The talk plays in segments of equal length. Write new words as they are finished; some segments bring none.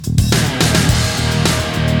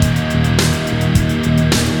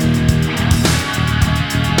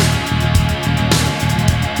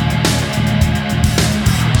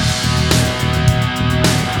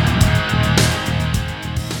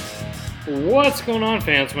What's going on,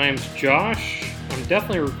 fans? My name's Josh. I'm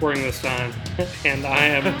definitely recording this time, and I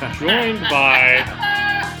am joined by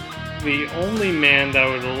the only man that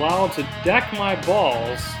would allow to deck my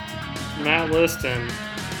balls, Matt Liston,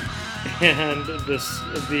 and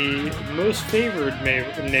the most favored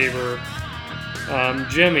neighbor,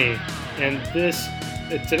 Jimmy. And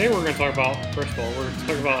today we're going to talk about, first of all, we're going to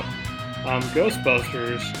talk about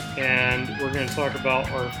Ghostbusters, and we're going to talk about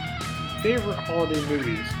our favorite holiday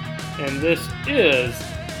movies. And this is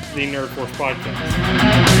the Nerd Force Podcast.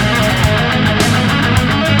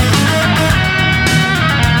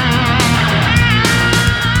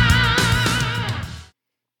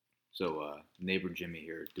 So, neighbor Jimmy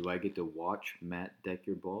here. Do I get to watch Matt deck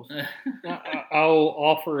your balls? I'll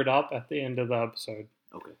offer it up at the end of the episode.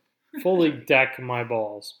 Okay. Fully deck my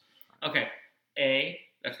balls. Okay. A,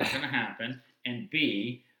 that's not going to happen. And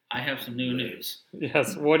B, I have some new news.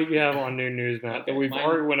 Yes. What do you have on new news, Matt, that we've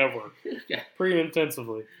already went over pretty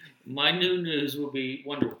intensively? My new news will be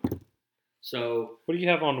Wonder Woman. So, what do you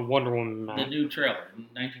have on Wonder Woman, Matt? The new trailer,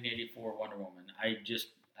 1984 Wonder Woman. I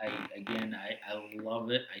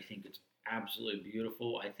love it. I think it's absolutely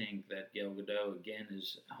beautiful. I think that Gal Gadot, again,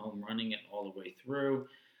 is home running it all the way through.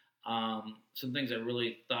 Some things I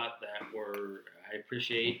really thought that I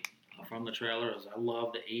appreciate from the trailer is I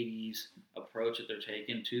love the 80s approach that they're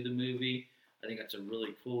taking to the movie. I think that's a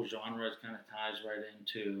really cool genre. It kind of ties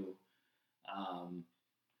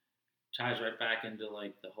right back into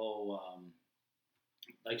like the whole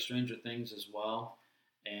like Stranger Things as well.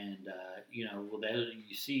 And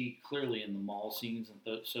you see clearly in the mall scenes and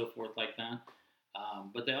so forth like that.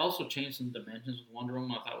 But they also changed some dimensions with Wonder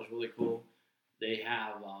Woman. I thought was really cool. They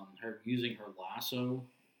have her using her lasso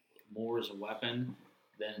more as a weapon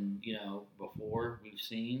than before we've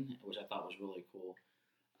seen, which I thought was really cool.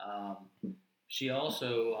 She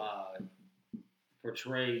also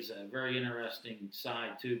portrays a very interesting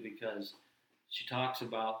side too, because she talks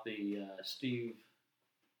about the Steve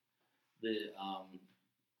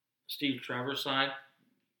Trevor side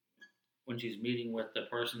when she's meeting with the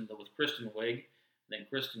person with Kristen Wiig. Then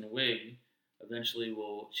Kristen Wiig eventually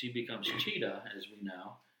she becomes Cheetah, as we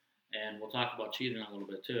know, and we'll talk about Cheetah in a little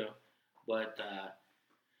bit too. But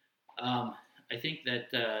I think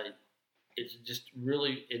that it's just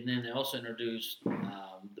really, and then they also introduced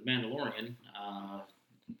the Mandalorian,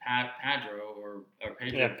 Pedro or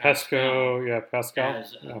Pedro Pascal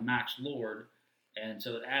as Max Lord. And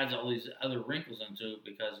so it adds all these other wrinkles into it,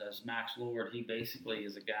 because as Max Lord, he basically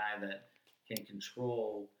is a guy that can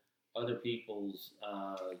control other people's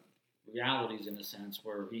realities in a sense,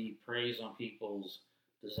 where he preys on people's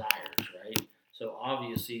desires, right? So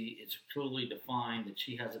obviously it's truly defined that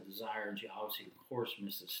she has a desire, and she obviously, of course,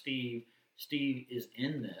 misses Steve. Steve is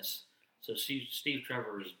in this, so Steve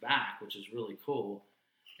Trevor is back, which is really cool.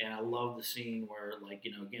 And I love the scene where, like,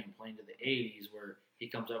 again, playing to the 80s, where he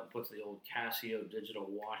comes up and puts the old Casio digital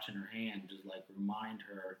watch in her hand to, like, remind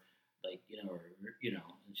her, like, and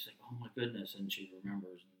she's like, oh my goodness, and she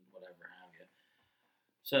remembers and whatever have you.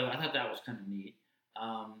 So I thought that was kind of neat.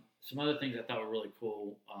 Some other things I thought were really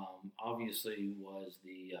cool, obviously, was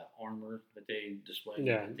the armor that they displayed.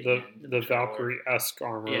 Yeah, at the Valkyrie-esque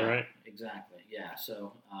armor, yeah, right? Exactly, yeah.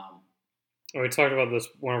 So we talked about this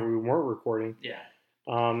whenever we weren't recording. Yeah.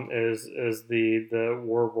 Is the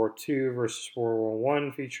World War II versus World War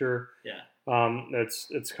I feature. Yeah.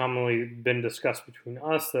 It's commonly been discussed between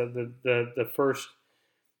us that the first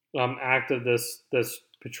act of this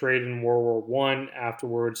portrayed in World War I.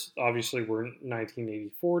 Afterwards, obviously, we're in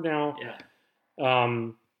 1984 now.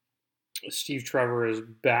 Yeah. Steve Trevor is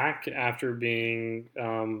back after being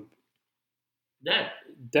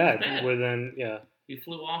dead within He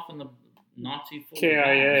flew off in the Nazi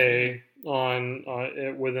KIA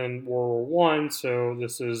within World War I. So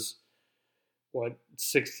this is what,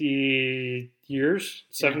 60 years,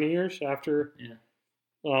 70 years after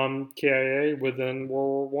KIA within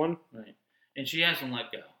World War I. Right. And she hasn't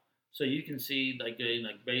let go. So you can see, like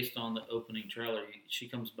based on the opening trailer, she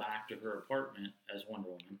comes back to her apartment as Wonder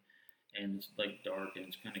Woman, and it's like dark and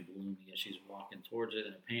it's kind of gloomy as she's walking towards it,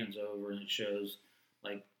 and it pans over and it shows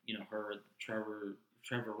like her at Trevor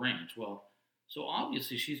Ranch. Well, so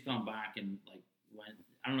obviously she's gone back and like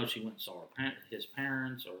I don't know if she went and saw his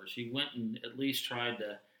parents, or she went and at least tried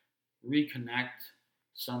to reconnect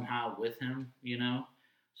somehow with him,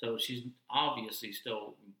 So she's obviously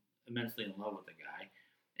still immensely in love with the guy,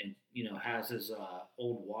 and has his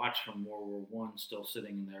old watch from World War I still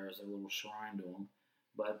sitting in there as a little shrine to him.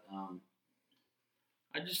 But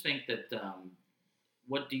I just think that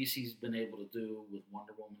what DC's been able to do with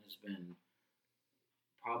Wonder Woman has been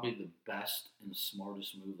probably the best and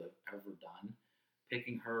smartest move they've ever done.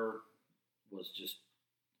 Picking her was just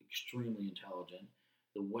extremely intelligent.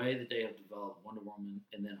 The way that they have developed Wonder Woman,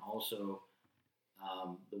 and then also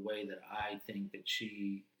the way that I think that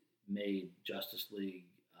she made Justice League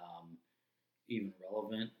even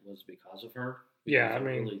relevant was because of her. Yeah, Because I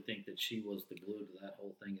mean, really think that she was the glue to that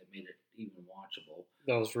whole thing that made it even watchable.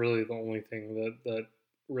 that was really the only thing that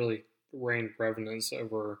really reigned prevalence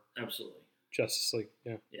over Absolutely. Justice League.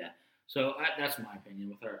 Yeah. Yeah. So that's my opinion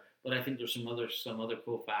with her. But I think there's some other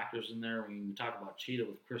cool factors in there. When we talk about Cheetah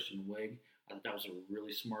with Kristen Wiig, I think that was a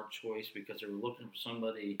really smart choice because they were looking for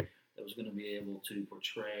somebody that was going to be able to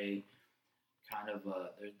portray kind of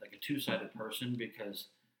like a two-sided person because,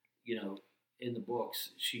 in the books,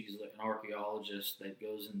 she's like an archaeologist that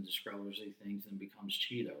goes and discovers these things and becomes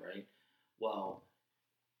Cheetah, right? Well,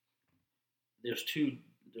 there's two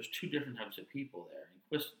different types of people there.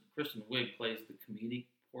 And Kristen Wiig plays the comedic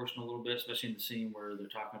portion a little bit, especially in the scene where they're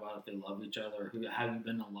talking about if they love each other, who have you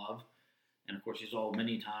been in love, and of course she's all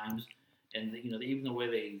many times, and even the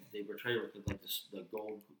way they portray her with the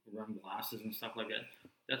gold rimmed glasses and stuff like that,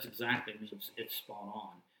 that's exactly, I mean, it's spot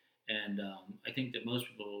on. And I think that most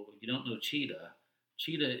people, if you don't know Cheetah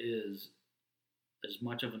is as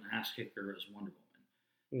much of an ass kicker as Wonder Woman.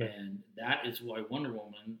 Yeah. And that is why Wonder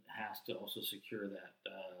Woman has to also secure that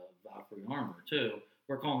Valkyrie armor too.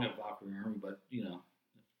 We're calling it Valkyrie armor, but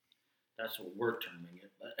that's what we're terming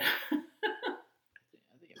it. But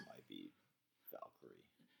I think it might be Valkyrie.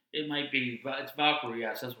 it might be. It's Valkyrie.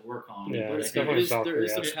 Yes, that's what we're calling Yeah, it. But it's I think definitely There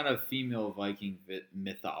is Valkyrie, some kind of female Viking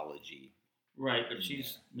mythology. right, but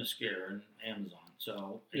she's Mascara and Amazon,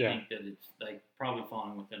 so I Yeah. think that it's like probably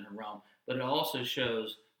falling within her realm. But it also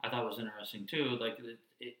shows. I thought it was interesting too. Like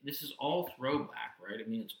this is all throwback, right? I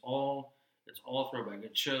mean, it's all throwback.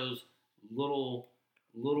 It shows little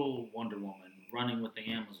Wonder Woman running with the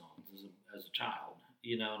Amazons as a child.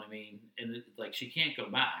 You know what I mean? And it's like she can't go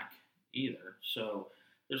back either. So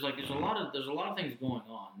there's a lot of things going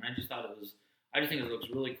on. And I just think it looks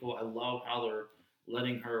really cool. I love how they're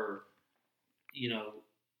letting her,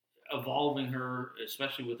 evolving her,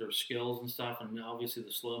 especially with her skills and stuff. And obviously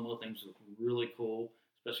the slow-mo things look really cool,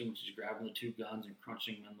 especially when she's grabbing the two guns and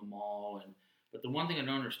crunching them in the mall. But the one thing I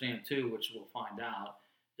don't understand too, which we'll find out,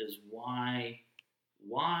 is why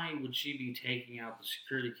would she be taking out the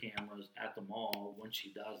security cameras at the mall when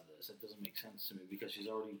she does this? It doesn't make sense to me because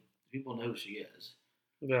people know who she is.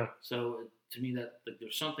 Yeah. So to me, that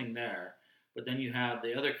there's something there. But then you have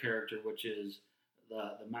the other character, which is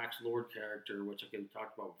the Max Lord character, which I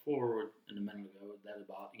talked about before in a minute ago. That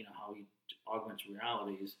about how he augments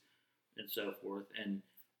realities and so forth. And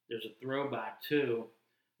there's a throwback too,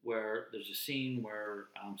 where there's a scene where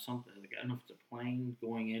something like, I don't know if it's a plane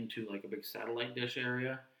going into like a big satellite dish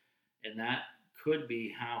area, and that could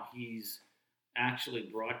be how he's actually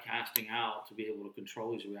broadcasting out to be able to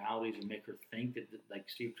control these realities and make her think that like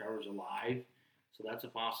Steve Trevor's alive. So that's a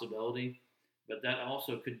possibility. But that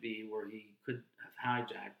also could be where he could have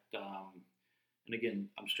hijacked. And again,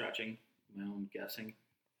 I'm stretching my own guessing.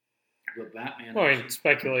 But Batman. Well, I mean,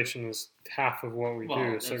 speculation is half of what we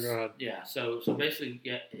do. So go ahead. Yeah. So basically,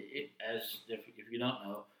 if you don't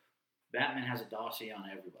know, Batman has a dossier on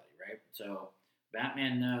everybody, right? So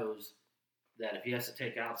Batman knows that if he has to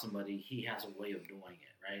take out somebody, he has a way of doing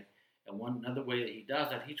it, right? And another way that he does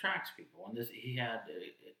that, he tracks people. And he had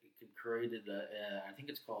created I think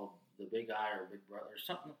it's called the Big Eye or Big Brother, or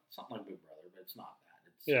something like Big Brother, but it's not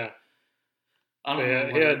that.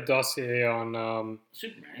 He had dossier on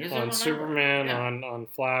Superman, on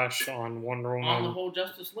Flash, on Wonder Woman, on the whole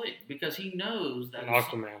Justice League, because he knows that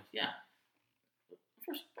Aquaman. Yeah.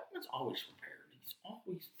 First, Batman's always prepared. He's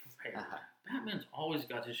always prepared. Batman's always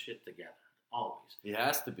got his shit together. Always. He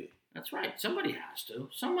has to be. That's right. Somebody has to.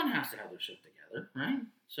 Someone has to have their shit together, right?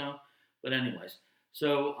 So, but anyways,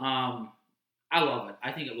 I love it.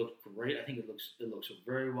 I think it looks great. I think it looks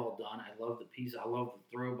very well done. I love the piece. I love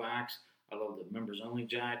the throwbacks. I love the members only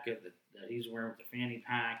jacket that he's wearing with the fanny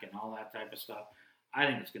pack and all that type of stuff. I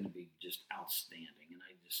think it's going to be just outstanding, and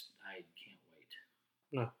I can't wait.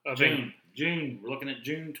 No, I think June. We're looking at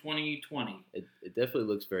June 2020. It definitely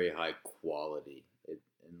looks very high quality.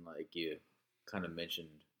 And like you kind of mentioned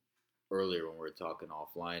earlier when we were talking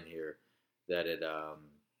offline here, that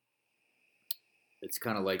it's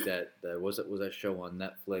kind of like that was that show on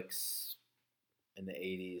Netflix in the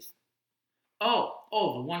 80s. Oh,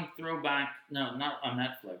 the one throwback. No, not on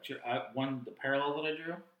Netflix. The parallel that I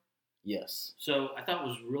drew. Yes. So I thought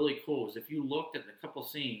was really cool is if you looked at a couple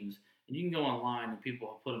scenes, and you can go online and people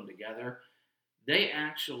have put them together, they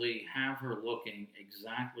actually have her looking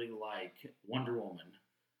exactly like Wonder Woman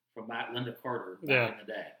from Linda Carter back in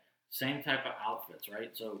the day. Same type of outfits,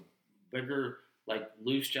 right? So bigger like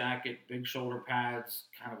loose jacket, big shoulder pads,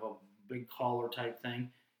 kind of a big collar type thing.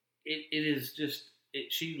 It is just they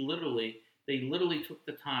literally took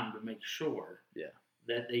the time to make sure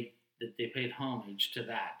that they paid homage to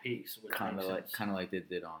that piece. Kind of like they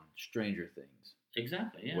did on Stranger Things.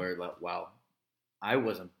 Exactly. Yeah. Where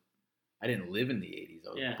I didn't live in the 80s.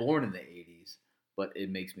 I was born in the 80s, but it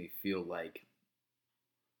makes me feel like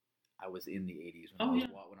I was in the 80s when I was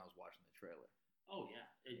watching the trailer. Oh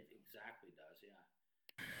yeah, it exactly does.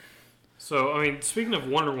 Yeah. So I mean, speaking of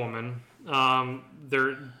Wonder Woman,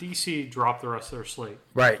 their DC dropped the rest of their slate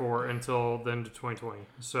until the end of 2020.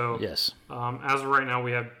 So yes, as of right now,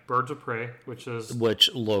 we have Birds of Prey, which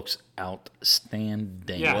looks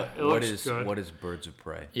outstanding. Yeah, it looks good. What is Birds of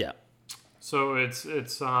Prey? Yeah. So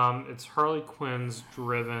it's Harley Quinn's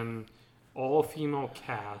driven, all female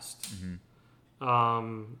cast,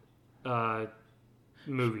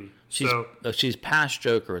 movie. She's past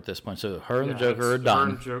Joker at this point. So her and the Joker are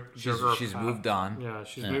done. She's moved on. Yeah,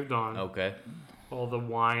 she's moved on. Okay. All the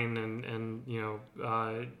wine and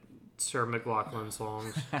Sarah McLachlan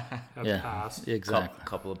songs have passed. Exactly.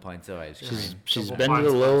 Couple of pints of ice cream. She's been to the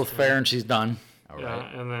Lilith Fair and she's done. All right.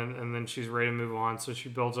 Yeah, and then she's ready to move on. So she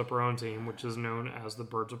builds up her own team, which is known as the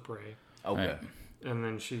Birds of Prey. Okay. Right. And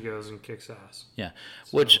then she goes and kicks ass. Yeah,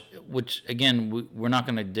 so. which again, we're not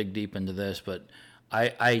going to dig deep into this, but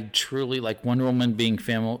I truly like Wonder Woman being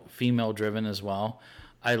female driven as well.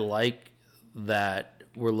 I like that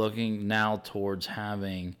we're looking now towards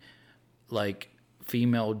having like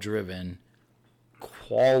female driven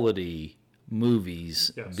quality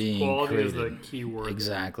movies being quality created. Is the key word.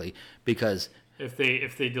 Exactly, because if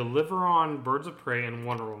they deliver on Birds of Prey and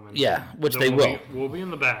Wonder Woman, which they will, we'll be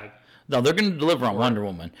in the bag. No, they're going to deliver on Wonder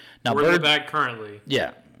Woman. Now, we're in the bag currently.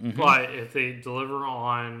 Yeah. Mm-hmm. But if they deliver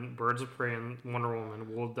on Birds of Prey and Wonder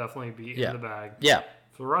Woman, we'll definitely be in the bag. Yeah.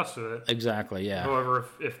 For the rest of it. Exactly, yeah. However,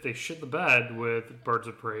 if they shit the bed with Birds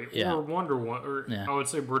of Prey or Wonder Woman, or I would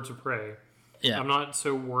say Birds of Prey, I'm not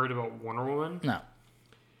so worried about Wonder Woman. No.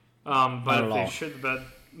 But if they shit the bed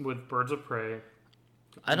with Birds of Prey,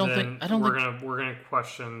 we're gonna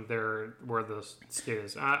question where the state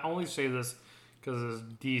is. I only say this because it's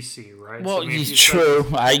DC, right? Well, it's true.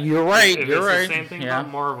 You're right. If you're right. It's the same thing about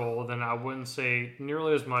Marvel, then I wouldn't say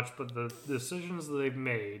nearly as much. But the decisions that they've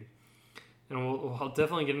made, and I'll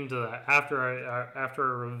definitely get into that after I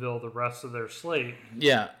reveal the rest of their slate.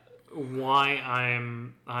 Yeah. Why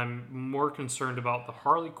I'm more concerned about the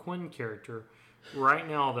Harley Quinn character right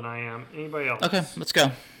now than I am anybody else. Okay, let's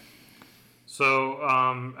go. So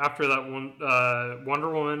after that one, Wonder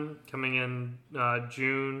Woman coming in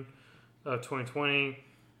June of 2020.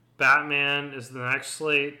 Batman is the next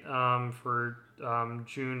slate for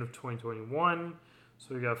June of 2021.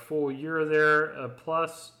 So we got a full year there.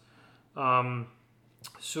 Plus,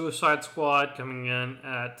 Suicide Squad coming in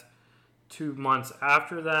at 2 months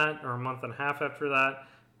after that, or a month and a half after that.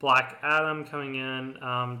 Black Adam coming in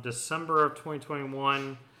December of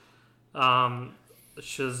 2021.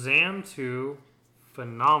 Shazam 2,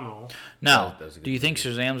 phenomenal. Now, do you think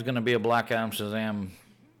Shazam's going to be a Black Adam Shazam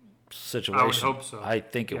situation? I would hope so. I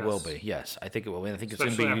think it will be. Yes, I think it will be. I think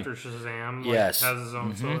especially it's going to be after Shazam. Yes, has his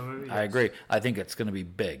own solo movie. Yes. I agree. I think it's going to be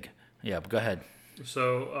big. Yeah, but go ahead.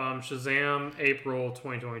 So Shazam, April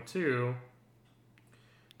 2022.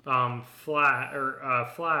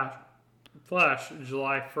 Flash,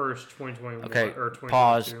 July 1st, 2021. Okay, or 2022.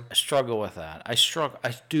 pause. I struggle with that. I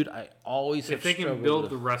always have If they can struggled build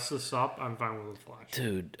with the rest of this up, I'm fine with Flash.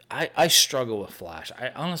 Dude, I struggle with Flash. I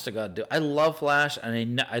honest to God do. I love Flash,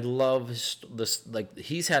 and I love this. Like,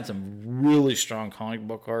 he's had some really strong comic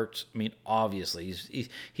book arcs. I mean, obviously,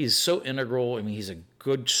 he's so integral. I mean, he's a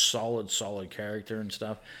good, solid character and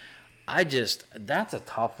stuff. That's a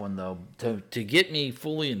tough one though. To get me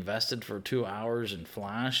fully invested for 2 hours in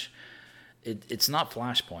Flash. It's not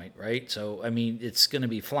Flashpoint, right? So, I mean, it's going to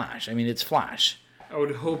be Flash. I mean, it's Flash. I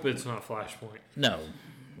would hope it's not Flashpoint. No,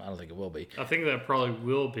 I don't think it will be. I think that probably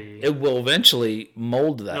will be. It will eventually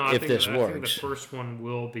mold that if this works. I think the first one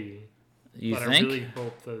will be. You but think? I really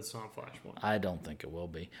hope that it's not Flashpoint. I don't think it will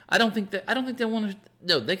be. I don't think they want to.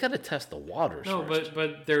 No, they got to test the waters. No, first.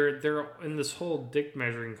 but they're in this whole dick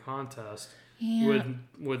measuring contest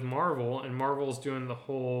with Marvel, and Marvel's doing the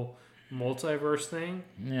whole multiverse thing.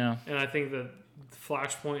 Yeah. And I think that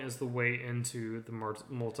Flashpoint is the way into the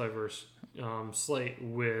multiverse slate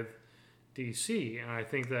with DC. And I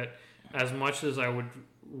think that as much as I would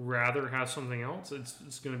rather have something else,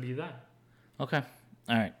 it's going to be that. Okay.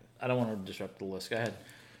 All right. I don't want to disrupt the list. Go ahead.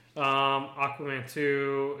 Aquaman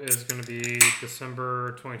 2 is going to be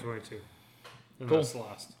December 2022. And cool. that's the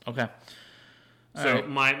last. Okay. So right.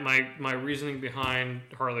 my reasoning behind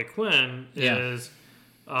Harley Quinn is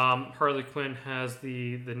Harley Quinn has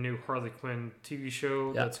the new Harley Quinn TV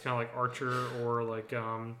show that's kind of like Archer or like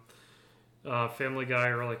Family Guy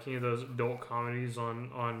or like any of those adult comedies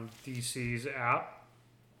on DC's app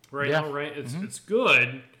now, right? It's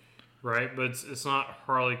good, right? But it's not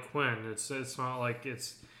Harley Quinn. It's not like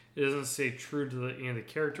it doesn't stay true to the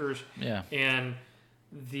characters. Yeah. And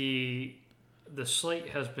the slate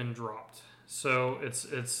has been dropped. So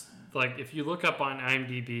it's like if you look up on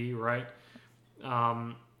IMDb, right?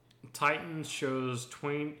 Titans shows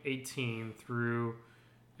 2018 through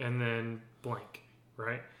and then blank,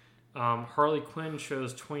 right? Harley Quinn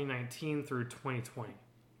shows 2019 through 2020.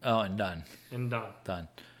 Oh, and done. Done.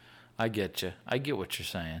 I get you. I get what you're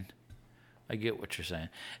saying.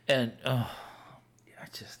 And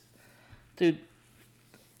dude,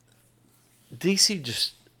 DC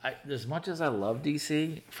just as much as I love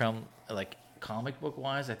DC from like comic book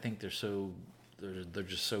wise, I think they're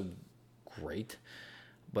just so great,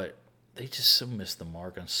 but they just so miss the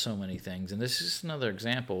mark on so many things. And this is just another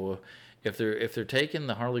example. If they're taking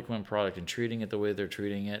the Harley Quinn product and treating it the way they're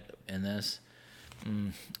treating it in this,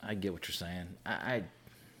 I get what you're saying.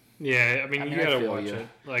 Yeah, I mean you gotta watch it.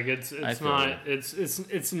 Like it's not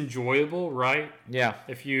it's enjoyable, right? Yeah.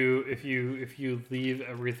 If you leave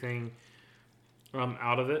everything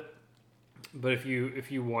out of it, but if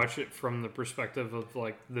you watch it from the perspective of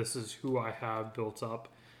like this is who I have built up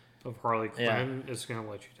of Harley Quinn, it's gonna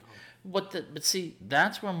let you down. But see,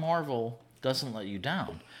 that's where Marvel doesn't let you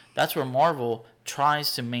down. That's where Marvel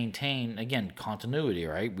tries to maintain, again, continuity,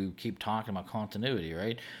 right? We keep talking about continuity,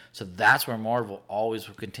 right? So that's where Marvel always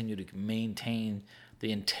will continue to maintain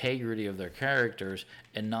the integrity of their characters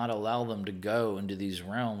and not allow them to go into these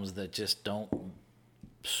realms that just don't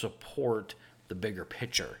support the bigger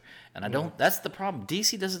picture. And that's the problem.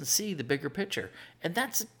 DC doesn't see the bigger picture. And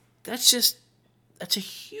that's a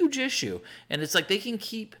huge issue. And it's like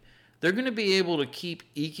they're going to be able to keep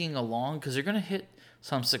eking along because they're going to hit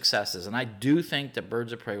some successes. And I do think that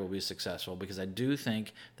Birds of Prey will be successful because I do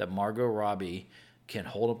think that Margot Robbie can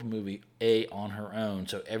hold up a movie on her own.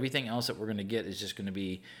 So everything else that we're going to get is just going to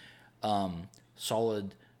be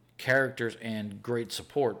solid characters and great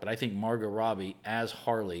support. But I think Margot Robbie as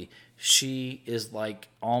Harley, she is like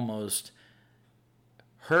almost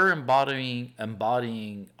her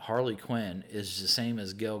embodying Harley Quinn is the same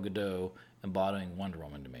as Gal Gadot embodying Wonder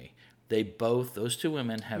Woman to me. Those two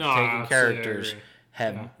women have taken characters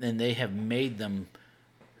and they have made them.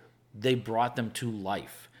 They brought them to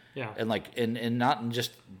life. Yeah. And not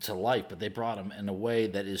just to life, but they brought them in a way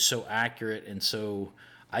that is so accurate and so,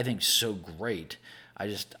 I think, so great. I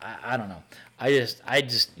don't know. I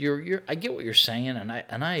get what you're saying, and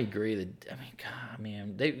I agree that, I mean, God,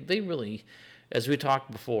 man, they really, as we talked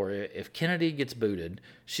before, if Kennedy gets booted,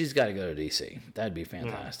 she's got to go to DC. That'd be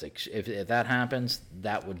fantastic. Yeah. If that happens,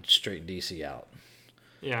 that would straighten DC out.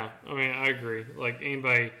 Yeah, I mean, I agree. Like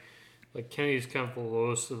anybody, like Kennedy's kind of the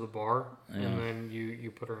lowest of the bar, and then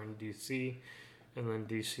you put her in DC, and then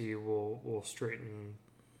DC will straighten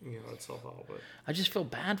itself out. But I just feel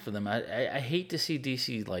bad for them. I hate to see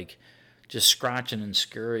DC like just scratching and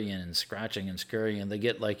scurrying and scratching and scurrying. They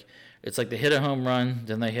get like it's like they hit a home run,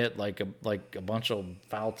 then they hit like a bunch of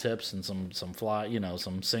foul tips and some fly,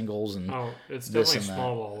 some singles and it's definitely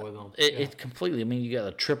small ball with them. It completely. I mean, you got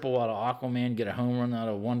a triple out of Aquaman, get a home run out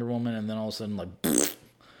of Wonder Woman, and then all of a sudden like,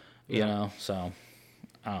 So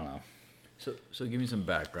I don't know. So give me some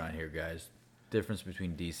background here, guys. Difference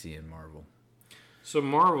between DC and Marvel. So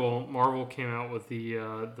Marvel came out with the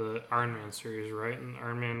Iron Man series, right? And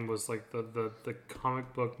Iron Man was like the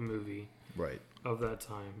comic book movie, right, of that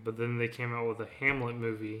time. But then they came out with a Hamlet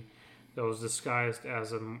movie that was disguised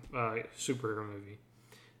as a superhero movie.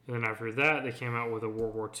 And then after that, they came out with a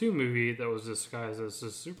World War II movie that was disguised as a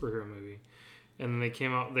superhero movie. And then they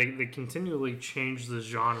came out. They continually changed the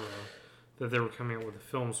genre that they were coming out with the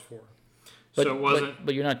films for. But, so it wasn't.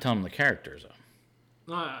 But you're not telling the characters though.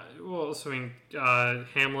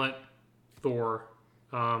 Hamlet, Thor,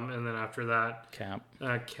 and then after that,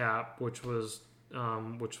 Cap, which was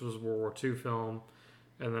World War II film,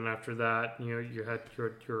 and then after that, you had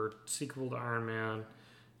your sequel to Iron Man,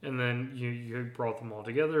 and then you brought them all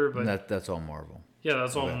together. But that's all Marvel. Yeah,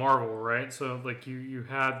 that's all Marvel, right? So like you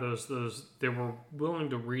had those they were willing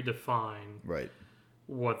to redefine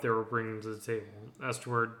what they were bringing to the table, as to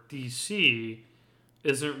where DC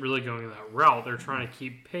isn't really going that route. They're trying to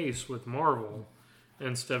keep pace with Marvel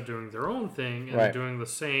instead of doing their own thing and doing the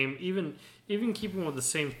same, even keeping with the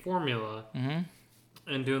same formula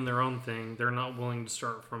and doing their own thing. They're not willing to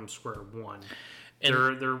start from square one. And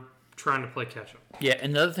they're trying to play catch up. Yeah,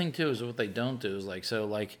 and the other thing too is what they don't do is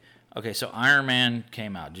okay, so Iron Man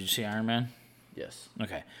came out. Did you see Iron Man? Yes.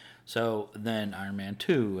 Okay. So then Iron Man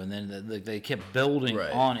 2, and then they kept building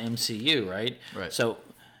on MCU, right? Right. So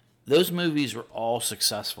those movies were all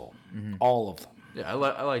successful, all of them. Yeah,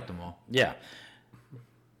 I like them all. Yeah.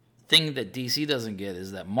 Thing that DC doesn't get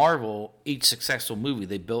is that Marvel, each successful movie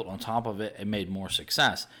they built on top of it and made more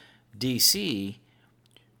success. DC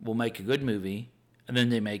will make a good movie, and then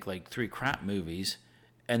they make like 3 crap movies,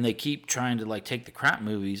 and they keep trying to like take the crap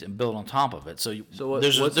movies and build on top of it. So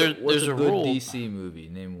what's a good rule. DC movie?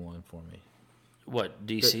 Name one for me. What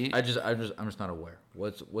DC? I'm just not aware.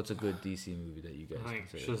 What's a good DC movie that you guys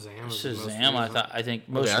consider? Shazam. I think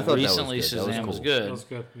most recently Shazam was good. That was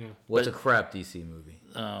good. Yeah. What's a crap DC movie?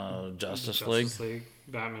 Justice League.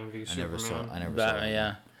 Batman v Superman. I never saw it.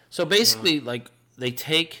 Yeah. So basically, like they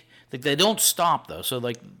take. Like they don't stop though. So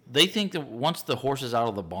like they think that once the horse is out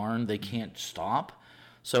of the barn, they can't stop.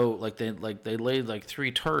 So they laid like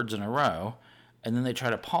 3 turds in a row, and then they try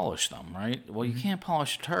to polish them, right? Well, you can't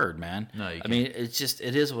polish a turd, man. No, you can't. I mean,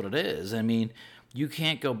 it is what it is. I mean, you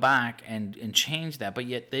can't go back and change that, but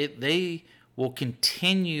yet they will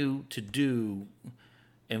continue to do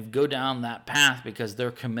and go down that path because they're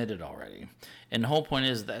committed already. And the whole point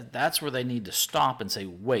is that that's where they need to stop and say,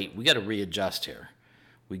 wait, we got to readjust here.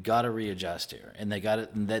 We got to readjust here, and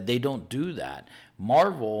they don't do that.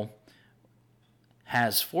 Marvel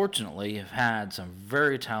has fortunately had some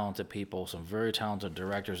very talented people, some very talented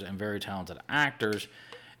directors, and very talented actors,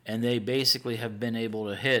 and they basically have been able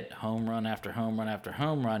to hit home run after home run after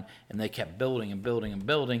home run, and they kept building and building and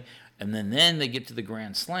building, and then they get to the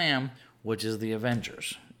grand slam, which is the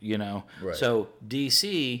Avengers. Right. So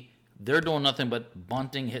DC, they're doing nothing but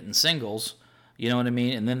bunting, hitting singles. You know what I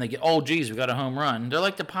mean? And then they get, oh, geez, we got a home run. They're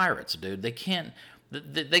like the Pirates, dude. They can't.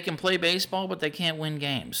 They can play baseball, but they can't win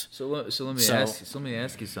games. So let me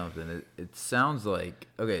ask you something. It sounds like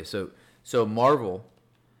So Marvel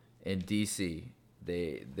and DC,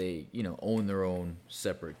 they own their own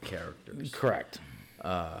separate characters. Correct.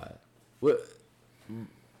 For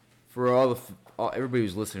everybody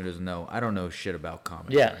who's listening doesn't know, I don't know shit about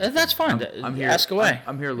comics. Yeah, that's fine. I'm here. Ask away.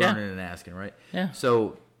 I'm here learning and asking, right? Yeah.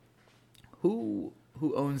 So, who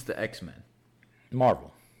owns the X-Men?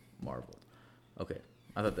 Marvel. Okay,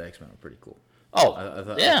 I thought the X-Men were pretty cool. Oh, I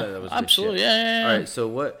thought that was absolutely, good shit. yeah. All right, so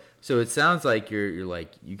what? So it sounds like you're like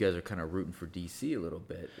you guys are kind of rooting for DC a little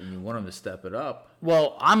bit, and you want them to step it up.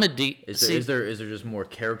 Well, I'm a Is there just more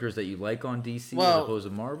characters that you like on DC as opposed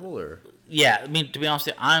to Marvel, or? Yeah, I mean, to be honest,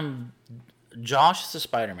 Josh is a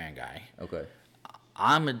Spider-Man guy. Okay.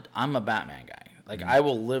 I'm a Batman guy. Like I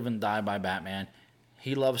will live and die by Batman.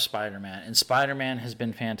 He loves Spider-Man, and Spider-Man has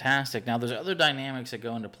been fantastic. Now, there's other dynamics that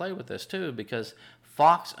go into play with this, too, because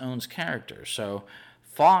Fox owns characters. So,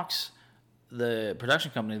 Fox, the production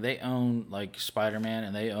company, they own, like, Spider-Man,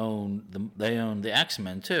 and they own the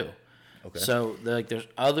X-Men, too. Okay. So, there's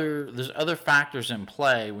other factors in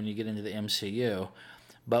play when you get into the MCU.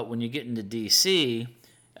 But when you get into DC,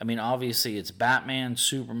 I mean, obviously, it's Batman,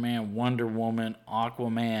 Superman, Wonder Woman,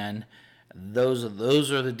 Aquaman. Those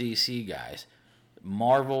are the DC guys.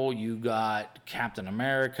 Marvel, you got Captain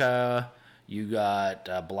America, you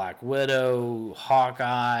got Black Widow,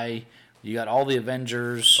 Hawkeye, you got all the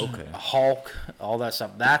Avengers, Hulk, all that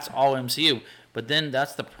stuff. That's all MCU. But then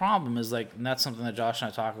that's the problem is and that's something that Josh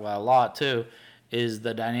and I talk about a lot too, is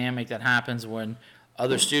the dynamic that happens when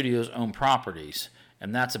other studios own properties.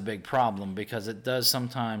 And that's a big problem because it does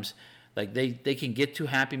sometimes, they can get to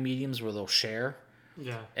happy mediums where they'll share.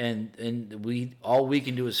 Yeah. And all we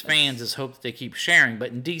can do as fans is hope that they keep sharing.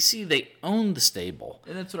 But in DC, they own the stable.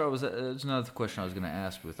 And that's what that's another question I was going to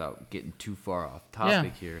ask without getting too far off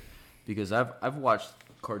topic here, because I've watched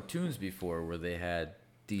cartoons before where they had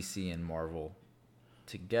DC and Marvel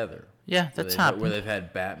together. Yeah, that's happened. Where they've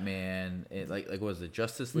had Batman, like what was it,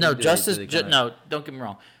 Justice League? No, no, don't get me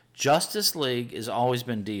wrong. Justice League has always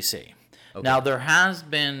been DC. Okay. Now, there has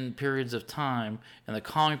been periods of time in the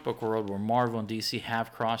comic book world where Marvel and DC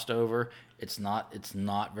have crossed over. It's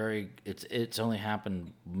only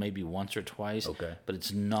happened maybe once or twice, but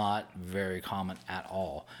it's not very common at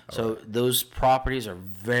all. So those properties are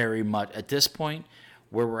very much, at this point,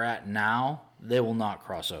 where we're at now, they will not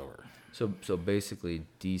cross over. So basically,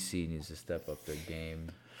 DC needs to step up their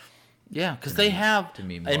game. Yeah, because they have, to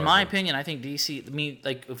me, in my opinion, I think DC,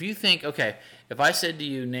 if you think, if I said to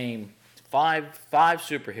you, name five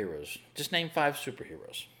superheroes. Just name 5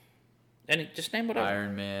 superheroes. And just name whatever.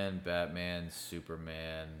 Iron Man, Batman,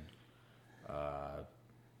 Superman,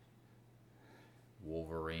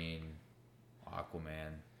 Wolverine,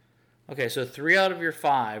 Aquaman. Okay, so 3 out of your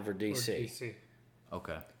 5 are DC. DC.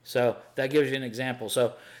 Okay. So that gives you an example.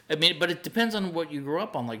 So, I mean, but it depends on what you grew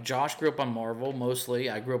up on. Like Josh grew up on Marvel mostly.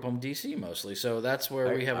 I grew up on DC mostly. So that's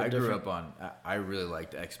where we have a different... I grew up on... I really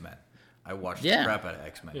liked X-Men. I watched the crap out of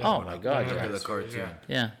X-Men. Yeah. Oh, my God. The cartoon.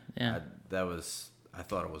 Yeah. I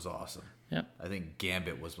thought it was awesome. Yep. I think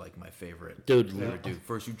Gambit was like my favorite. Dude.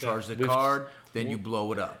 First you charge the card, then you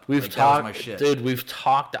blow it up. We've talked, my shit. Dude. We've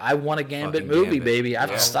talked. I want a Gambit movie, baby.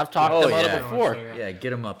 I've talked about it before. Yeah,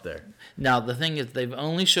 get him up there. Now the thing is, they've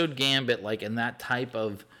only showed Gambit like in that type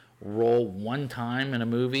of role one time in a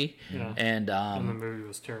movie, and the movie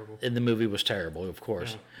was terrible. And the movie was terrible, of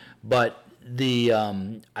course, but.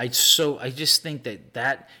 I just think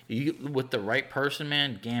that with the right person,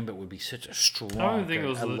 man, Gambit would be such a strong. I don't think it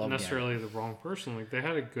was necessarily the wrong person. Like they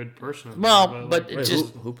had a good person. Well, but like,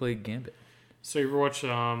 just who played Gambit? So you ever watch what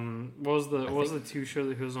was the TV show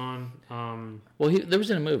that he was on? Well, there was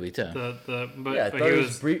in a movie too. But he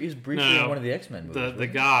was briefly in one of the X-Men movies. The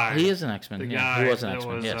guy. He is an X-Men. The guy. He was an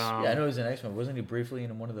X-Men. Yes. I know he was an X-Men. Wasn't he briefly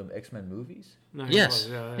in one of the X-Men movies? No, yes.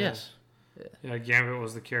 Yes. Yeah, Gambit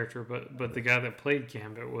was the character, but the guy that played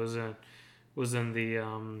Gambit was in the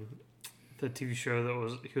TV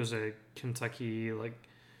show he was a Kentucky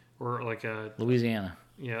or like a Louisiana.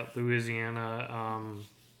 Yeah, Louisiana.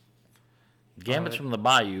 Gambit's from the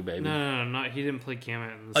Bayou, baby. No, he didn't play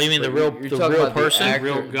Gambit. Oh, you mean the real person, the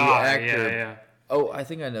real guy? Yeah. Oh, I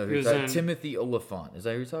think I know. Timothy Olyphant. Is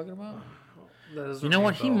that who you're talking about? You know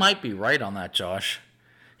what? He might be right on that, Josh.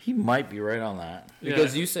 He might be right on that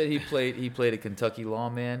because you said he played a Kentucky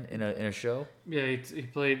lawman in a show. Yeah, he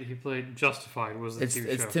played Justified. Was the TV show?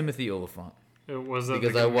 It's Timothy Olyphant. It was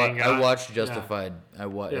because I watched Justified. Yeah,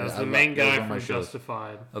 it's the main guy from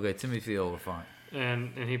Justified. Okay, Timothy Olyphant.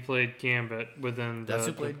 And he played Gambit within. That's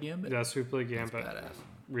who played Gambit. That's who played Gambit. That's badass.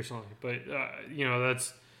 Recently, but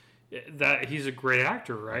that he's a great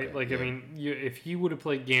actor, right? Okay, I mean, if he would have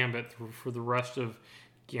played Gambit for the rest of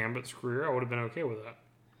Gambit's career, I would have been okay with that.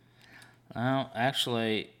 Well,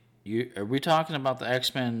 actually, are we talking about the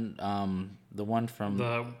X-Men, the one from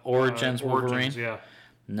the Origins Wolverine? Yeah.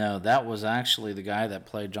 No, that was actually the guy that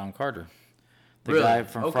played John Carter. The guy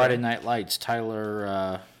from Friday Night Lights,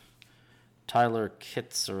 Tyler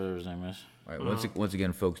Kitts, or whatever his name is. All right, once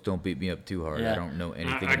again, folks, don't beat me up too hard. Yeah. I don't know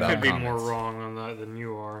anything about comics. I could be more wrong on that than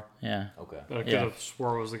you are. Yeah. Okay. But I could have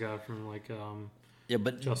swore it was the guy from Yeah,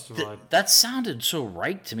 but Justified. That sounded so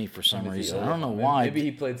right to me for some reason. I don't know why. Maybe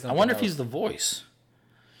he played something. I wonder if he's the voice.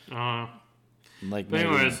 But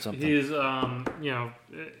anyways, he's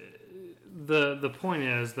the point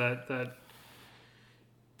is that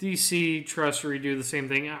DC tries to redo the same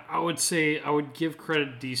thing. I would give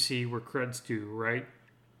credit to DC where credit's due. Right,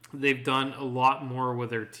 they've done a lot more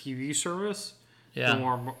with their TV service. Yeah. Than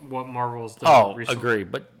what Marvel's done recently. Agree.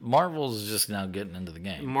 But Marvel's just now getting into the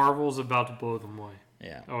game. Marvel's about to blow them away.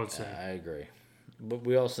 Yeah. I would say. I agree. But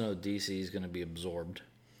we also know DC is going to be absorbed.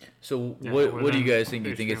 So what do you guys think?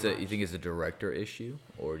 You think it's a director issue,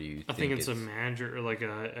 or do you? I think it's a manager or like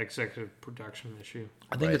a executive production issue.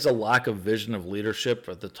 I think it's a lack of vision of leadership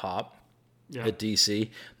at the top at DC.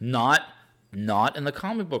 Not in the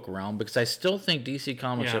comic book realm, because I still think DC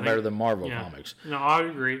comics are better than Marvel comics. No, I would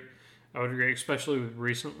agree. Especially with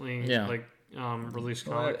recently released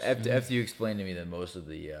comics. After you explained to me that most of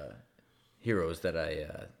the heroes that I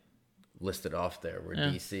listed off there were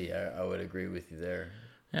DC, I would agree with you there.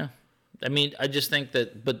 Yeah, I mean, I just think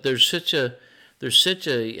that, but there's such a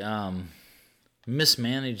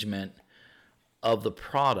mismanagement of the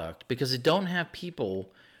product because they don't have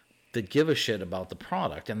people that give a shit about the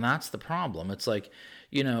product, and that's the problem. It's like,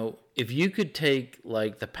 if you could take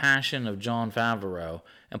like the passion of Jon Favreau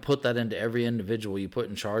and put that into every individual you put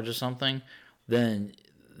in charge of something, then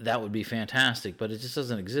that would be fantastic. But it just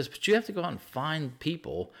doesn't exist. But you have to go out and find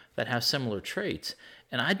people that have similar traits.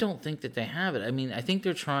 And I don't think that they have it. I mean, I think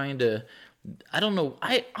they're trying to, I don't know.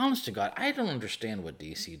 Honest to God, I don't understand what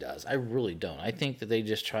DC does. I really don't. I think that they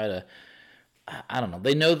just try to, I don't know.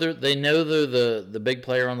 They know they're the big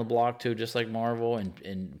player on the block too, just like Marvel,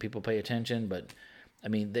 and people pay attention. But I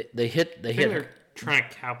mean, they hit. They're trying to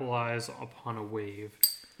capitalize upon a wave.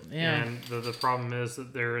 Yeah. And the problem is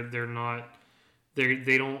that they're not.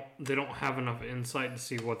 They don't have enough insight to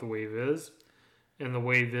see what the wave is, and the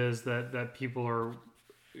wave is that people are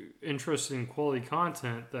interested in quality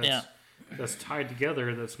content that's tied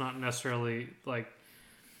together. That's not necessarily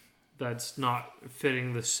that's not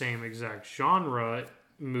fitting the same exact genre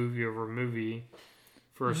movie over movie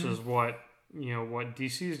versus what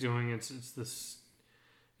DC is doing.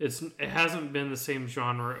 It hasn't been the same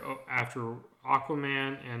genre after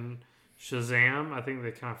Aquaman and Shazam. I think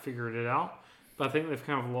they kind of figured it out, but I think they've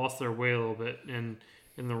kind of lost their way a little bit. And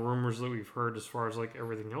and the rumors that we've heard as far as like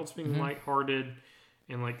everything else being lighthearted,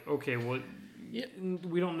 and like okay,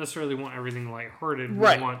 we don't necessarily want everything lighthearted.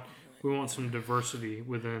 Right. We want some diversity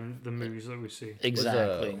within the movies that we see.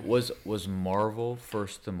 Exactly. Was Marvel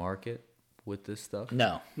first to market with this stuff?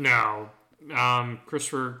 No.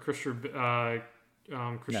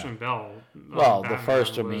 Christian Bell. Well, the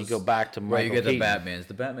first one, you go back to Michael Right, you get the Keaton. Batmans.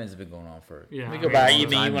 The Batmans have been going on for. Yeah. You go back. You long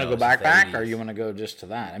mean you want time to go now, back, since the or 80s. you want to go just to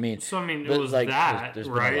that? I mean, So I mean, it but, was like, that, there's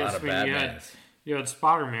been right? a lot of Batmans. You had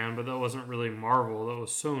Spider-Man, but that wasn't really Marvel. That was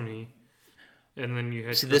Sony. And then you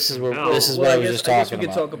had. See, this is Christian where- Bell. this is what I was just I guess talking we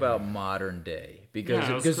could about. talk about modern day because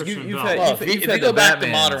Yeah, it was because Christian you've Bell. had, well, you've, if you've you had go the back to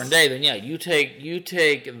Batmans. modern day, then yeah, you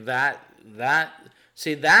take that.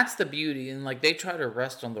 See, that's the beauty, and like they try to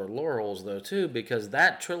rest on their laurels though too, because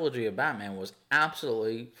that trilogy of Batman was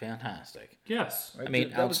absolutely fantastic. Yes. Right? I mean,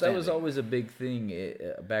 that was outstanding. always a big thing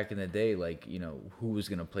back in the day. Like who was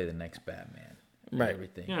going to play the next Batman, and Right.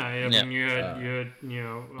 Everything. Yeah. I mean, you had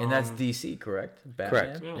And that's DC, correct? Batman?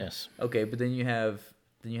 Correct. Yeah. Yes. Okay, but then you have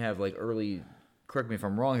like early. Correct me if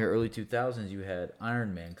I'm wrong here. Early 2000s, you had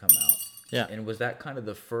Iron Man come out. Yeah. And was that kind of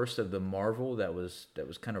the first of the Marvel that was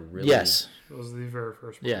kind of really Yes. That was the very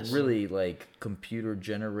first one. Yes. really like computer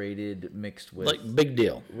generated mixed with Like big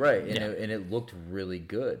deal. right and, Yeah. it looked really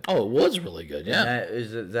good. Oh, it was really good. Yeah.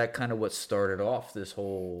 And that kind of what started off this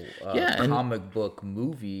whole Yeah, and- comic book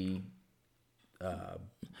movie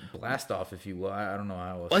blast off, if you will. I don't know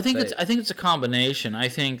how else. Well, to say it. I think it's a combination. I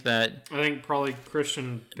think that I think probably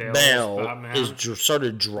Christian Bale Batman.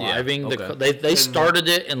 started driving okay. they started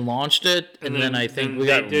it and launched it, and then I think we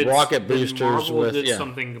got rocket boosters Marvel with did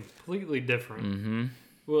something completely different. Mm-hmm.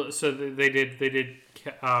 Well, so they did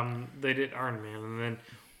Iron Man, and then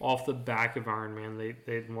off the back of Iron Man,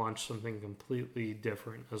 they launched something completely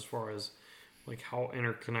different as far as like how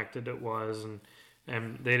interconnected it was, and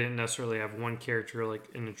they didn't necessarily have one character like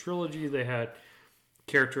in the trilogy. They had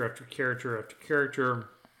character after character after character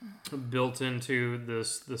built into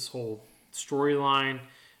this whole storyline,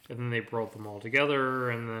 and then they brought them all together,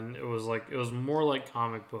 and then it was more like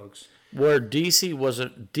comic books. where DC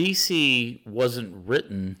wasn't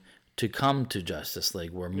written to come to Justice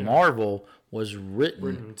League, where Marvel was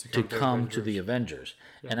written to come to the Avengers.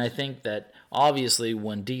 And I think that obviously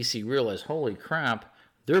when DC realized, holy crap,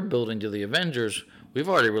 they're building to the Avengers, we've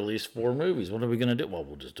already released 4 movies. What are we going to do? Well,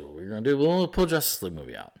 we'll just do what we're going to do. We'll put Justice League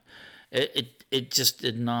movie out. It just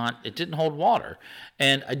didn't hold water.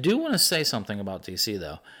 And I do want to say something about DC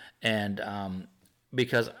though. And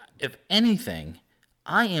because if anything,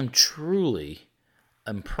 I am truly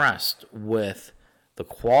impressed with the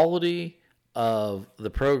quality of the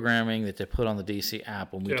programming that they put on the DC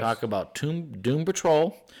app. When we talk about Doom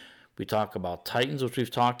Patrol, we talk about Titans, which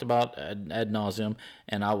we've talked about ad nauseum,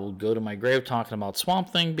 and I will go to my grave talking about Swamp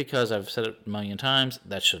Thing because I've said it a million times.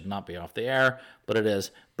 That should not be off the air, but it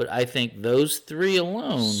is. But I think those 3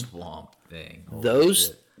 alone, Swamp Thing. Holy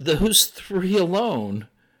those shit. 3 alone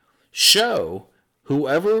show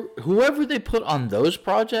whoever they put on those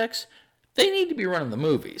projects, they need to be running the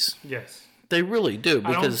movies. Yes. They really do.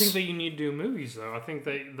 Because I don't think that you need to do movies though. I think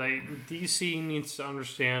that DC needs to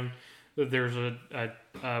understand that there's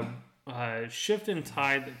a shift in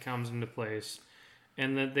tide that comes into place,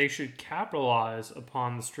 and that they should capitalize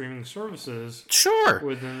upon the streaming services. Sure.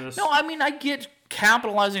 Within this. No, I mean I get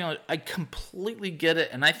capitalizing on it. I completely get it,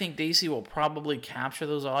 and I think DC will probably capture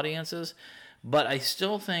those audiences. But I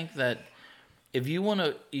still think that if you want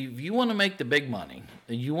to make the big money,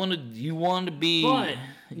 you want to be. But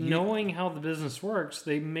knowing how the business works,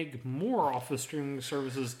 they make more off of streaming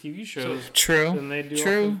services, TV shows, than they do.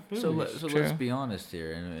 Off of movies. So let's be honest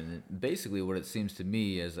here, and basically what it seems to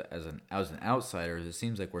me as an outsider is it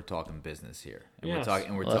seems like we're talking business here, and Yes.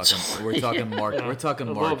 we're talking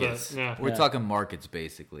markets, Yeah. we're talking markets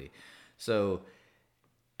basically. So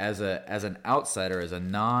as an outsider, as a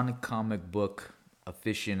non-comic book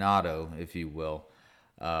aficionado, if you will,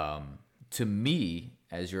 to me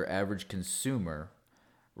as your average consumer,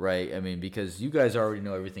 right? I mean, because you guys already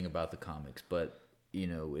know everything about the comics, but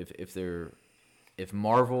if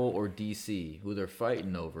Marvel or DC, who they're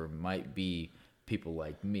fighting over, might be people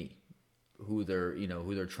like me, who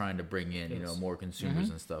they're trying to bring in, more consumers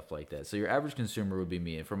and stuff like that. So your average consumer would be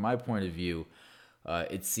me, and from my point of view,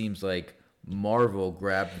 it seems like Marvel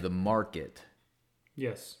grabbed the market.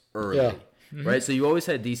 Yes. Early. Yeah. Right? So you always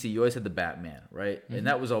had DC, you always had the Batman, right? And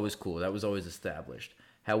that was always cool. That was always established.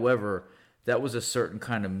 However, that was a certain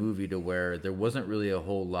kind of movie to where there wasn't really a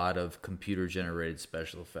whole lot of computer-generated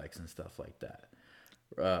special effects and stuff like that.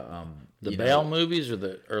 The Bale movies or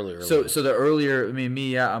the earlier? So the earlier, I mean,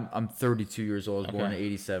 me, yeah, I'm 32 years old. I was born in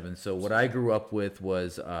 '87. So what I grew up with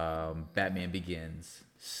was Batman Begins,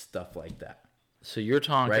 stuff like that. So you're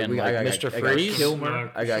talking Right, like Mr. Freeze?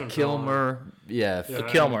 I got Kilmer. Yeah,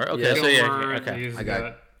 Kilmer. Okay, Yeah. so yeah, Kilmer, okay. he's I got-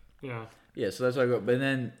 got- yeah. Yeah, so that's why I go. But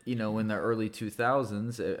then, in the early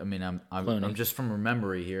 2000s, I mean, I'm Clooney. just from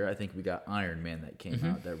memory here. I think we got Iron Man that came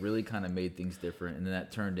out that really kind of made things different, and then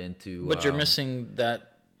that turned into. But you're missing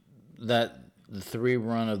that the 3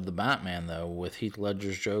 run of the Batman though, with Heath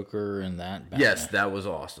Ledger's Joker and that. Batman. Yes, that was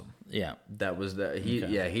awesome. Yeah. That was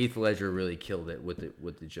Heath Ledger really killed it with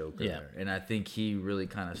the Joker Yeah. there, and I think he really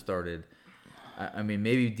kind of started. I mean,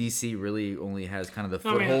 maybe DC really only has kind of the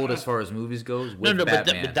No, I mean, foothold as far as movies goes with No,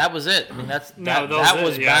 Batman. but that was it. I mean, that No,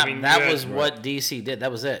 was it. Yeah, I mean, that you had- was what DC did. That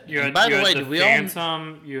was it. You had, And by you the had way, the did we all?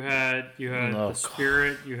 Phantom, you had Oh, the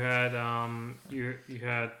Spirit, you had you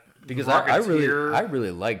had Because I Rocketeer.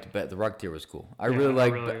 really liked the Rocketeer was cool. I Yeah, really I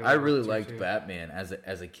liked really I really liked Rocketeer liked too. Batman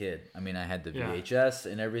as a kid. I mean, I had the Yeah. VHS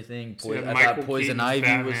and everything. So you had I thought Michael Poison Keaton's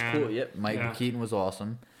Ivy was Batman. cool. Yep, Michael Yeah. Keaton was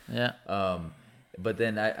awesome. Yeah. But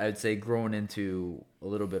then I'd say growing into a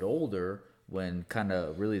little bit older, when kind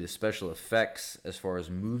of really the special effects as far as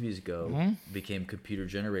movies go Mm-hmm. became computer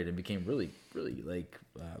generated and became really like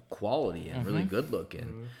quality and Mm-hmm. really good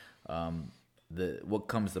looking. What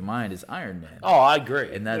comes to mind is Iron Man. Oh, I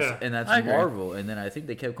agree. And that's Yeah. I agree. Marvel, and then I think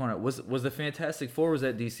they kept going out. Was the Fantastic Four, was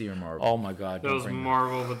that DC or Marvel? Oh my God. That don't was bring me-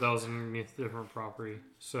 Marvel, but that was underneath a different property.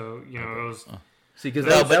 So it was. See, because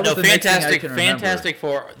No, that but was no, the next thing I Fantastic can remember. Fantastic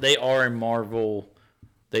Four. They are in Marvel.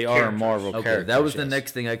 They are in Marvel Okay, characters. that was the yes.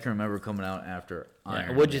 next thing I can remember coming out after Yeah.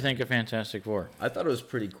 Iron. What'd you Man. think of Fantastic Four? I thought it was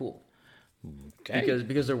pretty cool. Okay.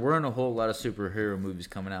 Because there weren't a whole lot of superhero movies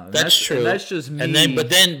coming out. And That's true. And that's just me. And then, but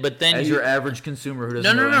then as you, your average consumer who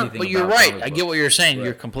doesn't know no. anything But you're about right. comic I get books. what you're saying. Right.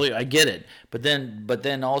 You're completely. I get it. But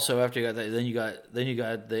then also after you got that, then you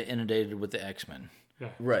got the inundated with the X-Men. Yeah.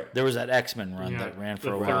 Right. There was that X-Men run Yeah, that ran the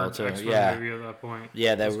for a third while too. X-Men Yeah. movie at that point.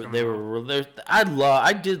 Yeah, was they coming out. were.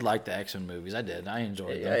 I did like the X-Men movies. I did. I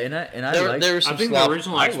enjoyed Yeah, them. and I There, like. there was some I think slop- the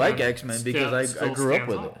original I X-Men like X-Men because I still grew up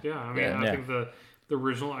stands with up. it. Yeah, I mean, Yeah. I Yeah. think the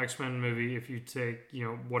original X-Men movie, if you take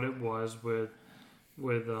what it was with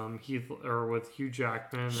Hugh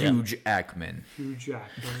Jackman, Huge Ackman. Hugh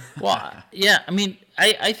Jackman. Well, yeah, I mean,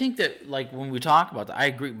 I think that, like, when we talk about that, I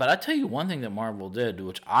agree. But I tell you one thing that Marvel did,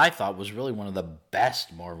 which I thought was really one of the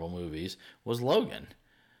best Marvel movies, was Logan.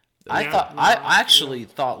 I actually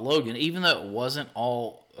thought Logan, even though it wasn't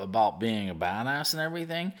all about being a badass and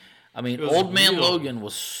everything. I mean, It was Old Man real. Logan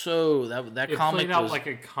was so that It comic played out was like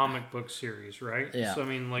a comic book series, right? Yeah. So I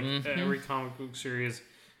mean, like every comic book series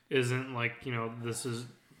isn't like this is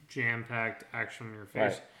jam packed action in your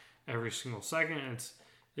face Right. every single second.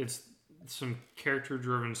 It's some character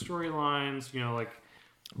driven storylines.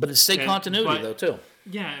 but it stayed and- continuity but- though too.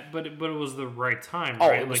 Yeah, but it was the right time, Oh,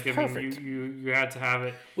 right? it was like perfect. I mean, you had to have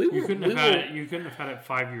it. We You were- couldn't we have had were- it. You couldn't have had it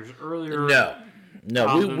 5 years earlier. No,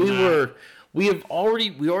 Other than that- we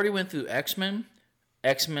already went through X-Men,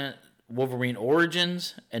 Wolverine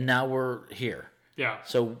Origins, and now we're here. Yeah.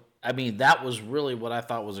 So, I mean, that was really what I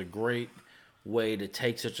thought was a great way to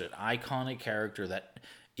take such an iconic character that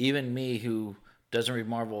even me, who doesn't read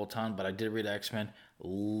Marvel a ton, but I did read X-Men,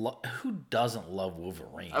 who doesn't love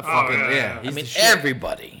Wolverine? yeah. I he's mean, the shit.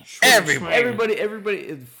 everybody. Schwarzenegger.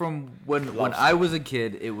 Everybody from when I was a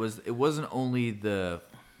kid, it wasn't only the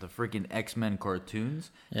freaking X-Men cartoons.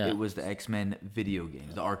 Yeah. It was the X-Men video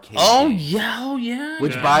games, the arcade. Oh games. yeah.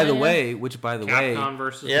 Which, Yeah. by the way, Capcom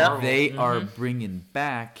versus Yeah. Marvel. they are bringing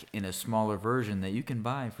back in a smaller version that you can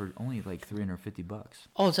buy for only like $350.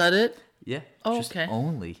 Oh, is that it? Yeah. Oh, just okay.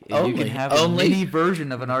 Only. And you Only. can have Only? a mini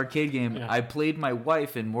version of an arcade game. Yeah. I played my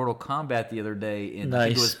wife in Mortal Kombat the other day, and I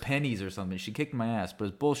think it Nice. was pennies or something. She kicked my ass, but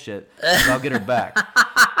it's bullshit. So I'll get her back.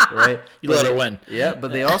 Right? You But let her they- win. Yeah,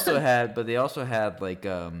 but they also had like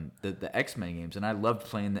the X-Men games, and I loved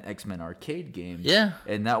playing the X-Men arcade games. Yeah.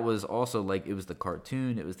 And that was also like it was the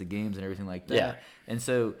cartoon, it was the games and everything like that. Yeah. And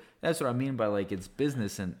so that's what I mean by like it's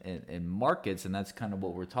business and markets, and that's kind of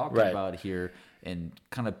what we're talking Right. about here. And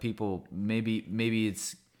kind of people maybe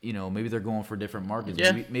it's maybe they're going for different markets.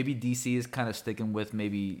 Yeah. Maybe DC is kind of sticking with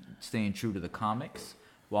maybe staying true to the comics,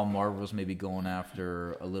 while Marvel's maybe going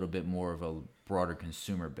after a little bit more of a broader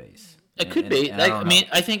consumer base. It could And- be. and I don't know. mean,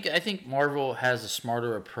 I think Marvel has a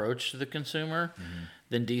smarter approach to the consumer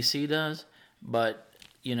than DC does. But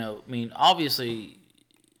I mean, obviously,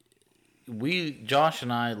 Josh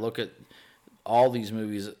and I look at all these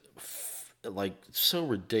movies like so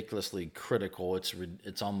ridiculously critical.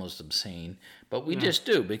 It's almost obscene, but we just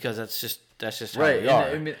do because that's just how Right, we are.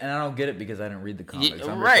 and I don't get it because I didn't read the comics. Yeah, I'm just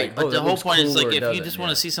right, like, but oh, the that whole looks point is cool, or like it if you doesn't, just want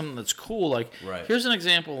to see something that's cool, like Right. here's an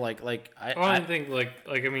example, like I think like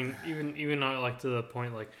I mean even not like to the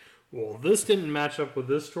point like, well, this didn't match up with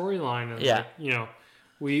this storyline, and Yeah. like, you know,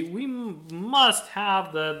 we must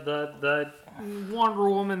have the Wonder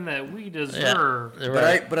Woman that we deserve. Yeah. But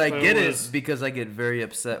I But get it it was- because I get very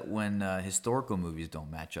upset when historical movies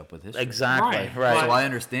don't match up with history. exactly Right, So but- I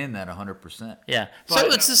understand that 100%. yeah. But- So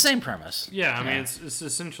it's the same premise. Yeah, I mean it's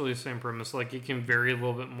essentially the same premise. Like it can vary a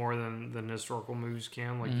little bit more than historical movies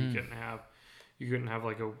can. Like Mm-hmm. you couldn't have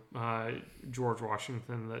like a George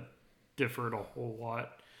Washington that differed a whole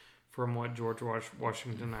lot from what George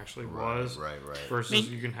Washington actually was. Right. Versus I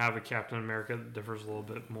mean- you can have a Captain America that differs a little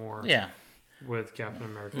bit more. Yeah. With Captain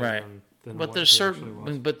America, Right. than But what there's he actually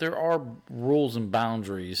was. but there are rules and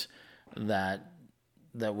boundaries that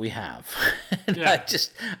we have. And Yeah.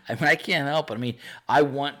 I can't help it. I mean, I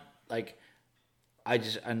want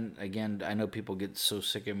and again, I know people get so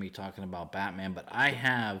sick of me talking about Batman, but I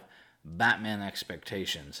have Batman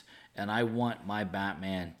expectations, and I want my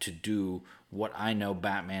Batman to do what I know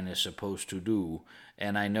Batman is supposed to do,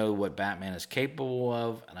 and I know what Batman is capable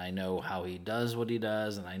of, and I know how he does what he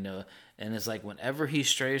does, and it's like whenever he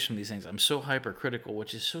strays from these things, I'm so hypercritical,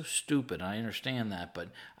 which is so stupid. I understand that, but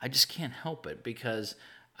I just can't help it because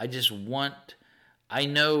I just want. I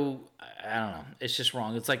know, I don't know. It's just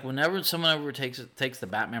wrong. It's like whenever someone ever takes the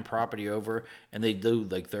Batman property over and they do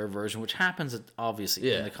like their version, which happens obviously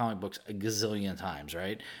in Yeah. the comic books a gazillion times,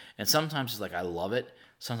 right? And sometimes it's like I love it,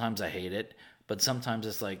 sometimes I hate it, but sometimes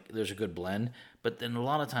it's like there's a good blend. But then a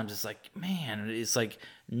lot of times it's like, man, it's like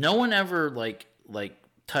no one ever like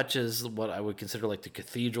touches what I would consider like the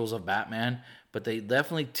cathedrals of Batman, but they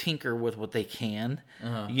definitely tinker with what they can.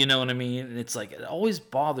 You know what I mean? And it's like it always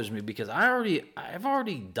bothers me because I've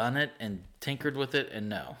already done it and tinkered with it and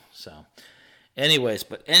no. So anyways,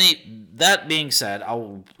 but that being said,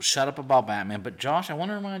 I'll shut up about Batman, but Josh, I want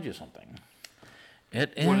to remind you of something.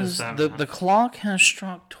 It What is is that? the clock has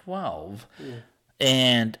struck 12.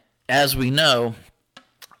 And as we know,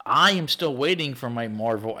 I am still waiting for my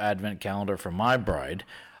Marvel Advent calendar for my bride.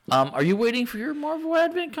 Are you waiting for your Marvel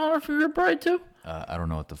Advent calendar for your bride too? I don't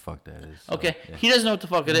know what the fuck that is. so, Okay, yeah. he doesn't know what the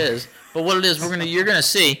fuck it is, but what it is, you're gonna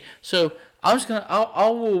see. So I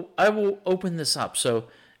will open this up. So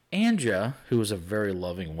Anja, who is a very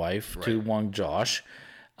loving wife to one Josh,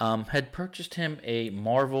 had purchased him a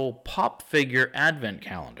Marvel pop figure Advent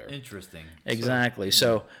calendar. Interesting. Exactly.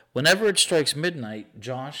 So whenever it strikes midnight,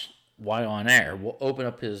 Josh, while on air, will open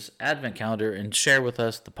up his Advent calendar and share with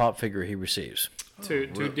us the pop figure he receives. To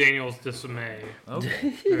Daniel's dismay,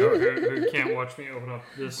 Okay. who can't watch me open up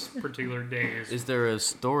this particular days. Is there a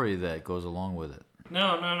story that goes along with it?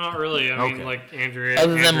 No, not really. I mean, Okay. like Andrea.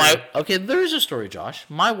 Other than there's a story, Josh.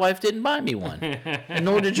 My wife didn't buy me one, and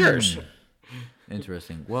nor did yours.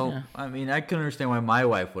 Interesting. Well, I mean, I can understand why my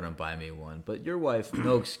wife wouldn't buy me one, but your wife,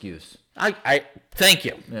 no excuse. I thank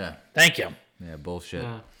you, Yeah. thank you. Yeah, bullshit.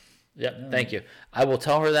 Yep, thank you. I will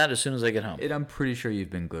tell her that as soon as I get home. I'm pretty sure you've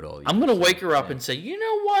been good all year. I'm gonna wake her up and say, you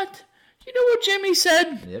know what? You know what Jimmy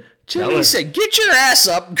said? Yep. Tell Jimmy her. said, get your ass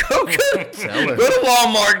up, go her. to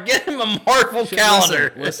Walmart, get him a Marvel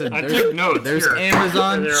calendar. Listen, I there's, took notes. there's Here.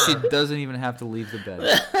 Amazon. There She are. doesn't even have to leave the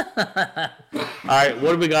bed. All right,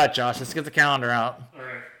 what do we got, Josh? Let's get the calendar out. All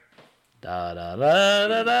right. Da, da, da,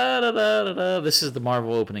 da, da, da, da, da. This is the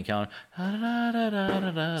Marvel opening calendar. Da, da, da, da, da,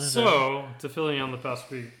 da, da. So, to fill you on the past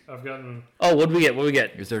week, I've gotten. Oh, what do we get? What do we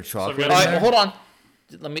get? Is there chocolate got- in All right, there? hold on.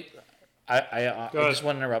 Let me. I Go ahead. just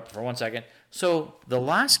want to interrupt for 1 second. So the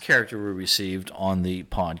last character we received on the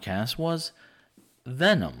podcast was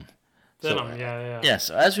Venom. Venom, yeah. Yes.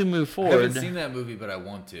 So as we move I forward, haven't seen that movie, but I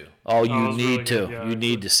want to. oh, it you was need really to. good, yeah, You it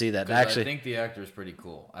need was to see that. Because Actually, I think the actor is pretty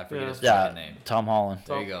cool. I forget Yeah. his yeah, fucking name. Tom Holland.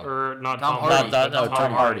 There you go. Or not Tom Tom Hardy. Hardy. No,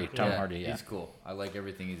 Tom Hardy. Tom yeah, Hardy. Yeah. He's cool. I like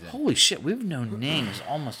everything he's in. Holy shit, we've known names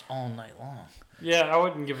almost all night long. Yeah, I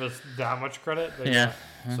wouldn't give us that much credit. But Yeah.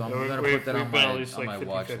 So I'm Yeah, gonna we've- put that we've on been at my, least on like my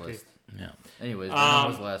watch 50-50. list. Yeah. Anyways, that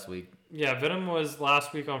was Um, last week. Yeah, Venom was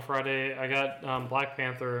last week on Friday. I got Black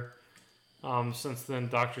Panther. Since then,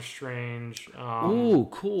 Doctor Strange. Ooh,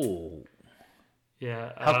 cool.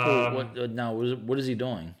 Yeah. How cool? What? Now, what is he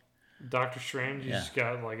doing? Doctor Strange. He's Yeah. just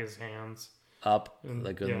got like his hands. Up, And,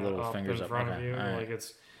 like with yeah, little up fingers in up. front Okay, of you. all right. Like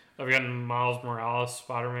it's. I've gotten Miles Morales,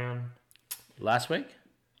 Spider-Man. Last week,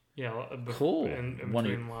 Yeah. Cool. In One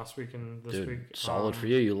of between last week and this dude, week. solid for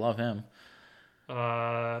you. You love him.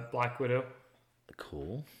 Black Widow.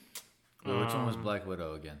 Cool. Well, which one was Black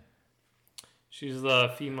Widow again? She's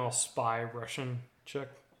the female spy Russian chick.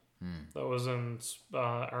 That was in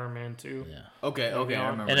Iron Man 2. Yeah. Okay, I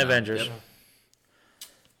remember. And now. Avengers.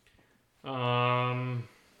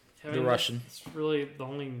 Yep. The Russian. It's really the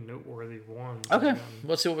only noteworthy one. Okay,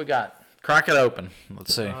 let's see what we got. Crack it open.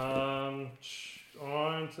 Let's see. On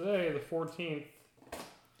today, the 14th,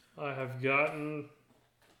 I have gotten.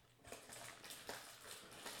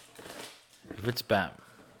 If it's Batman.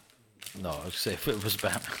 No, I was say if it was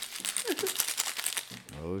Batman.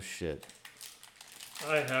 Oh shit.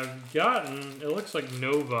 I have gotten. It looks like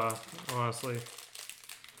Nova, honestly.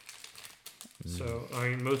 So I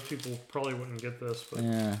mean, most people probably wouldn't get this, but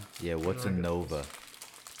Yeah. Yeah, what's a Nova?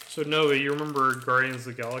 so Nova. You remember Guardians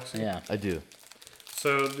of the Galaxy? Yeah. I do.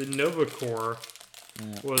 So the Nova Corps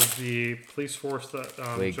was the police force that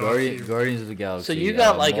Wait, John C. Guardians of the Galaxy. So you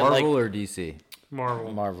got like a- Marvel or DC?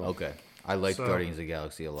 Marvel. Marvel. Okay, I like So- Guardians of the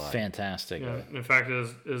Galaxy a lot. Fantastic. Yeah, in fact, it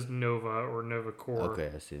is Nova or Nova Corps.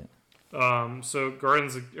 Okay, I see it. So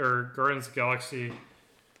Guardians of the Galaxy,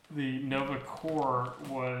 the Nova Corps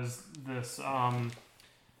was this.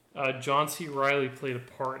 John C. Reilly played a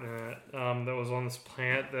part in it. That was on this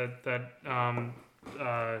planet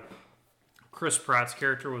that Chris Pratt's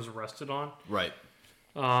character was arrested on. Right.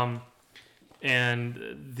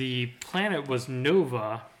 And the planet was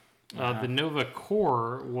Nova. The Nova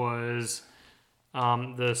Corps was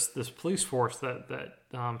this police force that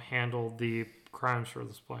handled the crimes for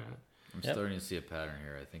this planet. I'm Yep. starting to see a pattern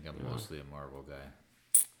here. I think I'm mostly a Marvel guy.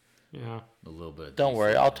 Yeah. A little bit. Of Don't DC.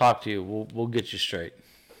 worry, I'll talk to you. We'll get you straight.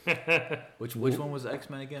 Which one was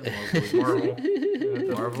X-Men again? Marvel.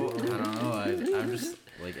 Marvel? I don't know. I'm just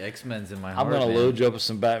like X-Men's in my I'm heart. gonna man. load you up with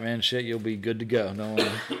some Batman shit. You'll be good to go. Don't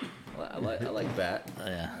worry. I like Bat.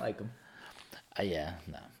 Yeah. I like him. Yeah.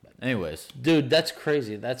 No. But, Anyways, dude, that's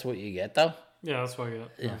crazy. That's what you get though. Yeah, that's what I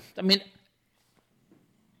got. Yeah. I mean,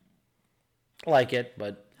 I like it,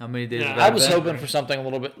 but how many days? Yeah, of I was Batman? hoping for something a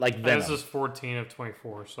little bit like This Venom. is 14 of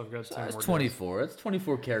 24, so I've got 10 That's more 24. That's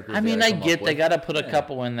 24 characters. I mean, that I come get up they with. got to put a Yeah.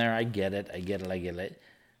 couple in there. I get it.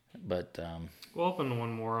 But We'll open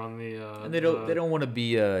one more on the. And they don't want to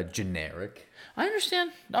be generic. I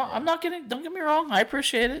understand. No, I'm not getting. Don't get me wrong. I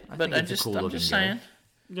appreciate it, but think I'm it's a just cool-looking saying.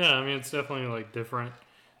 Yeah, I mean, it's definitely like different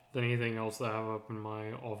than anything else that I have up in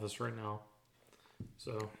my office right now.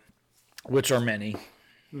 So Which are many.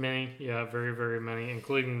 many, yeah, very, very many,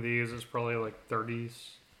 including these. It's probably like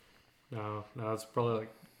 30s. No, it's probably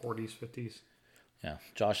like 40s, 50s. Yeah,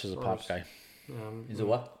 Josh is a pop guy. Is it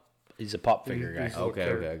what? He's a pop figure guy. These little Okay,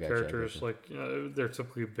 I gotcha, characters, like they're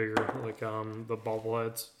typically bigger, like the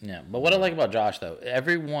bobbleheads. Yeah, but what I like about Josh though,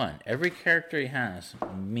 every character he has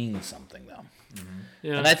means something though.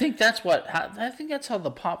 Yeah, And I think that's how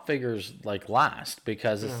the pop figures like last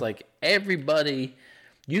because it's like everybody.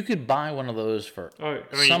 You could buy one of those for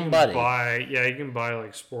somebody, You can buy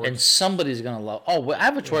like sports. and somebody's gonna love. Oh, well, I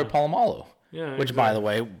have a Troy Polamalu, Yeah, which by the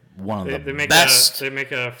way, one of the they make best they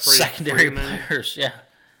make a Freddie secondary Freeman. players. Yeah,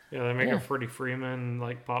 Yeah, they make Yeah. a Freddie Freeman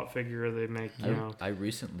like pop figure. They make I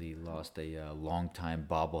recently lost a long-time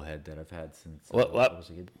bobblehead that I've had since What? I was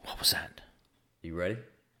a kid. What was that? You ready?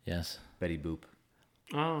 Yes, Betty Boop.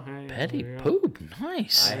 Oh, hey, Betty there you go. Poop.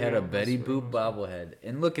 Nice. I had a Betty Boop bobblehead,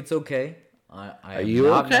 and look, it's okay. I Are am you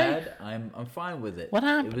not okay? mad. I'm fine with it. What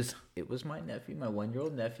happened? It was my nephew, my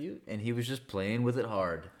 1-year-old nephew, and he was just playing with it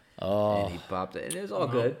hard. Oh, And he popped it, and it was all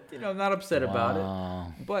good. I'm not upset about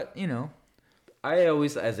wow. it. But I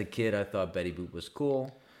always, as a kid, I thought Betty Boop was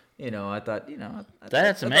cool. I thought, That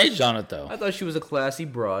had some age on it though. I thought she was a classy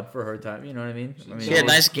broad for her time. You know what I mean? She had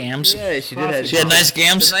nice gams. Yeah, she did. Have She had nice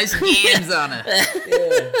gams. nice gams on her.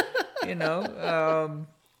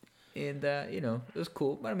 Yeah, and it was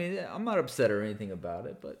cool. But I mean, I'm not upset or anything about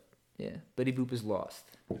it. But yeah, Betty Boop is lost.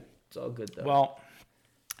 It's all good though. Well,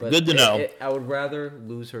 But good to know. I would rather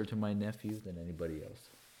lose her to my nephew than anybody else.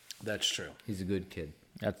 That's true. He's a good kid.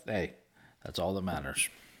 That's all that matters.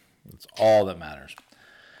 That's all that matters.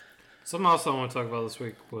 Something else I want to talk about this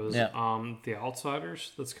week was Yeah. The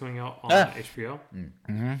Outsiders that's coming out on Ah. HBO.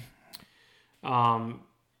 Mm-hmm.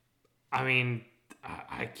 I mean,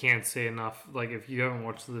 I can't say enough. Like, if you haven't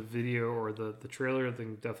watched the video or the trailer,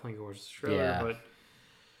 then definitely go watch the trailer. Yeah.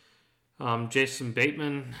 But Jason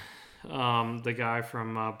Bateman, the guy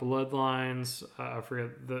from Bloodlines, I forget,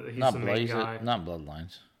 he's Not the blood. main guy. Not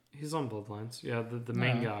bloodlines. He's on Bloodlines. Yeah, the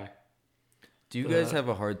main guy. Do you guys have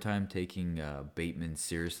a hard time taking Bateman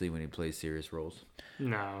seriously when he plays serious roles?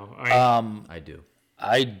 No, I do.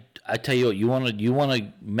 I tell you what, you want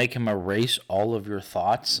to make him erase all of your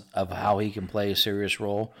thoughts of how he can play a serious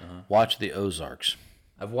role. Watch the Ozarks.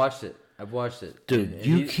 I've watched it. Dude, And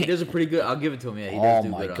you he can't- does a pretty good. I'll give it to him. Yeah, he Oh does do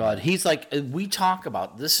my good God, on it. he's like we talk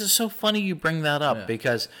about. This is so funny you bring that up Yeah.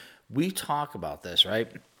 because we talk about this, right?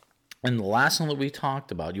 And the last one that we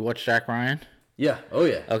talked about, you watched Jack Ryan? Yeah. Oh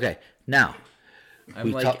yeah. Okay. Now,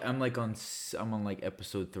 I'm on like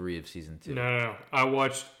episode 3 of season 2. No. I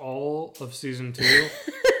watched all of season 2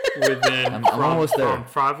 within I'm almost there. from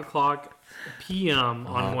 5:00 p.m.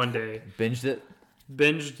 on one day. Binged it.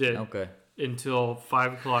 Binged it Okay. until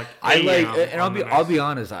 5:00 I a.m. like, and on the I'll next be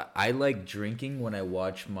honest. I like drinking when I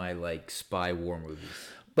watch my like spy war movies.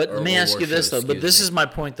 but let me ask you this though. But this is my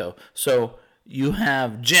point though. So you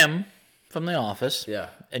have Jim from The Office. Yeah.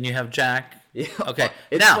 And you have Jack. Yeah. Okay.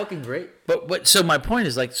 It's now, fucking great. But so my point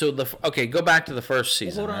is like okay. Go back to the first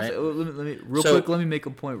season. Hold on. Right? Let me real So- quick. Let me make a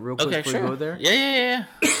point real quick Okay. before Sure. you go there. Yeah.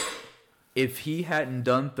 If he hadn't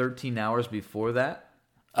done 13 hours before that,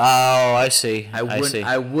 Oh, I see. I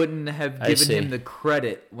wouldn't have I given see. him the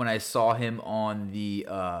credit when I saw him on the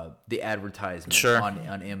advertisement Sure.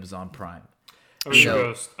 on Amazon Prime.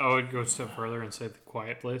 I would go a step further and say The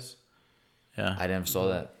Quiet Place. Yeah. I never saw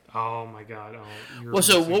that. Oh my god. Oh, you're Well,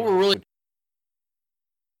 so missing what out. we're really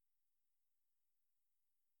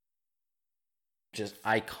just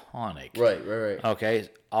iconic. Right. Okay.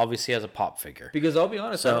 Obviously, as a pop figure. Because I'll be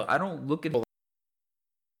honest, So- I don't look at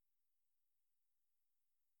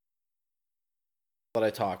What I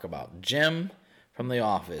talk about, Jim from The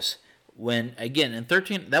Office. When again in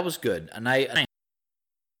 13, that was good, and I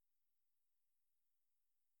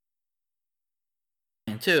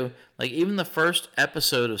too. Like even the first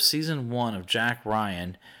episode of season 1 of Jack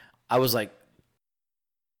Ryan, I was like,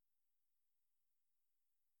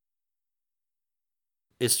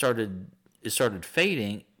 it started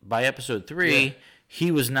fading. By episode 3, Yeah. he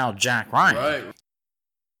was now Jack Ryan. Right.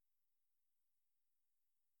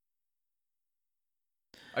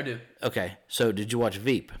 I do. Okay, so did you watch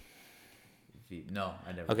Veep? No,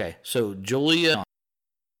 I never. Okay, so Julia,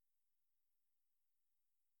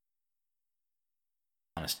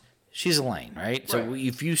 honest, she's Elaine, right? So Right.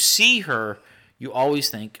 if you see her, you always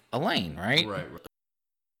think Elaine, right? Right.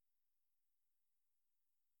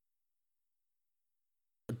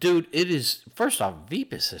 Dude, it is. First off,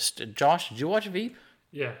 Veep is Josh, did you watch Veep?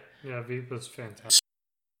 Yeah, Veep was fantastic.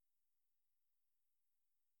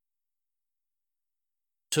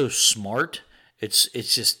 So smart. It's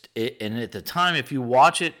just and at the time, if you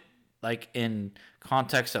watch it like in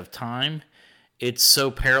context of time, it's so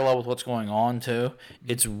parallel with what's going on too.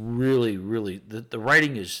 It's really, really the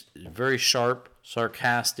writing is very sharp,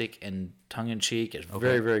 sarcastic, and tongue in cheek. It's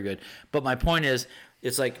very, very good. But my point is,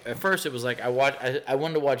 it's like at first it was like I wanted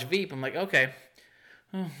to watch Veep. I'm like, okay,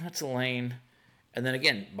 that's Elaine, and then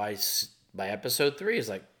again by episode 3 is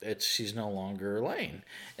like she's no longer Elaine,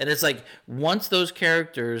 and it's like once those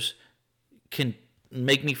characters can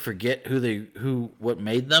make me forget what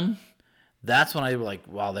made them, that's when I was like,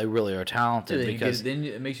 wow, they really are talented. Because then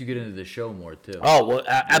it makes you get into the show more too. oh well,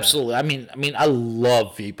 absolutely. I mean, I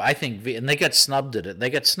love Veep. I think Veep, and they got snubbed at it. They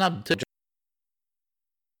got snubbed too.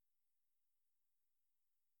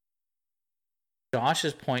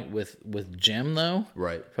 Josh's point with Jim though,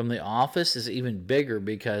 Right. from The Office is even bigger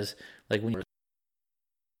because like when you're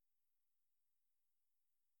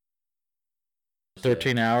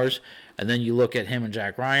 13 hours, and then you look at him and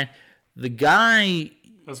Jack Ryan, the guy.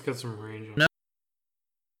 Let's get some range on.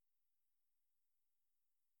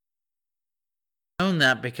 Known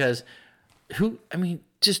that because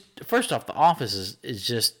just first off, The Office is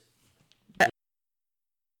just.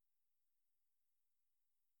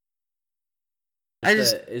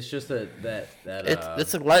 It's just that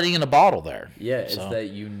It's like lightning in a bottle there. yeah, it's So- that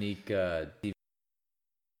unique TV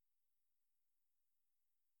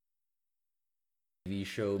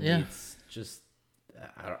show Yeah. meets just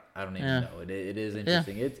I don't even Yeah. know. It is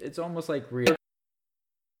interesting. It's almost like real.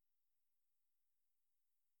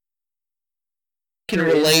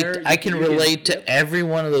 I can relate to every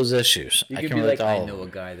one of those issues. You I could can be relate like, to I all of know them.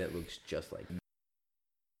 a guy that looks just like me.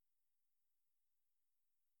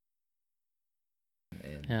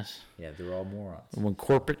 And Yes. yeah, they're all morons. When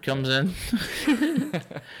corporate comes in.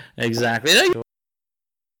 Exactly.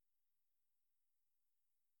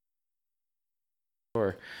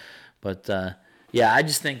 Sure. But yeah, I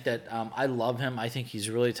just think that I love him. I think he's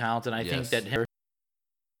really talented. I think Yes. that him.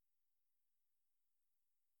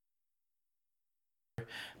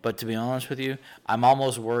 But to be honest with you, I'm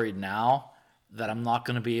almost worried now that I'm not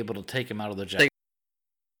going to be able to take him out of the Jack. Take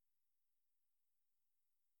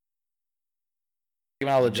him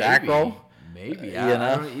out of the Jack role. Maybe. You I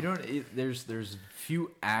know? don't, you don't. There's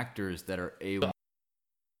few actors that are able.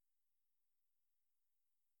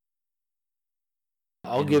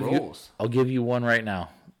 I'll in give roles. you. I'll give you one right now.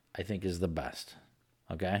 I think is the best.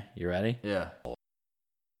 Okay, you ready? Yeah.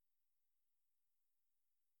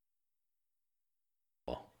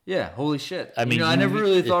 Yeah, holy shit. I mean, I never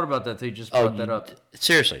really thought about that until you just brought that up.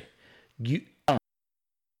 Seriously,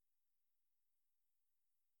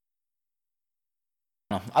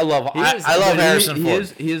 I love Harrison Ford.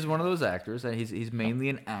 He is one of those actors, and he's mainly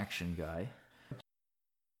an action guy.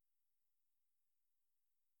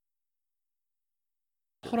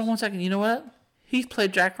 Hold on one second. You know what? He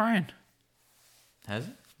played Jack Ryan. Has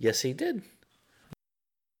he? Yes, he did.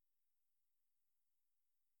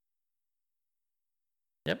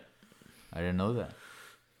 Yep. I didn't know that.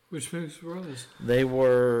 Which movies were those? They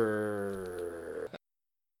were.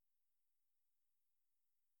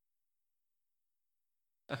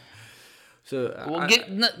 So Well,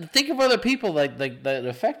 think of other people like that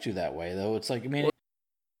affect you that way, though. It's like, I mean,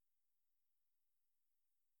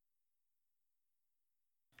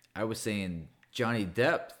 I was saying Johnny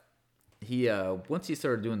Depp. He once he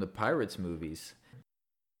started doing the Pirates movies.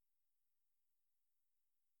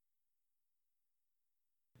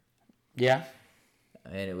 yeah.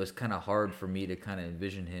 And it was kind of hard for me to kind of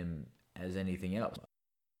envision him as anything else.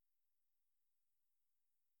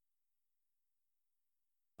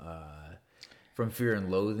 From Fear and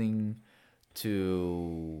Loathing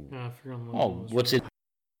to What's it?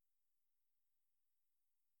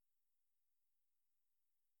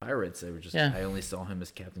 Pirates, I only saw him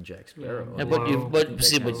as Captain Jack Sparrow. Yeah, Wow.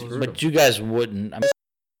 but you guys wouldn't. I mean,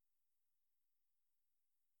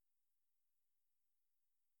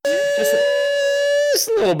 just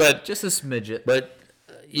a little bit, Just a smidget. but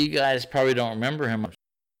you guys probably don't remember him.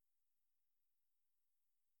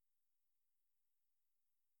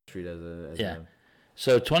 Treat as a Yeah.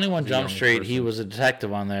 So 21 As a Jump young Street, he person. was a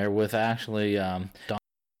detective on there with actually Dom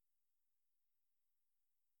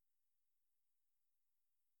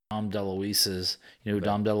DeLuise's. You know who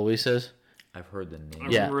Dom DeLuise is? I've heard the name. I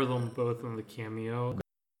Yeah. remember them both in the cameo.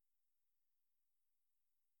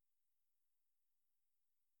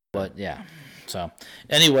 But yeah. So,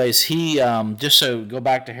 anyways, he just so go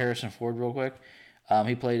back to Harrison Ford real quick.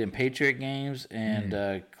 He played in Patriot Games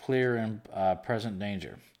and Clear and Present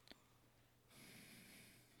Danger.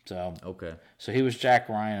 So Okay. So he was Jack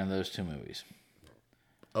Ryan in those two movies.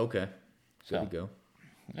 Okay. So- There we go.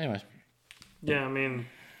 Anyways, Yeah, I mean,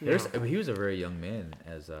 He was a very young man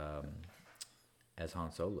as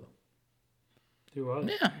Han Solo. he was.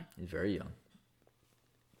 yeah, He's very young.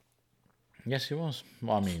 yes, he was.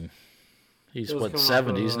 Well, I mean, he's It was what, coming off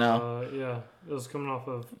 70s of, now. Yeah, it was coming off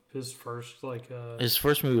of his first His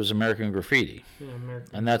first movie was American Graffiti,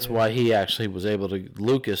 American. and that's why he actually was able to.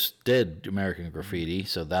 Lucas did American Graffiti,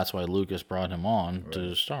 so that's why Lucas brought him on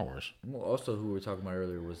to Star Wars. Well, also, who we were talking about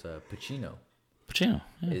earlier was Pacino. Pacino,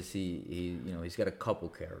 yeah. Is he's got a couple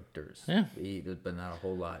characters. Yeah. But not a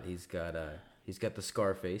whole lot. He's got the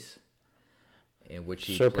Scarface, in which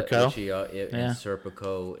he Serpico. and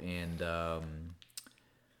Serpico and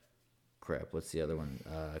crap. What's the other one?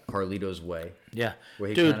 Carlito's Way. Yeah, Where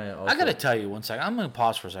he dude, kinda I also- gotta tell you one second. I'm gonna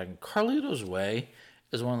pause for a second. Carlito's Way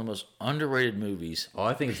is one of the most underrated movies. Oh,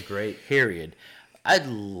 I think it's great. Period. I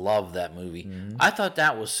love that movie. Mm-hmm. I thought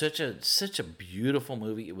that was such a beautiful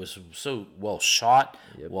movie. It was so well shot,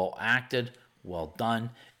 well acted, well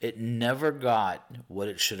done. It never got what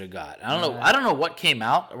it should have got. I don't know what came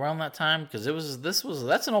out around that time because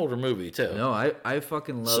that's an older movie too. No, I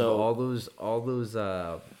fucking love So- all those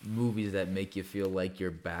movies that make you feel like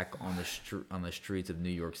you're back on the streets of New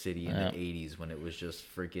York City in the '80s when it was just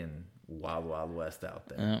freaking wild west out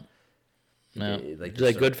there. No, Like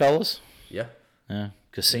like Goodfellas. Yeah, Yeah,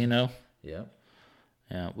 Casino. yeah.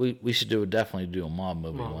 Yeah, we should definitely do a mob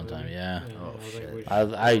movie one time. Yeah. Oh, I think shit. we should.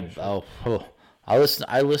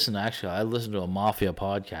 I listen to a mafia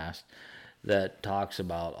podcast that talks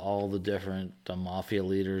about all the different mafia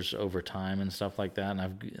leaders over time and stuff like that.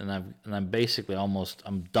 And I'm basically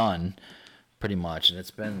I'm done pretty much. And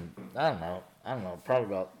it's been I don't know, probably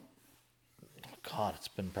about it's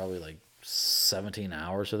been probably like 17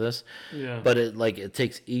 hours of this. Yeah. But it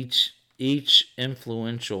takes each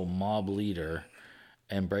influential mob leader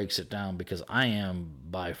and breaks it down because I am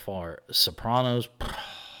by far Sopranos.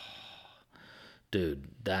 Dude,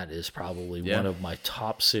 that is probably one of my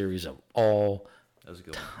top series of all That was a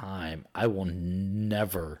good one. time. I would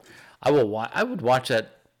watch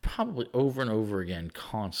that probably over and over again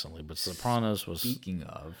constantly, but Sopranos was Speaking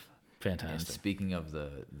of fantastic. speaking of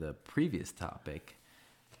the previous topic,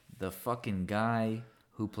 the fucking guy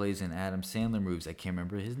who plays in Adam Sandler movies, I can't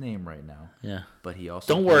remember his name right now. Yeah. But he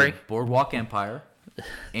also Don't played worry. Boardwalk Empire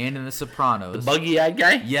and in The Sopranos. Buggy-eyed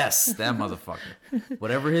guy? Yes, that motherfucker.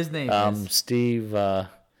 Whatever his name is. Steve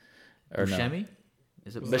Buscemi?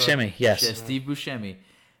 Is it Buscemi, yes. Yeah, Steve Buscemi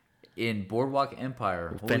in Boardwalk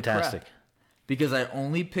Empire. Holy Fantastic. crap. Because I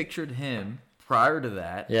only pictured him prior to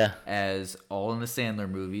that Yeah. as all in the Sandler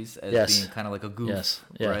movies as Yes. being kind of like a goof, Yes.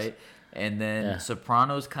 right? And then Yeah.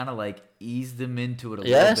 Sopranos kind of like eased him into it a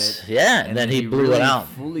Yes. little bit. Yeah. And then he blew it really out.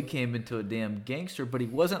 fully came into a damn gangster, but he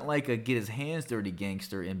wasn't like a get his hands dirty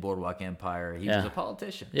gangster in Boardwalk Empire. He was Yeah. a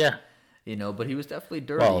politician. Yeah. You know, but he was definitely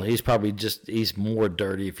dirty. Well, he's more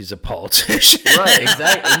dirty if he's a politician. right,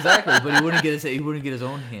 exactly. But he wouldn't get his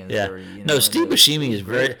own hands Yeah. dirty. You know? No, and Steve it was Buscemi is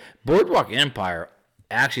great. very. Boardwalk Empire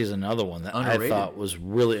actually is another one that Underrated. I thought was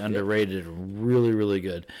really underrated, really, really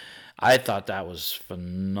good. I thought that was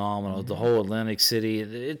phenomenal. Mm-hmm. The whole Atlantic City.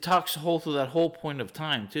 It talks through that whole point of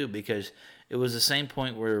time too, because it was the same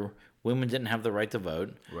point where women didn't have the right to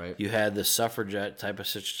vote. Right. You had the suffragette type of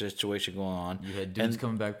situation going on. You had dudes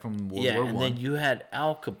coming back from World War and I. then you had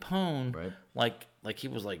Al Capone, Right. like he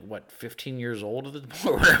was like what 15 years old at the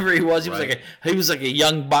point, whatever he was. He Right. was like a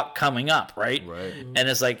young buck coming up, right? Right. And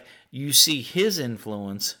it's like you see his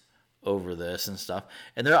influence over this and stuff.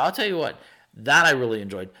 And there, I'll tell you what, that I really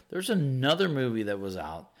enjoyed. There's another movie that was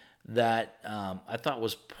out that I thought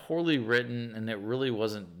was poorly written and it really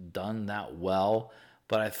wasn't done that well,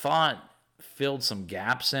 but I thought filled some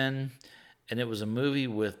gaps in. And it was a movie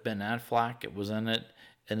with Ben Affleck. It was in it,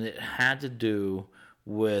 and it had to do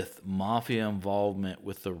with mafia involvement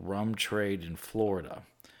with the rum trade in Florida.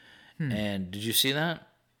 And did you see that?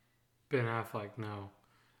 Ben Affleck, no.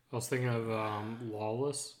 I was thinking of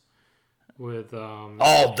Lawless with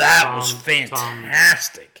Oh, that was Tom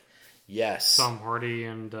fantastic. Yes. Tom Hardy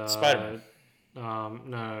and Spider-Man.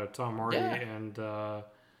 No, Tom Hardy Yeah. and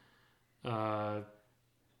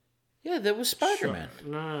Yeah, that was Spider-Man.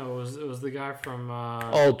 no, it was the guy from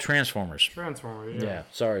Oh, Transformers. Transformers. Yeah,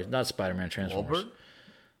 sorry, not Spider-Man, Transformers. Wahlberg?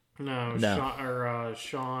 No, No.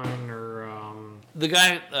 Sean or The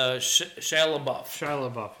guy, Shia LaBeouf.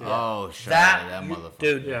 Shia LaBeouf. Yeah. Oh, shit, that motherfucker.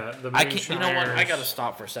 Dude, Yeah, the I can't. You know what? I Moonshiners. got to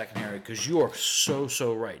stop for a second, Harry, because you are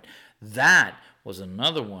so right. That was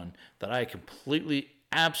another one that I completely,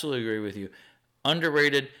 absolutely agree with you.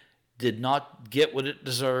 Underrated, did not get what it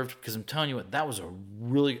deserved. Because I'm telling you what, that was a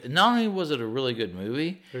really. Not only was it a really good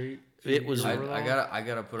movie, it was. I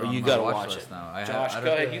gotta put it on you my gotta watch watch list it. now. Josh, I go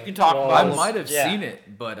don't- ahead. You can talk Well, about I it. might have Yeah. seen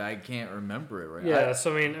it, but I can't remember it right. Yeah,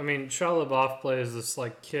 so I mean, Shia LaBeouf plays this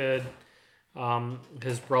like kid.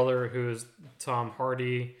 His brother, who is Tom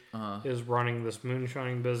Hardy, is running this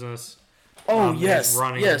moonshining business. Oh he's yes,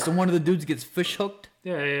 running- yes. And one of the dudes gets fish hooked.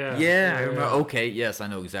 Yeah. Yeah, I remember. Okay, yes, I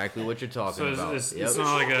know exactly what you're talking So about. it's Yep.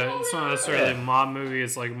 not it's not necessarily a mob movie.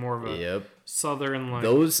 It's like more of a Yep. southern like.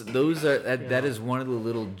 Those are that is one of the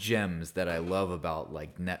little gems that I love about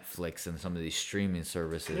like Netflix and some of these streaming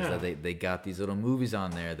services Yeah. that they got these little movies on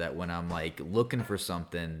there that when I'm like looking for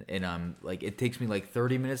something and I'm like it takes me like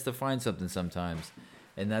 30 minutes to find something sometimes,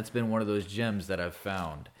 and that's been one of those gems that I've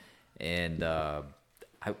found, and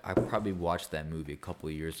I probably watched that movie a couple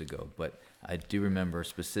of years ago, but I do remember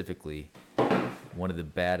specifically one of the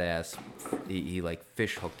badass. He like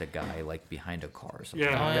fish hooked a guy like behind a car or something.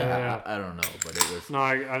 Yeah, like yeah, that. yeah. I don't know, but it was. No,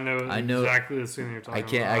 I know know- exactly the scene you're talking I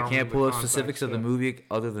about. can't don't remember pull the up specifics of the context, movie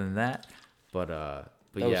other than that, but That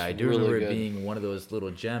was yeah, I do really remember good. it being one of those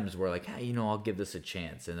little gems where like, hey, I'll give this a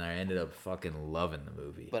chance, and I ended up fucking loving the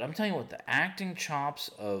movie. But I'm telling you what, the acting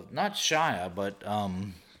chops of not Shia, but yeah.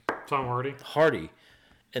 Tom Hardy. Hardy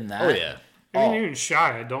in that. Oh, yeah. I mean, even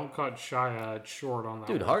Shia. Don't cut Shia short on that.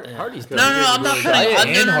 Dude, one. Hardy's No, I'm not cutting. Shia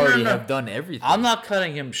and no, Hardy no. have done everything. I'm not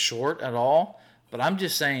cutting him short at all. But I'm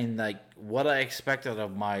just saying, like, what I expected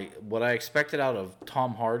out of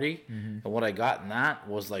Tom Hardy, and what I got in that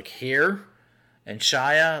was like here, and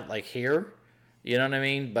Shia like here. You know what I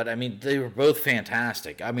mean? But I mean, they were both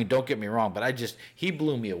fantastic. I mean, don't get me wrong, but he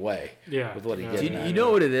blew me away. Yeah, with what he yeah. did. Do in you, that. you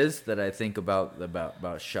know what it is that I think about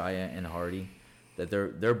Shia and Hardy? That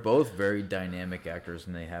they're both very dynamic actors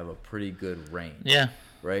and they have a pretty good range. Yeah.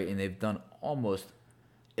 Right? And they've done almost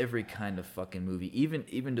every kind of fucking movie. Even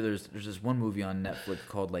to there's this one movie on Netflix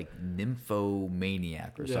called like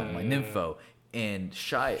Nymphomaniac or something like Nympho, and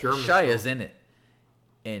Shia's in it,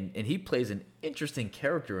 and he plays an interesting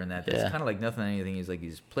character in that. That's kind of like anything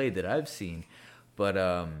he's played that I've seen, but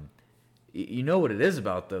you know what it is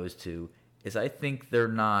about those two is I think they're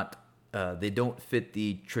not they don't fit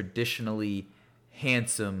the traditionally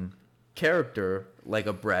handsome character like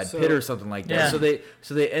a Brad Pitt or something like that. Yeah.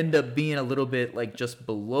 So they end up being a little bit like just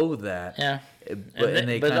below that. Yeah. But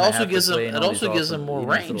it also gives them more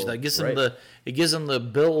range. That gives them it gives them the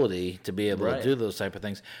ability to be able to do those type of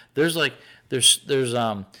things. There's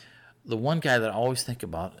the one guy that I always think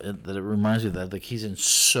about that it reminds me of that, like he's in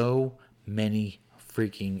so many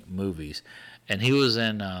freaking movies, and he was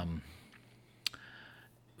in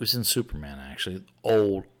Superman, actually,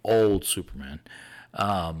 old Superman.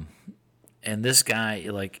 and this guy,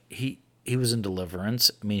 like he was in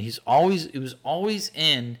Deliverance. I mean, he was always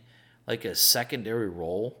in like a secondary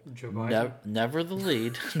role. Joe Biden? Never the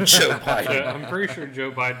lead. Joe Biden. I'm pretty sure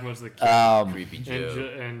Joe Biden was the king Creepy in,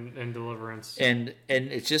 Joe. in Deliverance. And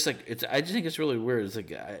it's just like I just think it's really weird. It's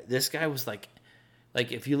like this guy was like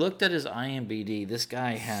if you looked at his IMDb, this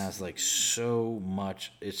guy has like so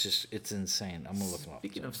much. It's insane. I'm gonna look him up.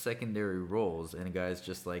 Speaking of secondary roles and guys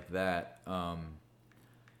just like that,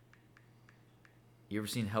 you ever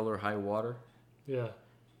seen Hell or High Water? Yeah.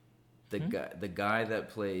 The guy that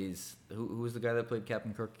plays who was the guy that played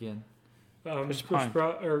Captain Kirk again? Chris Pine.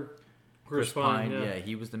 Chris Pine, yeah,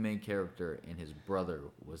 he was the main character, and his brother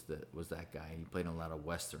was that guy. He played in a lot of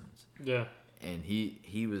westerns, Yeah. and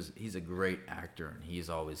he's a great actor, and he's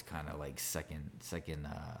always kind of like second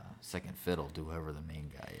fiddle to whoever the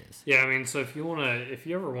main guy is. Yeah, I mean, so if you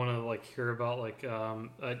ever wanna like hear about like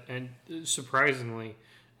and surprisingly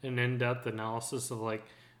an in-depth analysis of like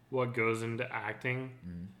what goes into acting,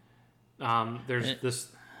 there's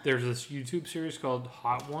this YouTube series called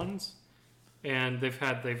Hot Ones, and they've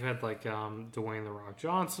had like Dwayne the Rock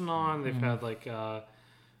Johnson on. They've had like Oh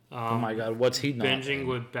my God, what's he not Binging in?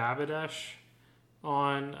 with Babadesh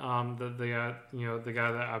on, the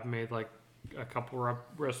guy that I've made like a couple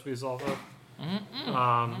recipes off of.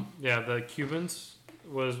 Yeah, the Cubans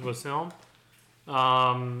was him.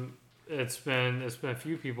 It's been a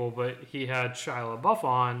few people, but he had Shia LaBeouf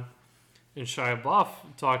on, and Shia LaBeouf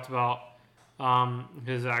talked about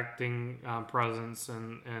his acting presence,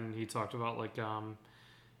 and he talked about like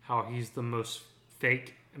how he's the most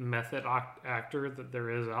fake method actor that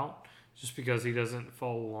there is out, just because he doesn't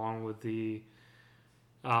follow along with the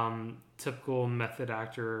typical method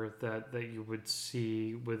actor that you would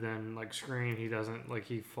see within like screen. He doesn't, like,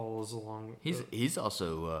 he follows along. He's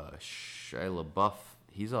also Shia LaBeouf.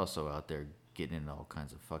 He's also out there getting into all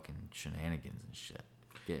kinds of fucking shenanigans and shit.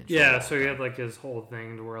 Yeah, so he had like his whole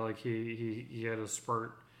thing to where like he had a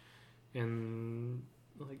spurt in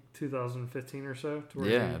like 2015 or so. To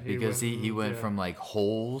where because he went from like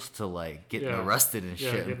holes to like getting arrested and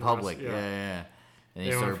shit in public. Yeah. And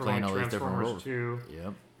he started playing all these different roles.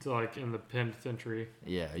 Yep. To like in the penitentiary.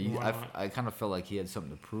 Yeah, I kind of felt like he had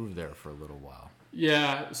something to prove there for a little while.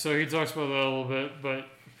 Yeah, so he talks about that a little bit, but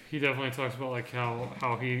he definitely talks about like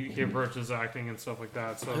how he approaches acting and stuff like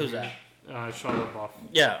that. So Who's that? Shia LaBeouf.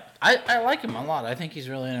 Yeah, I like him a lot. I think he's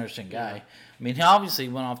a really interesting guy. I mean, he obviously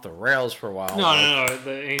went off the rails for a while. No.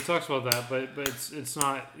 And he talks about that, but it's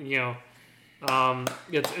not,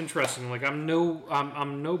 it's interesting. Like I'm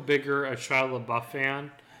no bigger a Shia LaBeouf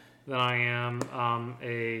fan than I am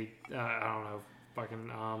I don't know,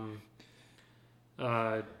 fucking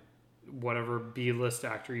whatever B-list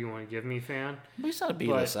actor you want to give me fan. But he's not a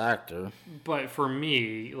B-list actor. But for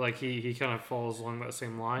me, like he kind of falls along that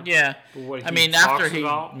same line. Yeah. But what I mean, after he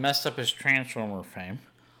about, messed up his Transformer fame.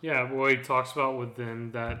 Yeah, but what he talks about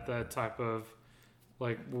within that type of,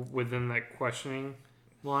 like, within that questioning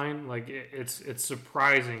line, like, it's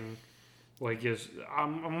surprising. Like,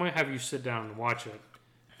 I'm going to have you sit down and watch it,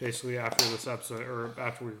 basically, after this episode, or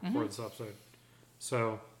after we record this episode.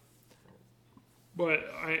 So, but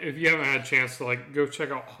if you haven't had a chance to, like, go check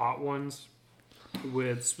out Hot Ones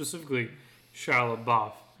with specifically Shia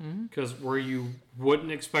LaBeouf, because where you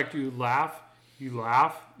wouldn't expect you to laugh, you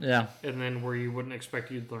laugh. Yeah. And then where you wouldn't expect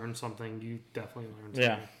you'd learn something, you definitely learn something.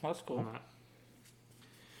 Yeah, that's cool.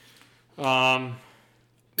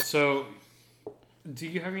 So, do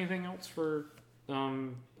you have anything else for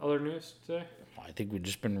other news today? I think we've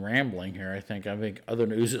just been rambling here. I think other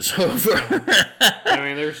news is over. I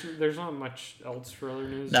mean, there's not much else for other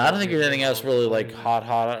news. No, I don't think there's anything else really like hot.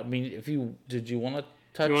 I mean, did you want to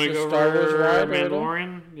touch you want to the go Star over Wars ride?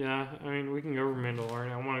 Mandalorian? Yeah, I mean, we can go over Mandalorian.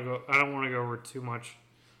 I don't want to go over too much.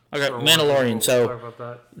 Okay, Star Wars. Mandalorian. We'll So talk about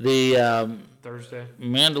that the Thursday.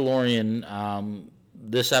 Mandalorian.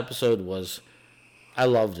 This episode was, I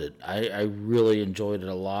loved it. I really enjoyed it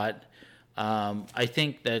a lot. I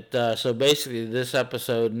think that so basically this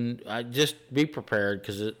episode, and I just be prepared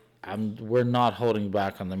because we're not holding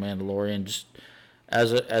back on the Mandalorian. Just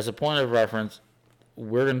as a point of reference,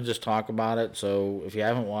 we're gonna just talk about it. So if you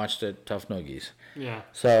haven't watched it, tough noogies. Yeah.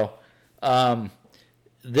 So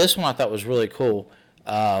this one I thought was really cool.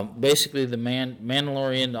 Basically, the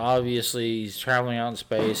Mandalorian, obviously, he's traveling out in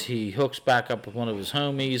space. He hooks back up with one of his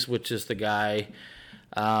homies, which is the guy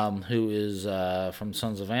who is from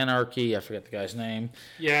Sons of Anarchy. I forget the guy's name.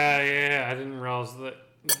 Yeah. I didn't realize that.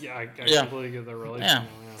 Yeah, I completely get that relation. Yeah.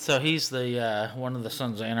 So he's the one of the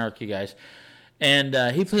Sons of Anarchy guys. And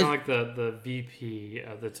he plays kind of like the VP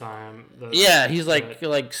at the time. He's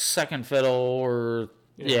like second fiddle or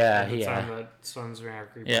Yeah, at the yeah. time that Sons of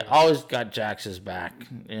Anarchy. Yeah, came. always got Jax's back.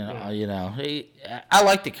 You know. I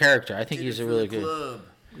like the character. I think Did he's it a for really the good. club.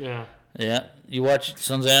 Yeah. Yeah, you watch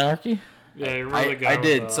Sons of Anarchy? Yeah, you remember the guy I with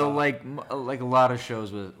did. the- So like a lot of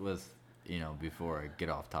shows with before I get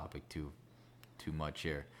off topic too much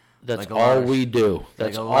here. That's Like a lot all of we do.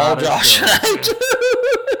 That's a all lot of Josh and I shows. do.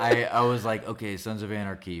 I was like, okay, Sons of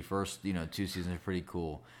Anarchy, first 2 seasons are pretty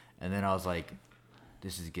cool, and then I was like,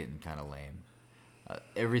 this is getting kind of lame.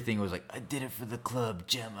 Everything was like, I did it for the club,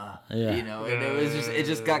 Gemma. Yeah. And it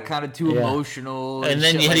just got kind of too Yeah. emotional. And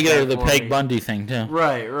then shit you had to like go that to the for Peg me. Bundy thing too.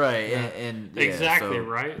 Right. And yeah, exactly so-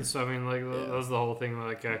 right. So I mean, like that was the whole thing.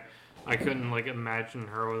 Like I couldn't like imagine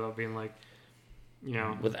her without being like,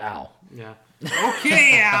 With Al. yeah.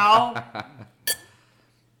 Okay, Al.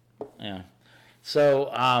 Yeah. So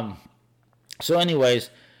anyways,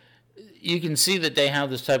 you can see that they have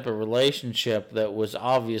this type of relationship that was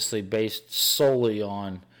obviously based solely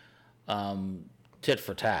on tit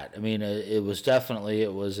for tat. I mean, it was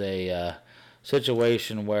a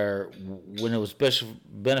situation where when it was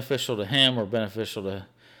beneficial to him or beneficial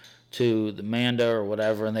to the Manda or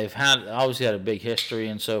whatever, and they've obviously had a big history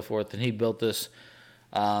and so forth, and he built this.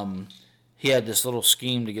 He had this little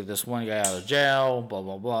scheme to get this one guy out of jail, blah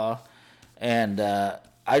blah blah, and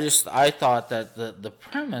I thought that the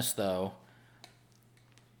premise though,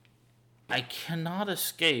 I cannot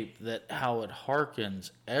escape that how it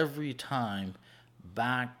harkens every time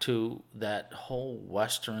back to that whole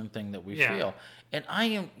Western thing that we Yeah. feel, and I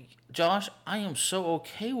am so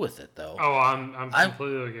okay with it though. Oh, I'm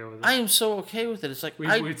completely okay with it. I am so okay with it. It's like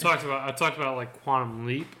I talked about like Quantum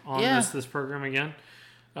Leap on Yeah. this program again,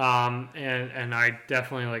 and I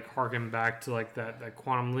definitely like harken back to like that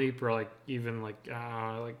Quantum Leap or like even like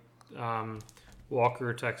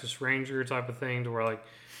Walker Texas Ranger type of thing to where like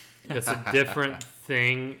it's a different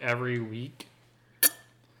thing every week,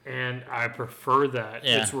 and I prefer that.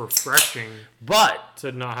 Yeah. It's refreshing but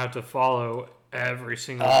to not have to follow every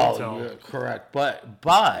single oh, detail. you're correct. But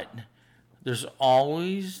there's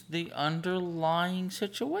always the underlying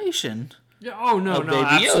situation. Yeah. Oh no, Of no,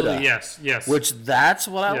 Baby absolutely, Yoda. yes. Which that's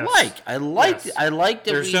what I Yes. like. Yes. I like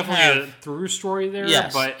that There's we definitely have. a through story there.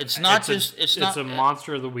 Yes, but it's not a, just- it's it's not- a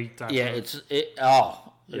monster of the week type. Yeah,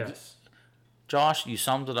 of, yes, Josh, you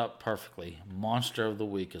summed it up perfectly. Monster of the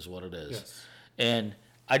week is what it is. yes. And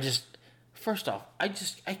I just, first off, I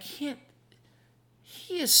can't.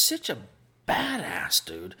 He is such a badass,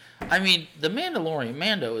 dude. I mean, the Mandalorian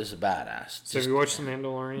Mando is a badass. So have you watched The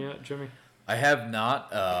Mandalorian yet, Jimmy? I have not.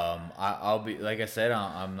 I'll be like I said.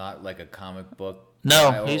 I'm not like a comic book.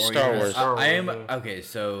 No, guy, he's or Star even- Wars. Star I am Wars, yeah. okay.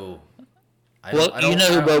 So, Well, you know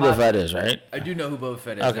who Boba Fett is, right? I do know who Boba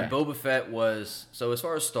Fett is. Okay. And Boba Fett was so as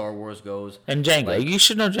far as Star Wars goes. And Django. Like- You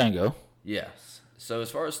should know Django. Yes. So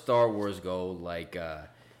as far as Star Wars go, like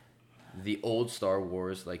the old Star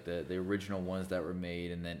Wars, like the original ones that were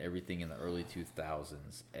made, and then everything in the early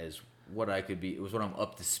 2000s, as what I could be. It was what I'm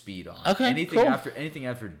up to speed on. Okay, Anything cool.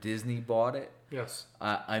 after Disney bought it, Yes.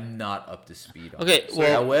 I'm not up to speed on. Okay, it.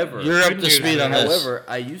 well, however, you're up good to news speed is- on this. However,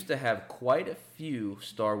 I used to have quite a few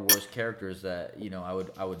Star Wars characters that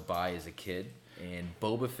I would buy as a kid, and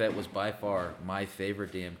Boba Fett was by far my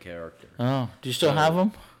favorite damn character. Oh, do you still have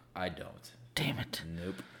them? I don't. Damn it.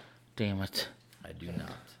 Nope, Damn it. I do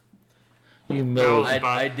not. You Well, military.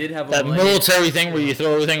 I did have a That Millennium- military thing where you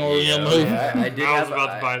throw everything over your move. yeah, I did I was have about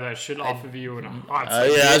a- to buy that shit off of you in a hot Yeah, I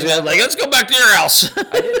second. was gonna, like, let's go back to your house.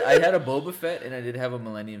 I had a Boba Fett and I did have a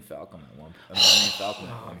Millennium Falcon at one. A Millennium Falcon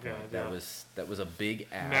at one God, point. yeah. That was a big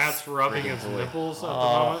ass. Matt's rubbing friggin' his boy. nipples at the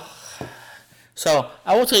moment. So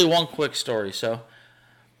I will tell you one quick story. So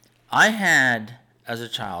I had, as a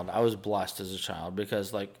child, I was blessed as a child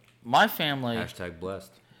because, like, my family. Hashtag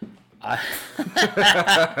blessed.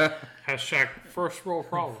 Hashtag first world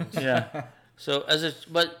problems. Yeah. So as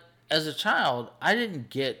a child, I didn't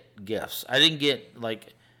get gifts. I didn't get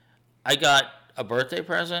I got a birthday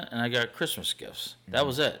present and I got Christmas gifts. That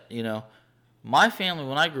was it. You know, my family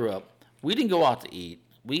when I grew up, we didn't go out to eat.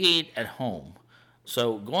 We ate at home.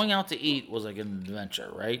 So going out to eat was like an adventure,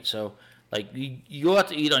 right? So like you go out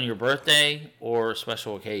to eat on your birthday or a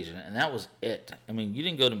special occasion, and that was it. I mean, you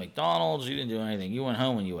didn't go to McDonald's, you didn't do anything. You went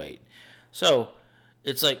home and you ate. So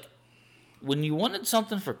it's like when you wanted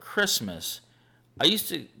something for Christmas, I used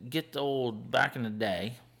to get the old back in the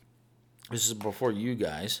day. This is before you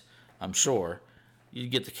guys, I'm sure.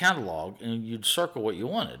 You'd get the catalog and you'd circle what you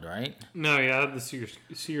wanted, right? No, yeah, I had the Sears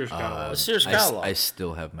catalog. The Sears catalog. I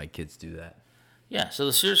still have my kids do that. Yeah, so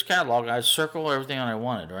the Sears catalog, I'd circle everything I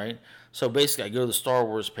wanted, right? So basically, I go to the Star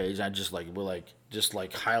Wars page, and I just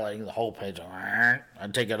highlighting the whole page.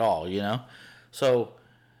 I'd take it all, you know. So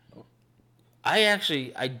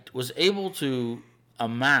I was able to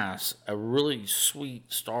amass a really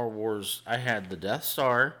sweet Star Wars. I had the Death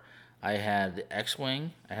Star, I had the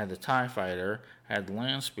X-wing, I had the TIE fighter, I had the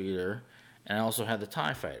land speeder, and I also had the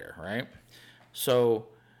TIE fighter. Right. So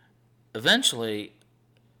eventually,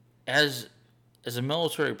 as a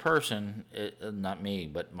military person, not me,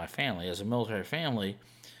 but my family, as a military family,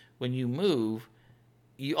 when you move,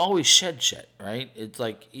 you always shed shit, right? It's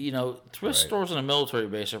like, thrift Right. stores in a military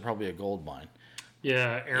base are probably a gold mine.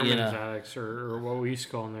 Yeah, Airman's know. Attics, or what we used to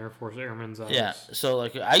call in the Air Force, Airman's Attics. Yeah. So,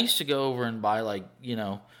 like, I used to go over and buy, like,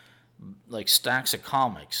 stacks of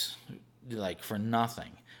comics, like, for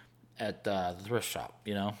nothing at the thrift shop,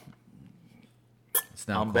 It's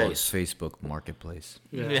now On called base. Facebook Marketplace.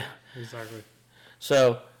 Yeah, exactly.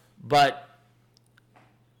 So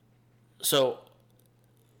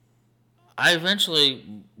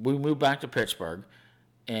we moved back to Pittsburgh,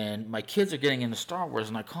 and my kids are getting into Star Wars,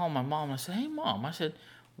 and I call my mom and I said, "Hey, Mom," I said,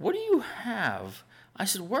 "what do you have?" I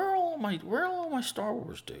said, where are all my Star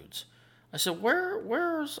Wars dudes?" I said,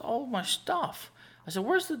 where's all my stuff?" I said,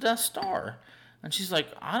 "Where's the Death Star?" And she's like,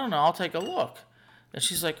 "I don't know, I'll take a look." And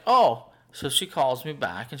she's like, "Oh." So she calls me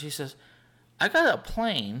back and she says, "I got a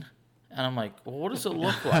plane." And I'm like, "Well, what does it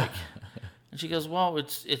look like?" And she goes, "Well,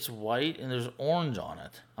 it's white and there's orange on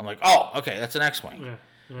it." I'm like, "Oh, okay, that's an X-wing." Yeah.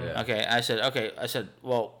 Yeah. Okay, I said,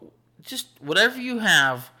 "Well, just whatever you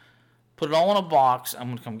have, put it all in a box. I'm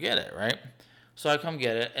gonna come get it, right?" So I come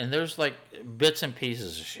get it, and there's like bits and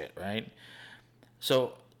pieces of shit, right?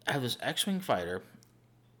 So I have this X-wing fighter,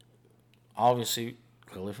 obviously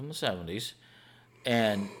clearly from the 70s,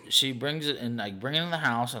 and she brings it, and I bring it in the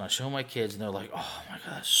house, and I show my kids, and they're like, "Oh my god,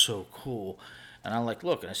 that's so cool!" And I'm like,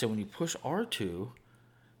 "Look," and I said, "When you push R2,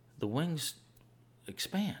 the wings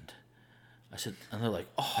expand." I said, and they're like,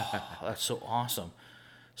 "Oh, that's so awesome."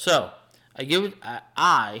 So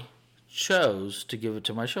I chose to give it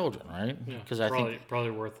to my children, right? Yeah, Because I think,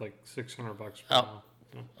 probably worth like $600 per Oh.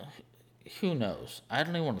 now. who knows? I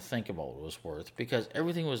don't even want to think about what it was worth because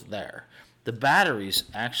everything was there. The batteries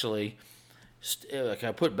actually, like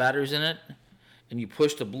I put batteries in it, and you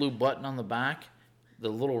push the blue button on the back, the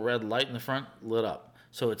little red light in the front lit up,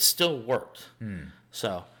 so it still worked.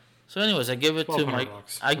 So anyways, I give it to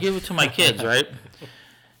my kids, right?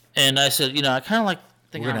 And I said, I kind of like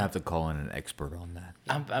think We're gonna have to call in an expert on that.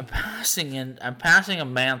 I'm passing a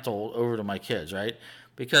mantle over to my kids, right?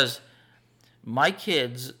 Because my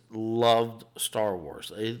kids loved Star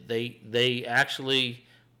Wars. They actually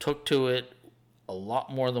took to it a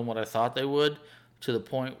lot more than what I thought they would, to the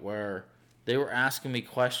point where they were asking me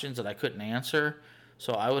questions that I couldn't answer.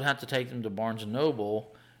 So I would have to take them to Barnes and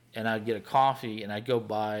Noble, and I'd get a coffee, and I'd go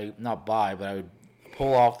but I would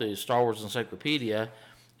pull off the Star Wars encyclopedia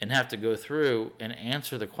and have to go through and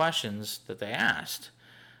answer the questions that they asked.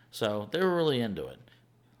 So they were really into it.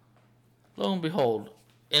 Lo and behold,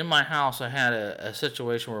 in my house, I had a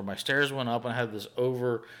situation where my stairs went up, and I had this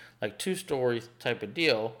over, like, 2-story type of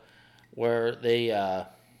deal where they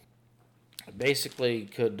basically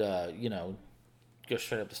could, go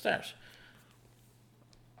straight up the stairs.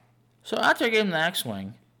 So after I gave them the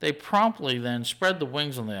X-Wing, they promptly then spread the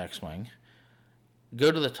wings on the X-Wing,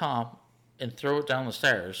 go to the top, and throw it down the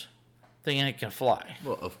stairs, thinking it can fly.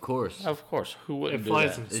 Well, of course. Of course, who wouldn't It do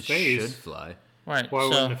flies that? in It space. should fly. Right. Why so,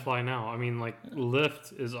 wouldn't it fly now? I mean, like,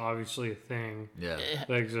 lift is obviously a thing Yeah.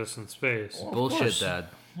 that exists in space. Bullshit, course. Dad.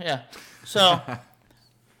 Yeah. So,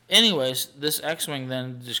 anyways, this X-Wing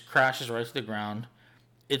then just crashes right to the ground.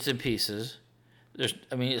 It's in pieces.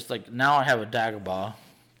 It's like now I have a Dagobah,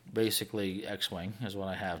 basically X-Wing is what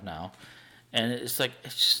I have now, and it's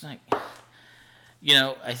just like,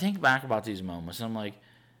 I think back about these moments, and I'm like,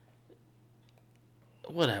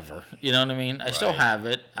 whatever, you know what I mean? I still Right. have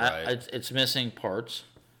it. Right. It's missing parts.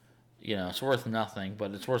 It's worth nothing,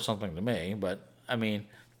 but it's worth something to me. But I mean,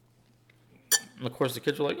 of course, the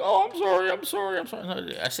kids were like, "Oh, I'm sorry."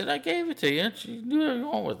 I said, "I gave it to you. You do whatever you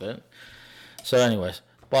want with it." So, anyways,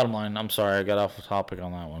 bottom line, I'm sorry I got off the topic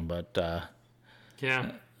on that one, but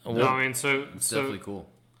Yeah. Well, No, I mean, so Definitely cool.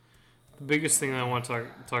 the biggest thing that I want to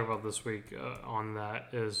talk about this week on that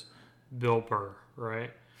is Bill Burr,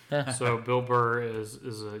 right? So Bill Burr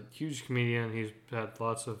is a huge comedian. He's had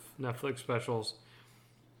lots of Netflix specials.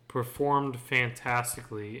 Performed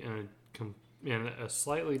fantastically in a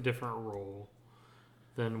slightly different role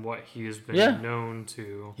than what he has been known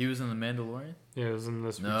to. He was in The Mandalorian? Yeah, it was in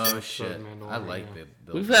this No week's episode shit. of Mandalorian. I like yeah.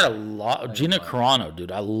 Bill. we've had a lot. Gina Carano,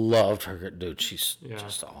 dude, I loved her. Dude, she's Yeah.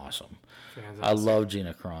 just awesome. Fantastic. I love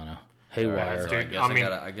Gina Carano. Haywire. Alright, so I Dude, guess I I mean,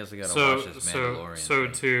 gotta watch this Mandalorian. So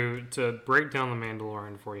thing. to break down the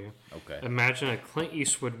Mandalorian for you, Okay. imagine a Clint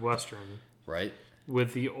Eastwood western Right?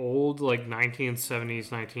 with the old like 1970s,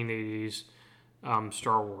 1980s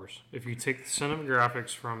Star Wars. If you take the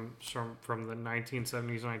cinematographics from the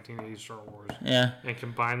 1970s, 1980s Star Wars, Yeah. and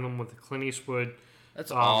combine them with the Clint Eastwood.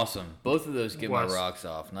 That's awesome. Both of those get my West. rocks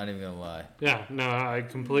off. Not even gonna lie. Yeah, no, I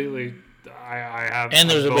completely. I have. And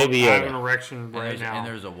there's a Baby I have Yoda. an erection right now. And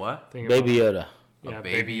there's a what? thinking about Baby it. Yoda. Yeah,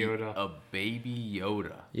 Baby Yoda. A baby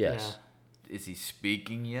Yoda. Yes. Is he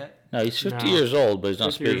speaking yet? No, he's 50 No. years old, but he's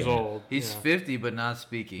not 50 years speaking. old. He's yeah. 50 but not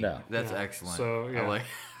speaking. No. That's Yeah. excellent. So, yeah. I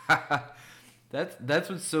like that's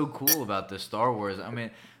what's so cool about the Star Wars. I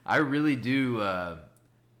mean, I really do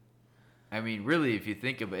really, if you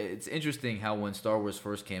think of it, it's interesting how when Star Wars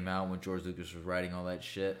first came out, when George Lucas was writing all that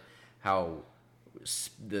shit, how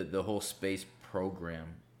the whole space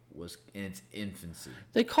program was in its infancy.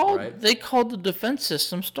 They called Right. the defense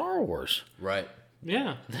system Star Wars. Right.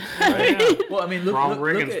 Yeah. Well, I mean, look Ronald look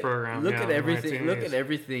Reagan's at, program, Look yeah, at in the everything. Look 1980s. at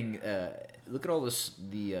everything. Look at all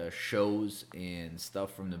the shows and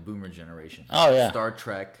stuff from the Boomer generation. Oh, yeah. Star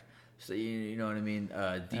Trek. So you know what I mean.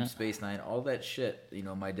 Deep Space Nine. All that shit. You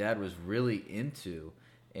know, my dad was really into,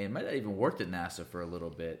 and my dad even worked at NASA for a little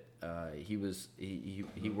bit. He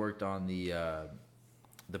worked on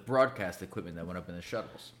the broadcast equipment that went up in the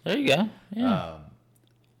shuttles. There you go. Yeah.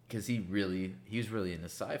 Because he was really into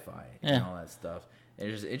sci-fi Yeah. and all that stuff. And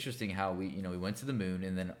it's just interesting how we went to the moon,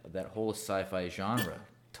 and then that whole sci-fi genre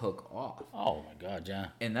took off. Oh my God, yeah.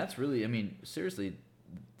 And that's really, I mean, seriously,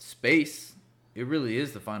 space, it really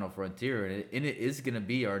is the final frontier, and it is going to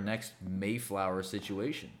be our next Mayflower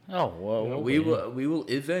situation. Oh well. We will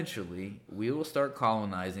eventually start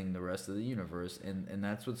colonizing the rest of the universe, and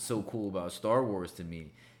that's what's so cool about Star Wars to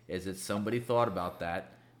me, is that somebody thought about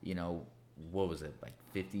that, what was it, like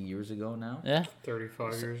 50 years ago now? Yeah.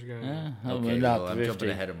 35 years ago. Yeah. Okay, Not well, I'm 50. jumping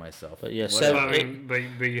ahead of myself. But yeah, Whatever. I mean, but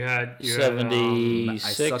you had 70. I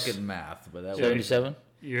 76? suck at math, but that was 77.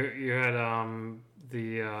 You had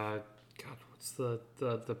the God, what's the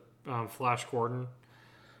Flash Gordon?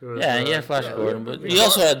 Who was, Yeah, Flash yeah, Gordon, but we- you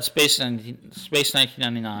also had Space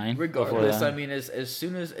 1999. before regardless. that. I mean, as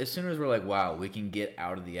soon as we're like, wow, we can get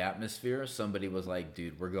out of the atmosphere. Somebody was like,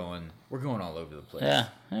 dude, we're going all over the place. Yeah.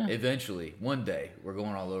 Eventually, one day, we're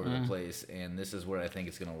going all over the place, and this is what I think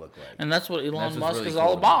it's going to look like. And that's what That's Elon what's Musk really is cool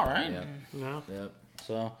all about, it. right? Yeah. No. Yep.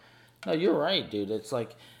 So, no, you're right, dude. It's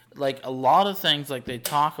like a lot of things like they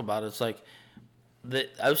talk about. It's like that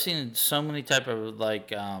I've seen so many type of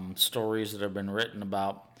stories that have been written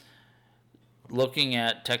about looking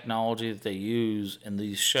at technology that they use in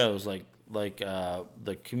these shows, like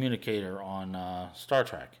the communicator on Star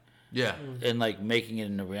Trek, Yeah. and like making it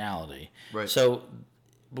into reality. Right. So,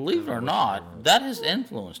 believe it or not, that has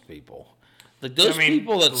influenced people. Like those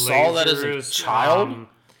people that saw that as a lasers, child.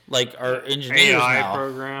 Are engineers AI now.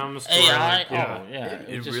 programs. AI, where, like,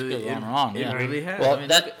 It just really- goes on and on. it Yeah. really has. Well, I mean,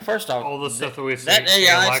 that first off, all the stuff that we see that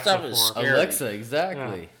AI Alexa stuff is for. scary. Alexa,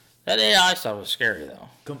 exactly. That AI stuff is scary though.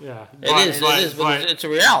 Yeah, It is, but it's a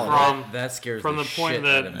reality. From, right? That scares from the the point shit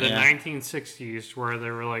that out of the me. Yeah. 1960s, where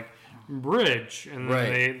they were like bridge, and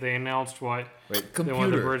then Right. they announced what Right. they wanted the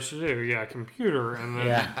Computer. bridge to do. Yeah, computer, and then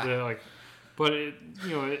Yeah. they're like, but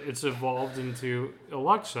it's evolved into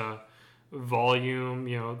Alexa, volume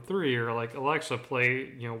 3, or like Alexa play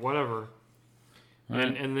whatever.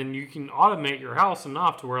 Right. And then you can automate your house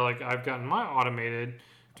enough to where, like, I've gotten my automated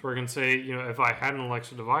to where I can say, if I had an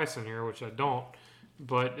Alexa device in here, which I don't,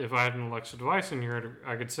 but if I had an Alexa device in here,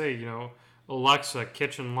 I could say, Alexa,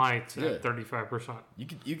 kitchen lights Yeah. at 35%.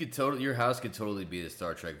 You could totally, your house could totally be the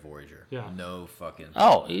Star Trek Voyager. Yeah. No fucking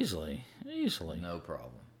Oh, easily. no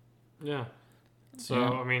problem. Yeah. So, Yeah.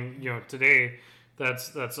 I mean, today,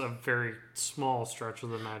 that's a very small stretch of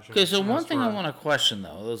the imagination. Okay, so one That's thing I where- want to question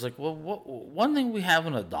though is like, one thing we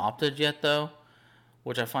haven't adopted yet though,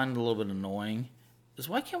 which I find a little bit annoying, is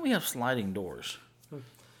why can't we have sliding doors?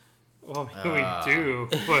 Well, we do,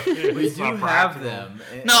 but We it's do not have practical. them.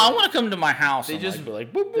 and No, I want to come to my house. They and just- like, be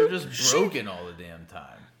like, boop, they're boop, just broken all the damn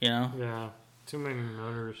time. you know. Yeah, too many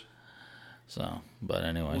motors. So, but We'll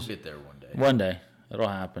anyways, get there one day. one day it'll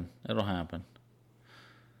happen. It'll happen.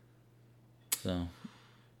 So.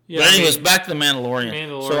 Yeah, But I anyways, mean, back to the Mandalorian.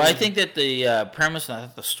 So I Mandalorian. think that the premise, I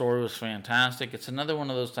thought the story was fantastic. It's another one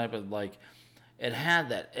of those type of like, it had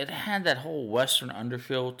that whole Western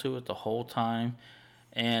underfill to it the whole time,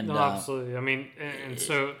 and No, absolutely. I mean, and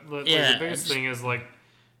so yeah, the biggest thing is like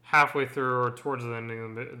halfway through or towards the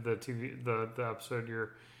ending of the TV the episode,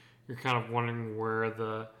 you're kind of wondering where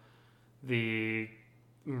the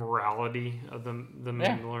morality of the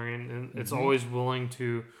Mandalorian, and it's always willing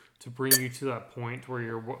to bring you to that point where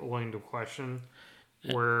you're willing to question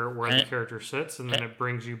where the And- character sits, and then it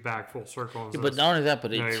brings you back full circle. And But says, not only that,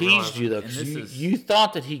 but No, it you teased realize you though, And because this you, is- you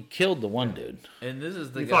thought that he killed the one dude. And this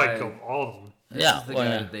is the you thought guy. I killed all of them. This Yeah, is the well, guy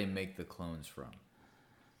yeah. that they make the clones from.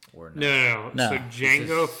 Or not. No. No. So Django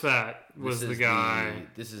This is- Fett was This the is guy.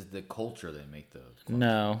 This is the culture they make the.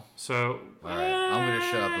 No. So All right, I'm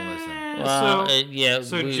gonna shut up and listen. Well, so yeah.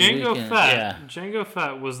 so we Django can- Fett. Yeah. Django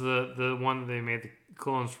Fett was the one that they made the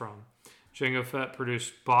clones from. Django Fett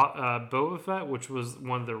produced Boba Fett, which was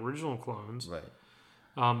one of the original clones. Right.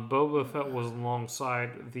 Boba Fett was alongside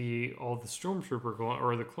all the Stormtrooper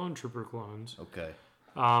or the Clone Trooper clones. Okay.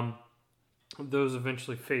 Those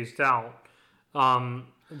eventually phased out.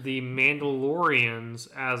 The Mandalorians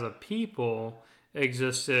as a people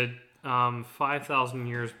existed 5,000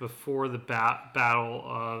 years before the battle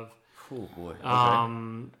of Oh boy.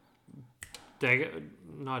 Okay.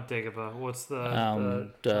 not Dagobah. What's the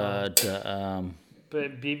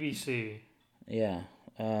BBC? Yeah.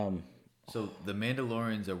 So the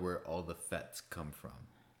Mandalorians are where all the Fets come from.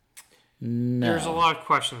 No. There's a lot of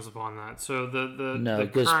questions upon that. So No, the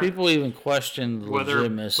because current- people even question the whether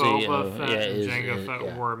legitimacy Boba of Fett and Jango Fett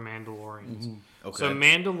yeah. were Mandalorians. Okay. So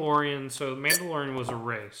Mandalorian was a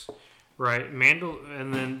race, right? And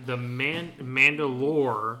then the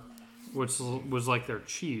Mandalore, which was like their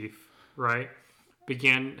chief, right,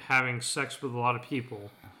 began having sex with a lot of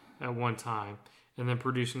people at one time, and then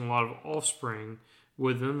producing a lot of offspring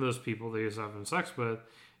within those people that he was having sex with,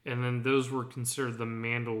 and then those were considered the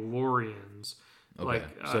Mandalorians. Okay.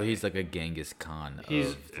 Like, So he's like a Genghis Khan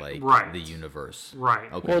of like right. the universe.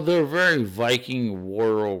 right. Okay. Well, they're very Viking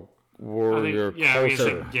warrior I think, I mean,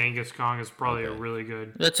 culture. like Genghis Khan is probably a Okay. really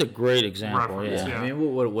good. That's a great example. Reference, Yeah. yeah. I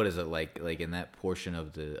mean, what is it like? Like in that portion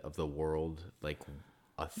of the world, like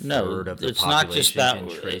a No, third of the it's not population just that. can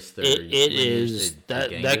trace It, their it lineage is to that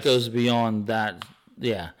Genghis? goes beyond that.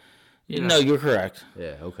 Yeah. Yeah. No, you're correct.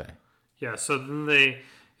 Yeah. Okay. Yeah, so then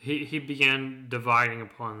he began dividing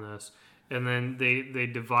upon this, and then they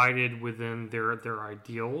divided within their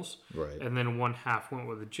ideals. Right. And then one half went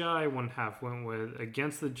with the Jedi, one half went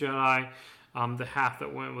against the Jedi. The half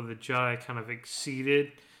that went with the Jedi kind of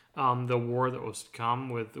exceeded the war that was to come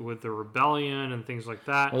with the rebellion and things like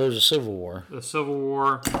that. Well, there's a civil war. The Civil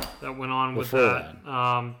War that went on with Before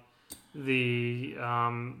that.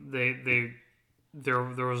 There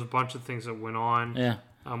was a bunch of things that went on. Yeah.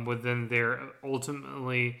 Within there,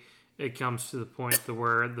 ultimately, it comes to the point to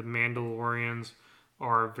where the Mandalorians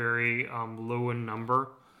are very low in number.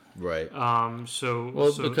 Right. So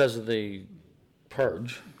Because of the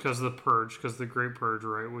purge. because of the purge, because of the Great Purge,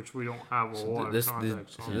 right? Which we don't have a lot of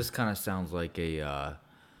context on. This kind of sounds like a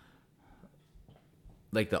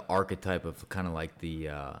like the archetype of kind of like the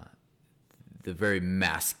very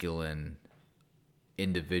masculine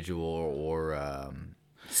individual or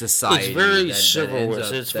society. It's very that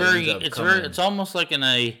chivalrous. ends up coming- It's almost like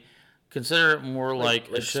consider it more like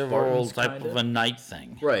a like chivalry Spartans, type kinda? of a knight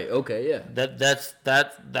thing. right. Okay. Yeah.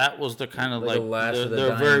 That was the kind of Like the last of the they're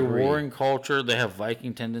dying very breed. warring culture. They have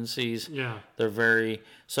Viking tendencies. Yeah, They're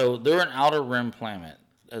they're an outer rim planet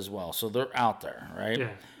as well. So they're out there, right? yeah,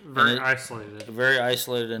 very And isolated. Very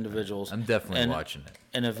isolated individuals. I'm definitely And- watching it.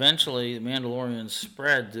 And eventually, the Mandalorians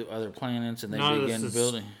spread to other planets, and they None of began this is-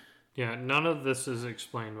 building. Yeah, none of this is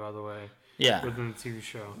explained, by the way, Yeah. within the TV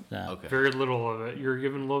show. No. Okay. Very little of it. You're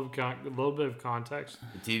given a little bit of context.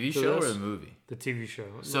 The TV So show or this- the movie? The TV show.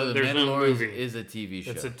 So the There's no Mandalorian movie. is a TV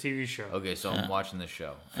show. It's a TV show. Okay, so I'm watching the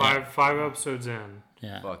show. Five episodes in.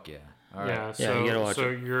 Yeah. Fuck yeah. All right. Yeah, Yeah, you gotta watch so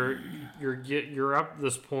you're up to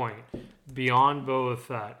this point beyond Boba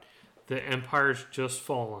Fett. The Empire's just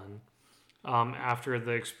fallen after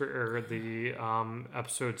the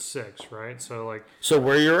episode 6, right? So like So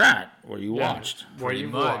where you're at, where you yeah, watched. what Pretty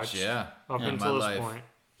you've much, watched yeah. up In until my this life. point.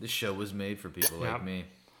 This show was made for people Yeah. like me.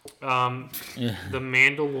 The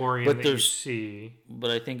Mandalorian But that you there's- see.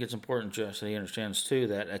 But I think it's important, Josh, that he understands too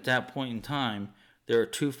that at that point in time, there are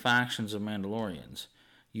two factions of Mandalorians.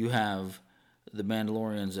 You have the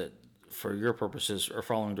Mandalorians that, for your purposes, are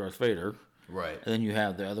following Darth Vader, Right. and then you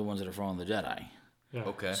have the other ones that are following the Jedi. Yeah.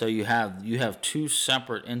 Okay. So you have two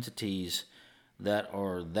separate entities that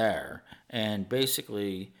are there, and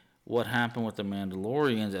basically what happened with the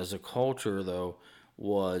Mandalorians as a culture, though,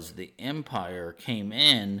 was the Empire came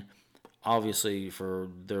in, obviously for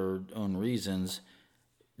their own reasons,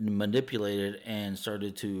 manipulated and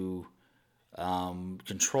started to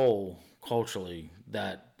control culturally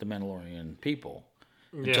the Mandalorian people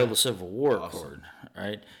until Yeah. the Civil War occurred,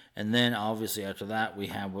 right? And then obviously after that we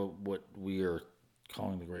have what we are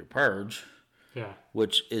calling the Great Purge, Yeah.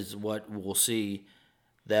 which is what we'll see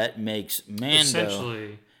that makes Mando.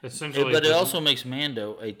 Essentially, essentially, But it also makes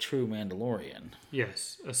Mando a true Mandalorian.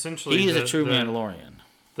 yes, essentially, He is a true Mandalorian.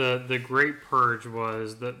 The Great Purge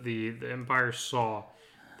was that the Empire saw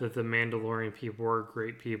that the Mandalorian people were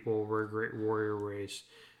great people, were a great warrior race,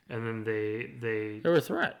 and then they They were a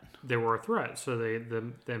threat. they were a threat. So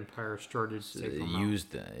the Empire started to take They them out.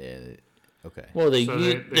 used that. Yeah. Okay. Well, they So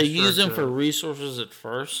they use start them to- for resources at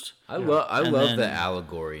first. I Yeah. love And the then-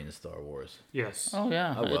 allegory in Star Wars. Yes, Oh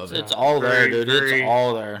yeah, I love it's it. all there, Very, dude. very- It's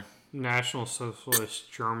all there. National Socialist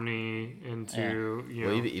Germany into you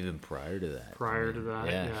know Well, even prior to that. prior to that,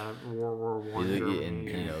 yeah, World War One Germany, In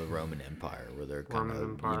yeah. the Roman Empire, where they're kind Roman of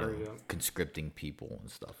Empire, yeah. conscripting people and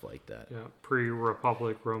stuff like that. Yeah,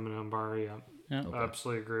 pre-Republic Roman Empire. Yeah, Yeah. I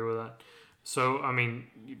absolutely agree with that. So I mean,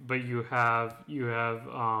 but you have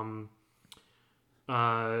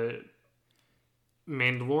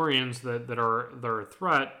Mandalorians that are a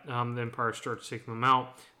threat. The Empire starts taking them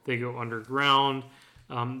out. They go underground.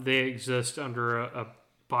 They exist under a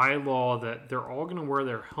bylaw that they're all going to wear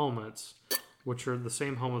their helmets, which are the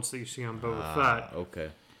same helmets that you see on Boba Fett.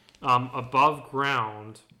 Okay. Above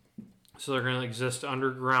ground, so they're going to exist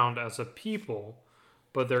underground as a people,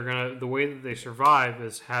 but the way that they survive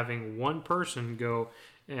is having one person go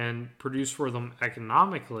and produce for them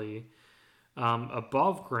economically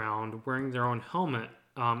above ground, wearing their own helmet,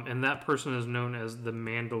 and that person is known as the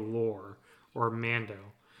Mandalore or Mando,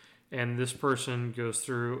 and this person goes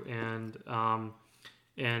through and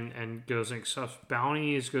goes and accepts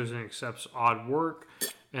bounties, goes and accepts odd work,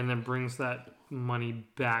 and then brings that money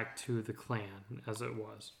back to the clan as it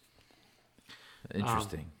was.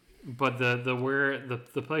 Interesting. But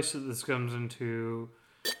the place that this comes into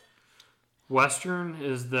Western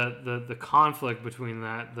is that the conflict between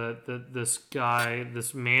this guy,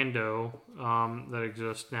 this Mando that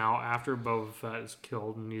exists now after Boba Fett is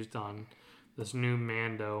killed and he's done, this new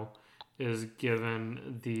Mando is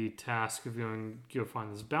given the task of go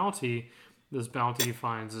find this bounty. This bounty he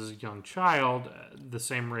finds is a young child, the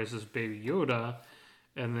same race as Baby Yoda,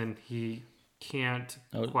 and then he can't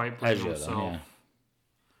quite bring as Yoda, himself yeah.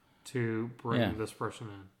 to bring Yeah. this person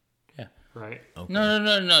in. Yeah. Right? Okay.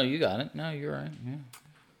 No. You got it. No, you're right. Yeah.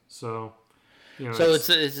 So, you know, So it's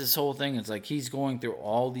this whole thing. It's like he's going through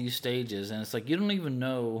all these stages, and it's like you don't even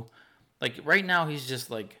know. Like right now, he's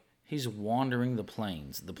just like he's wandering the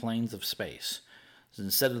plains of space. So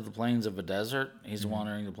instead of the plains of a desert, he's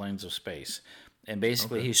wandering the plains of space, and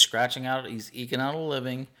basically he's he's eking out a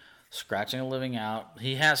living, scratching a living out.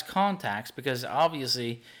 He has contacts because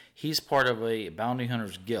obviously he's part of a bounty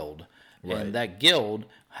hunters guild, Right. and that guild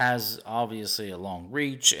has obviously a long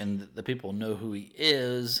reach, and the people know who he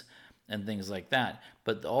is and things like that.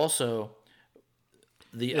 But also,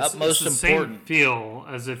 the utmost it's the important, same feel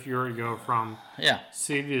as if you were to go from yeah,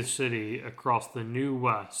 city to city across the New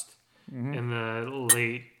West in the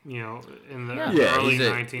late, in the Yeah, early he's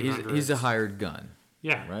 1900s. he's a hired gun,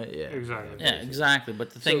 yeah, right? Yeah. exactly. yeah, exactly.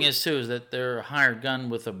 But the thing is too is that they're a hired gun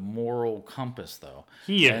with a moral compass, though.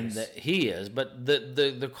 He and is. he is. But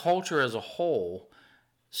the culture as a whole,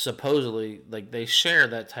 supposedly, like they share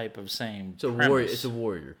that type of same. It's a premise. warrior. It's a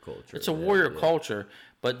warrior culture. It's a Yeah, warrior yeah. culture,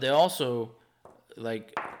 but they also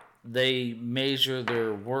like they measure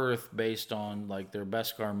their worth based on like their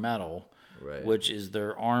Beskar metal, Right. which is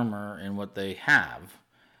their armor and what they have.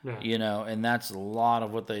 Yeah. And that's a lot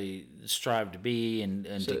of what they strive to be and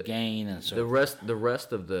to gain and so. The rest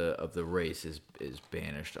of the race is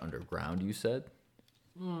banished underground. You said.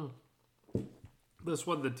 That's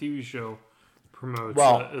what the TV show promotes.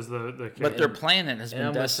 Well, is the But their planet has been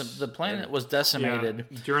I'm the planet was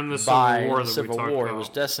decimated during the Civil by War the that we Civil talked War. about. It was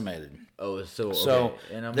decimated. Oh, so okay. So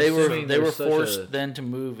and I'm they assuming were there's such forced then to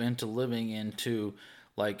move into living into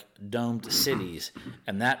like domed cities,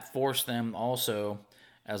 and that forced them also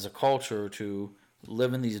as a culture to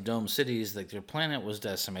live in these domed cities. Like their planet was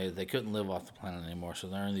decimated, they couldn't live off the planet anymore, so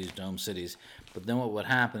they're in these domed cities. But then what would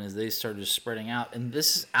happen is they started spreading out, and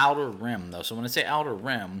this is outer rim though. So when I say outer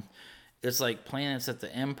rim, it's like planets that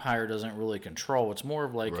the Empire doesn't really control. It's more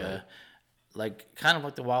of like Right. kind of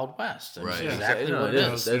like the Wild West. That's Right. exactly No, what it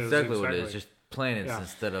it is. is. That's exactly what it exactly. is. Just planets Yeah.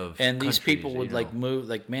 instead of. And these countries, people would you like know. move,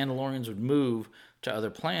 like Mandalorians would move to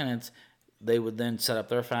other planets. They would then set up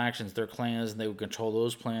their factions, their clans, and they would control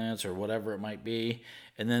those planets or whatever it might be.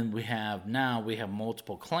 And then we have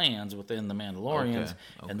multiple clans within the Mandalorians,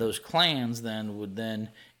 Okay. and those clans then would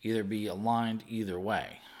either be aligned either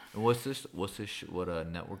way. And what's this? What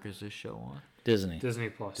network is this show on? Disney. Disney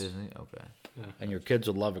Plus. Disney. Okay. And your kids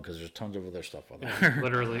would love it because there's tons of other stuff on there.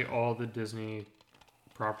 Literally all the Disney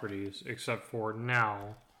properties except for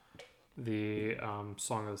now the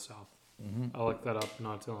Song of the South. I looked that up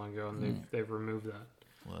not too long ago, and they've removed that.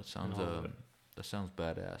 Well, that sounds all of it. That sounds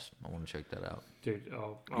badass. I want to check that out. Dude,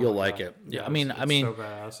 You'll my like God. it. Yeah, I it's- mean, it's I mean, so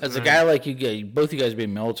badass. as And a guy then- like you, both you guys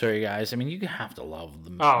being military guys, I mean, you have to love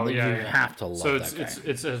them. Oh Like, yeah, you yeah. have to love so that guy.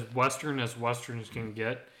 it's as westerns can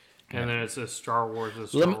get, and then it's as Star Wars as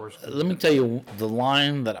Star Wars. Can Let me tell you the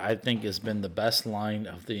line that I think has been the best line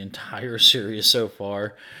of the entire series so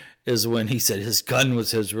far is when he said his gun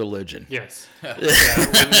was his religion. Yes. So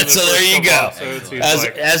there you go.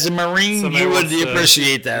 As a Marine, somebody you would wants to-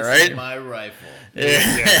 appreciate that, right? My rifle.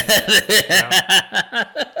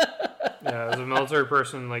 Yeah, as a military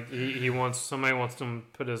person, like somebody wants to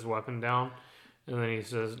put his weapon down, and then he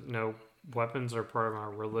says, "No, weapons are part of my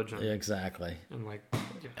religion." Yeah, exactly. And like,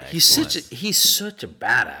 He's such a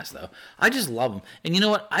badass though. I just love him. And you know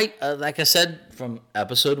what? I like I said from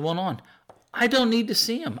episode 1 on, I don't need to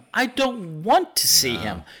see him. I don't want to see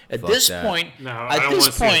him. At fuck this that. point, no, I don't want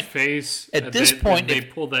to see his face. at this point, they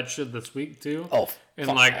if- pulled that shit this week too. Oh, and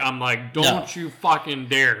fuck like that. I'm like, don't you fucking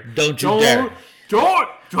dare! Don't you dare.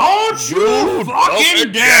 Don't you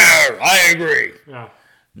fucking dare! I agree. Yeah.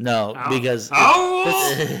 No, because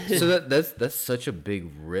So that's such a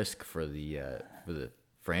big risk for the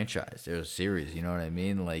franchise. There's a series, you know what I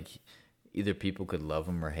mean? Like either people could love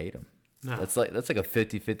him or hate him. No. That's like a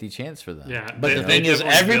 50-50 chance for them. Yeah, but the they thing is,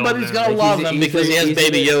 definitely everybody's build gonna in- love he's- him he's because he has he's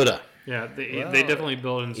Baby Yoda. Yeah, they definitely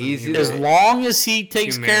build in some easy humor. As long as he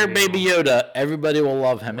takes care of Humanity. Baby Yoda, everybody will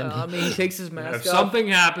love him. And Well, I mean, he takes his If mask off. something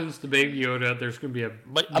happens to Baby Yoda, there's going to be a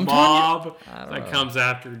But I'm telling mob that comes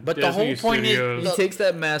after But the Disney whole point is- Studios. He takes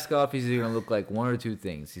that mask off. He's either gonna look like one or two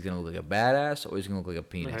things. He's gonna look like a badass, or he's gonna look like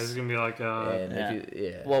a Yeah, penis. he's going to be like And Yeah. if you,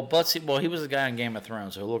 yeah. well, let's see. Well, he was the guy in Game of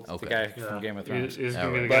Thrones, so look, the Okay. guy from Game of Thrones. He's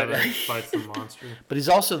going to be the Alright. guy But- that fights the monster. But he's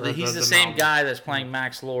also Or he's the the same novel. guy that's playing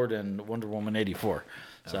Max Lord in Wonder Woman 84.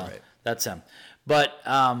 So Alright. that's him. But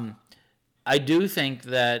I do think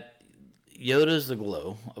that Yoda's the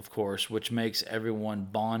glue, of course, which makes everyone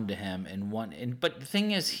bond to him and want. But the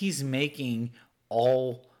thing is, he's making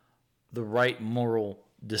all the right moral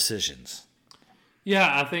decisions.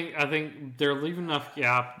 Yeah, I think they're leaving enough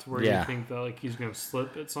gap to where Yeah. you think that like he's going to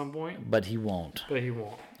slip at some point, But he won't. but he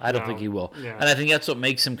won't. I don't No. think he will. Yeah, And I think that's what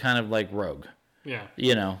makes him kind of like Rogue. yeah.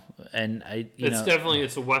 You know, and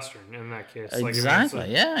It's a western in that case. Like, Exactly, I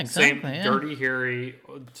mean, yeah, it's a exactly, Same yeah. Dirty Harry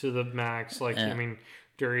to the max. Like Yeah. I mean,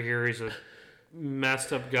 Dirty Harry's a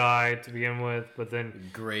messed up guy to begin with, but then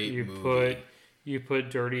Great you movie. put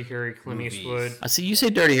Dirty Harry, Clint Movies. Eastwood. I see you say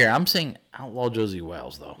dirty hair. I'm saying Outlaw Josie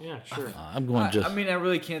Wales though. Yeah, sure. I'm going just. I mean, I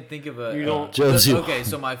really can't think of a. You don't- Josie. Okay,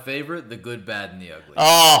 so my favorite, The Good, Bad, and the Ugly.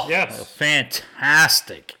 Oh, Yes.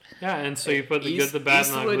 fantastic. Yeah, and so you put the good, the bad,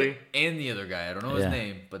 and the Eastwood ugly. and the other guy. I don't know his Yeah.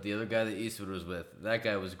 name, but the other guy that Eastwood was with, that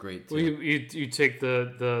guy was great too. Well, you take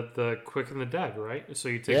the quick and the dead, right? So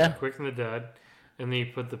you take Yeah. the quick and the dead, and then you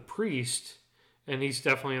put the priest, and he's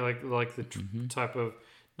definitely like the Mm-hmm. type of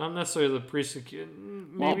not necessarily the priest,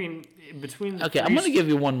 maybe between the Okay, I'm going to priest give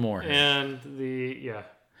you one more here. and the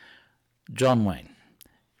John Wayne.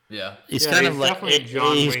 yeah. He's Yeah, kind he's of like definitely a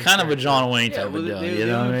John he's Wayne kind of a character. John Wayne Yeah, type well, of deal. they You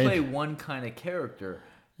know what only I play mean? one kind of character.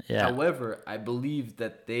 Yeah. However, I believe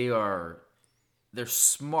that they're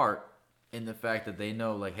smart in the fact that they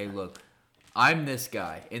know, like, hey, look, I'm this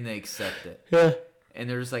guy, and they accept it. Yeah. And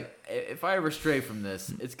they're just like, if I ever stray from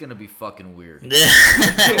this, it's gonna be fucking weird.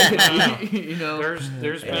 you know?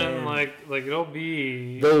 there's been like there'll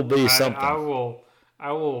be something.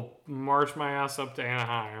 I will march my ass up to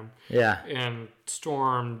Anaheim Yeah. and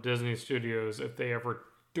storm Disney Studios if they ever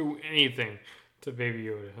do anything to Baby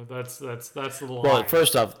Yoda. That's the line. Well,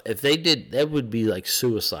 first off, if they did, that would be like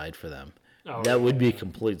suicide for them. Oh, That would be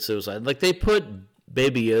complete suicide. Like they put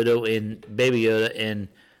Baby Yoda in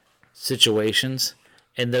situations,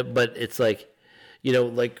 but it's like, you know,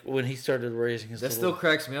 like when he started raising his That still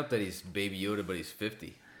cracks me up that he's Baby Yoda, but he's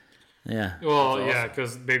 50. yeah. Well, That's yeah, awesome.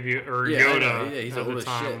 because Baby or Yeah, I know. Yoda Yeah, he's at old the as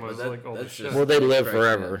time shit, but was that- like old as that's shit. just- Well, they live Cracks me up.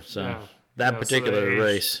 forever, so Yeah. that Yeah, particular so they aged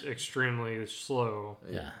race. extremely slow.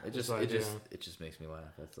 Yeah. It just Besides, it just makes me laugh.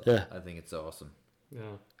 That's all. Yeah. I think it's awesome. Yeah.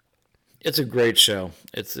 It's a great show.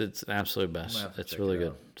 It's an absolute best. have to It's check really it good.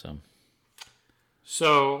 out. So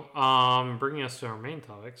So, bringing us to our main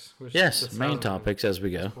topics. Which yes, this main hasn't been topics as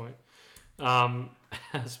we at go. this point,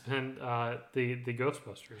 has been the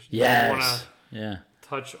Ghostbusters. Do you Yes. want to Yeah.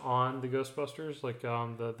 touch on the Ghostbusters, like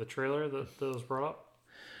the trailer that was brought up?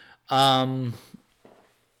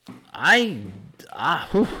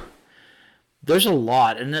 Whew. There's a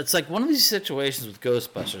lot, and it's like one of these situations with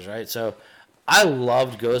Ghostbusters, right? So, I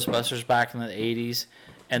loved Ghostbusters back in the '80s,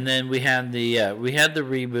 and then we had the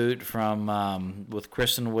reboot from with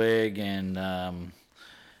Kristen Wiig and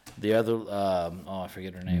the other I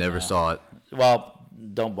forget her name. Never now. saw it. Well,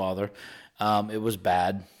 don't bother. It was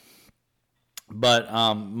bad. But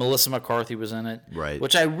Melissa McCarthy was in it, Right.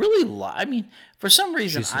 Which I really like. I mean, for some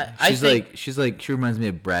reason, I think she reminds me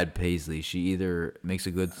of Brad Paisley. She either makes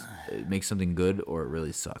something good or it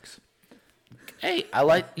really sucks. hey,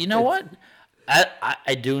 you know what?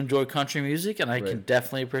 I do enjoy country music, and I can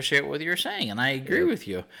definitely appreciate what you're saying, and I agree with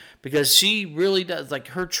you because she really does. Like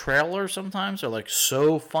her trailers sometimes are like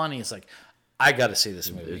so funny. It's like I got to see this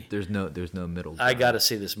movie. There's no middle ground. I got to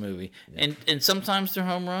see this movie, and sometimes they're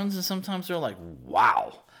home runs, and sometimes they're like,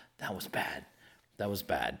 wow, that was bad.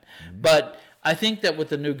 But I think that with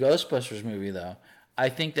the new Ghostbusters movie, though, I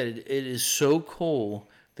think that it is so cool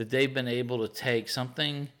that they've been able to take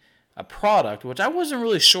a product, which I wasn't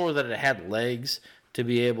really sure that it had legs to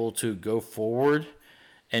be able to go forward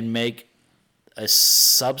and make a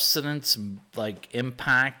substance like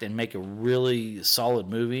impact and make a really solid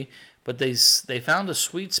movie. But they found a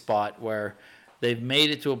sweet spot where they've made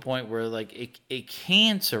it to a point where like it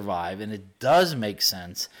can survive and it does make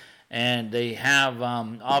sense. And they have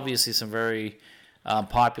obviously some very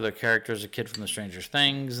popular characters, a kid from the Stranger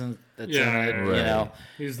Things, and that's in it. Right. You know,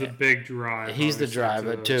 He's the big drive. He's the obviously,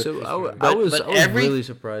 drive, to too. So But I was every- really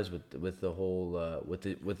surprised with the whole with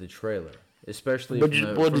the trailer, especially. what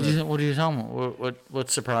did you tell me? What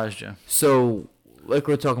surprised you? So, like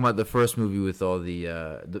we're talking about the first movie with all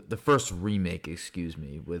the first remake, excuse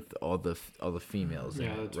me, with all the females in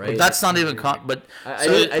Yeah, it, that's right? right. That's not even. But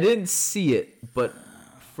I didn't see it, but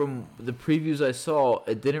from the previews I saw,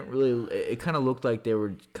 it didn't really. It kind of looked like they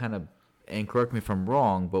were kind of, and correct me if I'm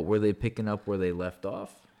wrong, but were they picking up where they left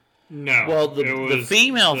off? No. well, it the was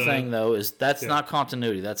female thing though is that's Yeah. not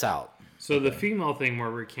continuity. That's out. So the female thing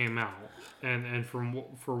where it came out, and for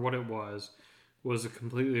what it was a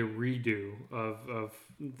completely redo of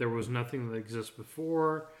there was nothing that existed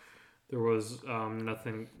before. There was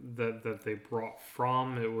nothing that they brought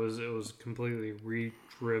from. It was completely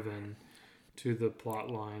redriven to the plot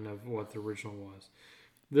line of what the original was.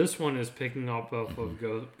 This one is picking up off of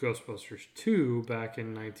Ghostbusters 2 back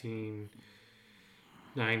in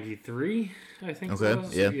 1993, I think. Okay, it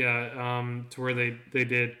was. yeah. Yeah, to where they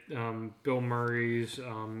did Bill Murray's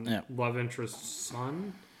Yeah. love interest's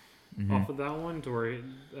son off of that one, to where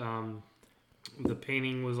the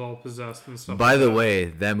painting was all possessed and stuff. By like the that. way,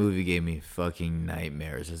 that movie gave me fucking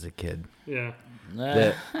nightmares as a kid. Yeah.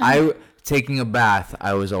 Taking a bath,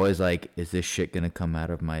 I was always like, "Is this shit gonna come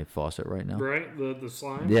out of my faucet right now?" Right? The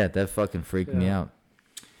slime? Yeah, that fucking freaked me Yeah. out.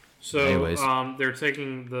 So Anyways. they're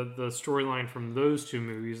taking the storyline from those two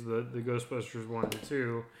movies, the Ghostbusters 1 and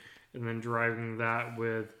 2, and then driving that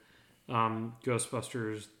with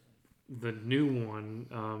Ghostbusters, the new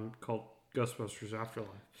one called Ghostbusters Afterlife.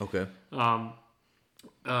 Okay.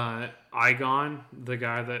 Igon, the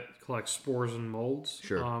guy that collects spores and molds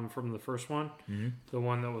Sure. from the first one, the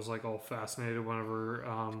one that was like all fascinated whenever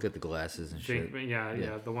Get the glasses and shit.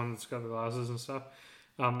 yeah, the one that's got the glasses and stuff.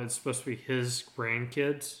 It's supposed to be his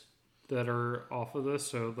grandkids that are off of this.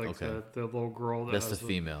 So like Okay. the little girl that That's the has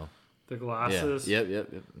female. the Yeah. glasses.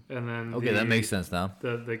 Yep. And then Okay, that makes sense now.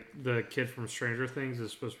 The kid from Stranger Things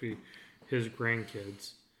is supposed to be his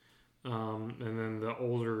grandkids. And then the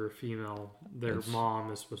older female, their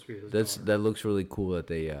mom is supposed to be his daughter. That looks really cool that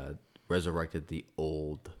they resurrected the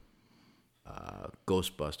old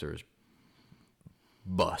Ghostbusters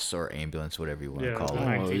bus or ambulance, whatever you want to call it.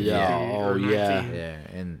 1950 yeah. or Oh, yeah.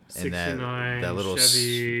 1969 And that little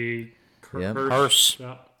Chevy Yeah. Hearse.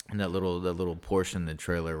 Yeah. and that little portion in the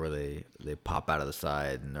trailer where they pop out of the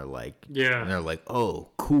side and they're like, Yeah. and they're like, oh,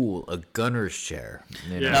 cool, a gunner's chair.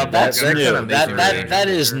 You Yeah. Now that's that new. kinda makes me really That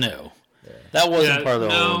is new. That wasn't part of the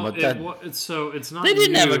old one, but it's not. they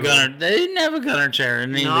didn't have a new. gunner. They didn't have a gunner chair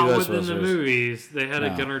in any Not of the within the Ghostbusters. movies. They had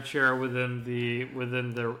No. a gunner chair within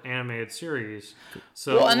the animated series.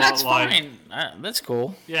 So Well, a and lot that's like, fine. That's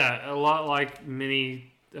cool. Yeah, a lot like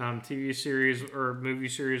many TV series or movie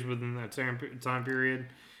series within that time period.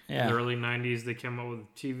 In Yeah. the early '90s, they came up with a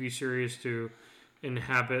TV series to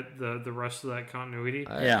inhabit the rest of that continuity.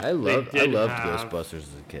 Yeah. I loved They did have- Ghostbusters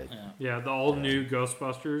as a kid. Yeah, the all new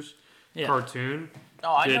Ghostbusters Yeah. cartoon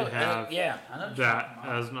Oh, I did know. have Yeah, I know. that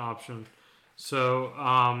as an option. So,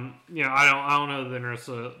 I don't know that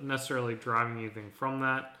they're necessarily driving anything from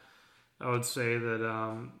that. I would say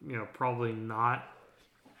that, probably not.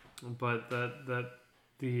 But that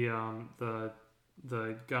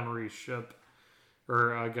the gunnery ship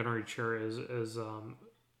or gunnery chair is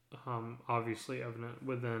obviously evident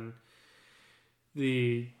within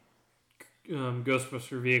the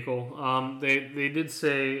Ghostbuster vehicle. They did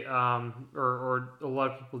say, or a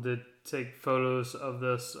lot of people did take photos of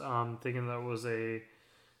this, thinking that was a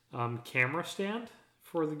camera stand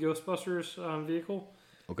for the Ghostbusters vehicle.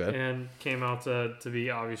 Okay. And came out to be,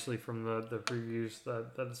 obviously, from the previews,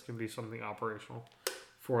 that it's going to be something operational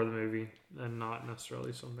for the movie and not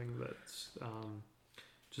necessarily something that's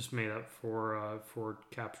just made up for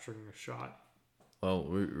capturing a shot. Well,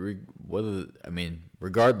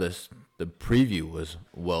 regardless, the preview was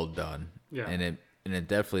well done. Yeah. And it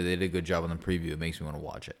definitely, they did a good job on the preview. It makes me want to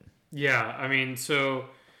watch it. Yeah, I mean, so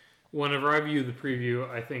whenever I view the preview,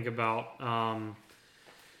 I think about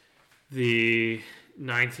the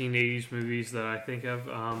 1980s movies that I think of.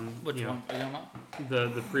 Which one? I don't know.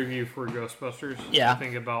 The preview for Ghostbusters. Yeah. I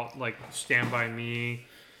think about like Stand By Me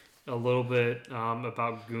a little bit,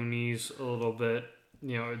 about Goonies a little bit.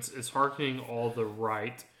 It's harkening all the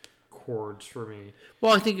right chords for me.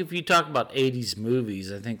 Well, I think if you talk about 80s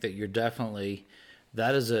movies, I think that you're definitely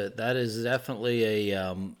that is definitely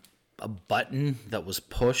a button that was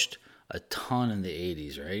pushed a ton in the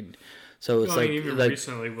 80s, right? So it's even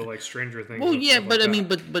recently with like Stranger Things. Well, yeah, but like I mean,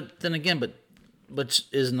 but then again, but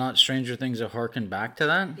is not Stranger Things a harken back to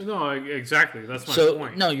that? No, exactly. That's my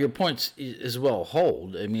point. No, your points as well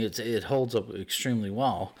hold. I mean, it holds up extremely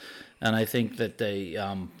well, and I think that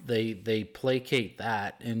they placate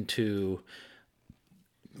that into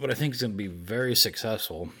what I think is going to be very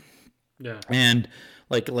successful. Yeah, and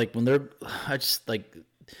like when they're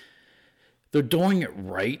doing it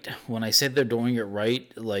right. When I say they're doing it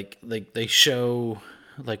right, like they show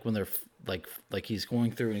like when they're like he's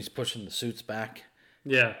going through and he's pushing the suits back.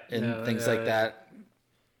 Yeah. And things like that.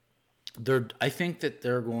 I think that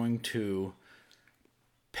they're going to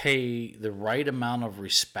pay the right amount of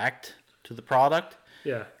respect to the product.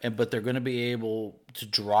 Yeah. But they're going to be able to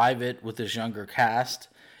drive it with this younger cast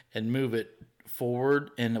and move it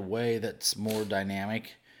forward in a way that's more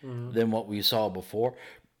dynamic than what we saw before.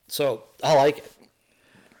 So I like it.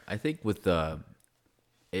 I think with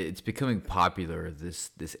it's becoming popular,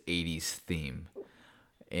 this 80s theme,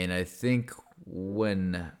 and I think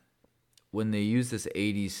when they use this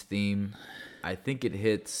 80s theme, I think it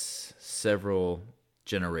hits several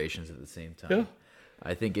generations at the same time. Yeah.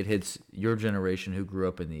 I think it hits your generation who grew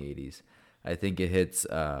up in the 80s. I think it hits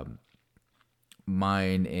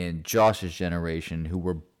mine and Josh's generation who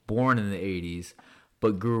were born in the 80s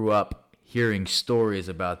but grew up hearing stories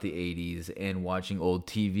about the 80s and watching old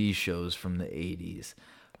TV shows from the 80s.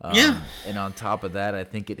 And on top of that, I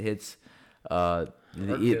think it hits our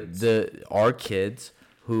kids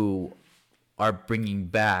who are bringing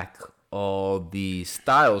back all the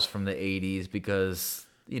styles from the 80s because,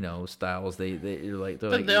 styles, they're like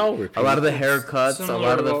they all repeat. A lot of the haircuts, a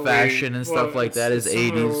lot of the fashion and stuff like that is 80s.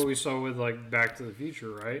 Similar to what we saw with like Back to the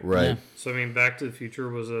Future, right? Right. Yeah. So I mean, Back to the Future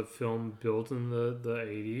was a film built in the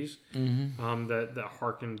 80s, that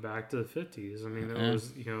harkened back to the 50s. I mean, it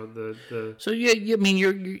was the. So yeah, I mean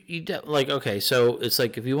you like, okay, so it's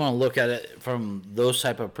like if you want to look at it from those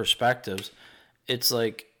type of perspectives, it's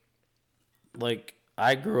like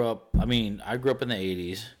I grew up in the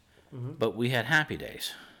 80s. But we had Happy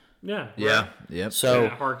Days. Yeah. Yeah. Yep. So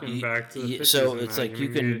harken back to the 50s. So it's like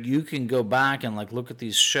you can go back and like look at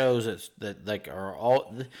these shows that like are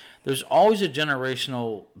all. There's always a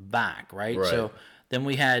generational back, right? Right. So then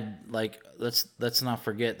we had like let's not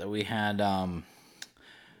forget that we had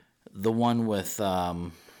the one with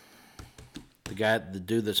the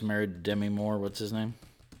dude that's married to Demi Moore. What's his name?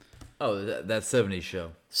 Oh, that 70s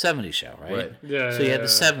show. 70s show, right? Right. Yeah. So you had the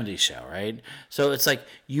 70s show, right? So it's like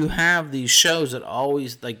you have these shows that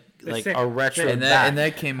always like are retro. And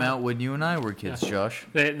that came out when you and I were kids, Josh.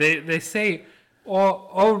 They say,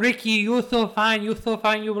 oh Ricky, you're so fine, you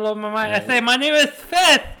blow my mind. I say, my name is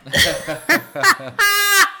Fifth.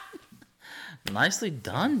 Nicely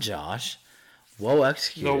done, Josh. Well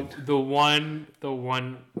executed. The one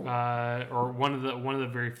or one of the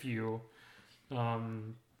very few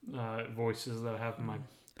voices that I have in my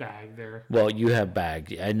bag there. Well, you have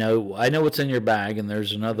bag. I know what's in your bag, and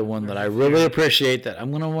there's another one that I really appreciate. That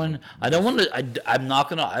I'm gonna win. I don't want to. I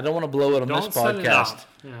don't want to blow it on this podcast.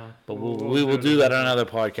 Yeah, but we will do that on another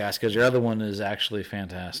podcast because your other one is actually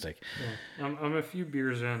fantastic. Yeah. I'm a few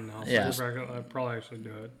beers in now, so Yeah. I'll probably actually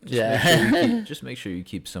do it. Just make sure you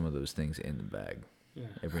keep some of those things in the bag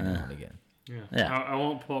every now and again. Yeah. I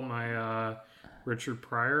won't pull up my Richard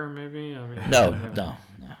Pryor, maybe. I mean, No.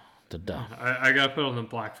 I got to put on the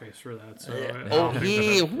blackface for that. So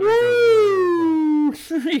woo!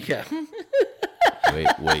 There you go.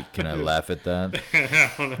 Wait, can I laugh at that?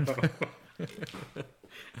 I don't know.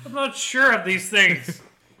 I'm not sure of these things.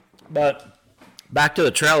 But back to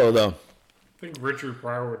the trailer, though. I think Richard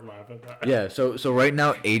Pryor would laugh at that. Yeah, so right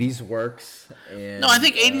now 80s works. And, no, I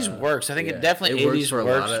think 80s works. I think it definitely 80s works for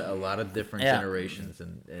a lot of different generations,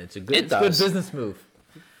 and it's a good business move.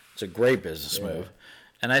 It's a great business move.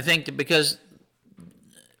 And I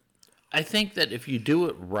think that if you do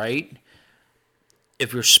it right,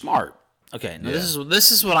 if you're smart, okay. Now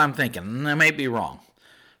this is what I'm thinking, and I may be wrong.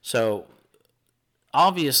 So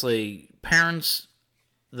obviously, parents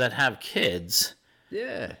that have kids,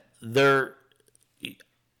 Yeah.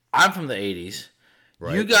 I'm from the 80s.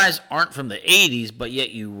 Right. You guys aren't from the 80s, but yet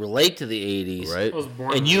you relate to the 80s. Right. I was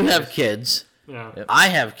born And in you the have 80s. I Yeah. Yep.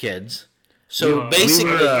 have kids. So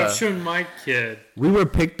basically, I've shown my kid. We were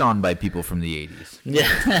picked on by people from the 80s.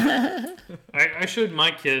 yeah. I showed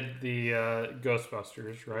my kid the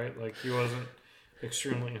Ghostbusters, right? Like he wasn't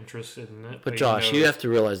extremely interested in it. But he Josh, you knows- have to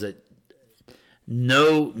realize that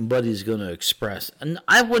nobody's going to express, and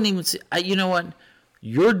I wouldn't even say, you know what?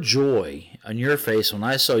 Your joy on your face when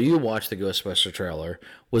I saw you watch the Ghostbuster trailer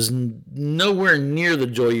was nowhere near the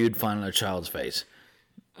joy you'd find on a child's face.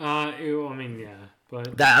 I mean, yeah,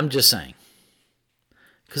 but That I'm just saying,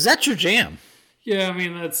 because that's your jam. yeah, I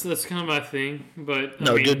mean that's kind of my thing. But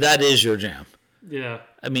No, I mean, dude, that is your jam. yeah.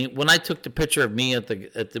 I mean, when I took the picture of me with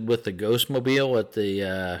the Ghostmobile at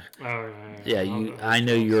the I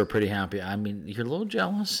know you were pretty happy. I mean, you're a little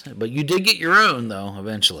jealous, but you did get your own though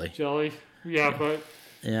eventually. Jelly. Yeah, but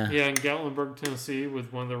Yeah. yeah, in Gatlinburg, Tennessee,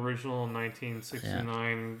 with one of the original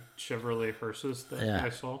 1969 Chevrolet hearses that Yeah. I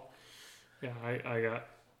saw. Yeah, I got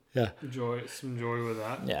Yeah. some joy with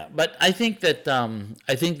that. Yeah, but I think that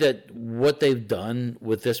what they've done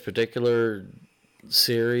with this particular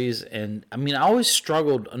series, and I mean, I always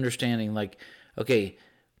struggled understanding, like, okay,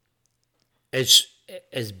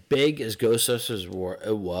 as big as Ghostbusters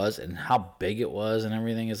was, and how big it was, and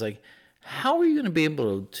everything is like, how are you going to be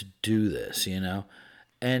able to do this? You know,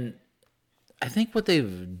 and I think what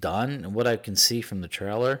they've done and what I can see from the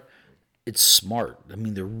trailer, it's smart. I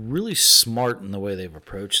mean, they're really smart in the way they've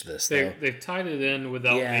approached this. They've tied it in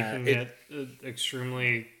without Yeah, making it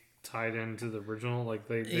extremely tied into the original. Like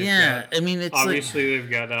they've Yeah, got, I mean, it's obviously they've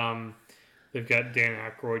got Dan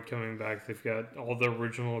Aykroyd coming back. They've got all the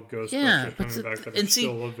original Ghostbusters coming back that are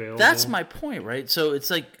still available. that's my point, right? So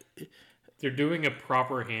it's like They're doing a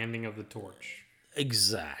proper handing of the torch.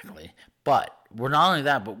 exactly, but we're not only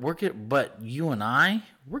that, but but you and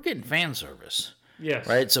we're getting fan service, Yes.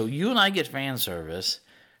 right? So you and I get fan service.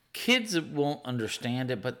 Kids won't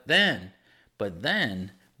understand it, but then,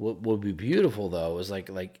 what would be beautiful though is like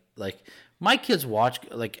my kids watch,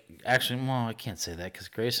 like, actually, well, I can't say that because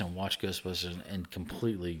Grayson watched Ghostbusters and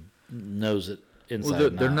completely knows it inside. Well,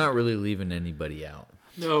 and they're out. not really leaving anybody out.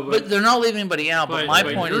 No, But they're not leaving anybody out. But my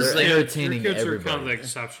point your is, they're like, entertaining your kids are kind of everybody. the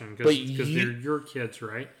exception But because you- they're your kids,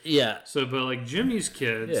 right? yeah, So, but like Jimmy's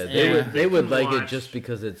kids, Yeah, Yeah. they would can like it watch- just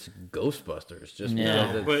because it's Ghostbusters. Just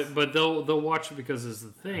Yeah. because it's, But they'll watch it because it's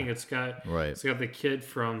the thing. It's got the kid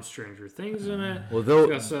from Stranger Things in it. Well,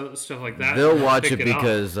 they'll- It's got stuff like that. they'll and watch pick it up.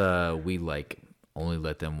 because we only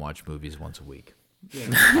let them watch movies once a week. Yeah.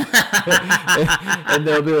 And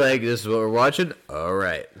they'll be like, "This is what we're watching." All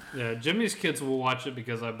right, Yeah, Jimmy's kids will watch it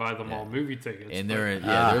because I buy them all movie tickets. and but-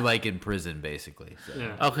 they're like in prison basically. So.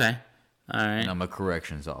 yeah. okay, all right. And I'm a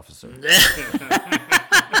corrections officer.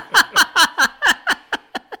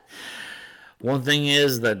 One thing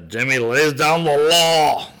is that Jimmy lays down the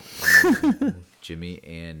law. Jimmy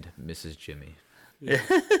and Mrs. Jimmy. Yeah,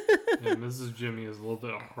 Mrs. Jimmy is a little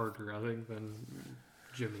bit harder, I think, than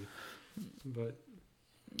Jimmy. But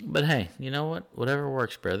But hey, you know what? Whatever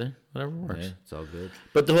works, brother. Whatever works. Yeah, it's all good.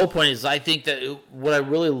 But the whole point is, I think that what I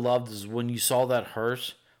really loved is when you saw that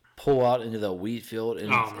hearse pull out into the wheat field,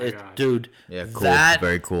 and Oh my God. dude, Yeah, cool. that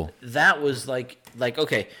Very cool. that was like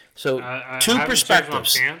okay. So I two haven't changed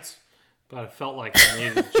perspectives. my pants, but I felt like I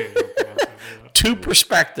needed to change my pants. after that. Two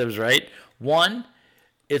perspectives, right? One,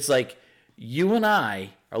 it's like you and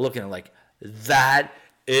I are looking at like that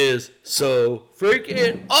is so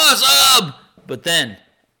freaking awesome. But then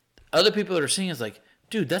other people that are seeing is like,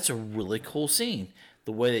 dude, that's a really cool scene.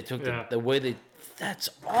 The way they took Yeah. the way they that's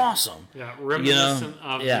awesome. Yeah, reminiscent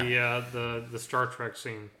of yeah. the Star Trek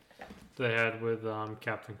scene they had with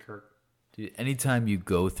Captain Kirk. Dude, anytime you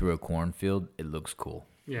go through a cornfield, it looks cool.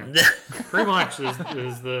 Yeah, pretty much is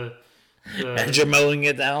the As you're mowing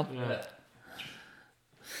it down. yeah.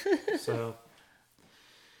 So,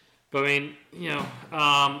 but I mean,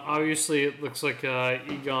 obviously it looks like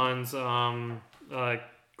Egon's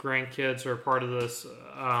grandkids are part of this.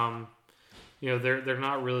 They're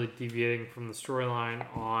not really deviating from the storyline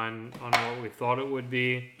on what we thought it would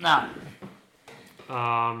be. Nah.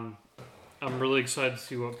 I'm really excited to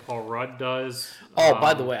see what Paul Rudd does. Oh,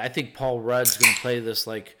 by the way, I think Paul Rudd's going to play this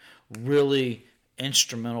like really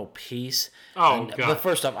instrumental piece. Oh, God. But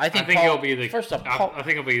first off, I think he'll be the first off, I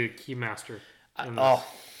think he'll be the key master. in this.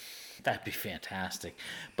 That'd be fantastic.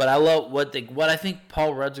 But I love what I think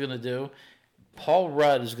Paul Rudd's going to do. Paul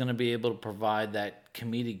Rudd is going to be able to provide that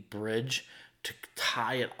comedic bridge to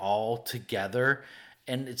tie it all together.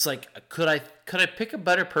 And it's like, could I pick a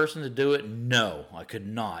better person to do it? No, I could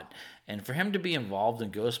not. And for him to be involved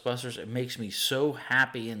in Ghostbusters, it makes me so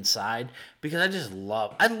happy inside because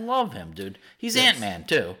I love him, dude. He's Ant-Man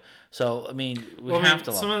too. So I mean, we have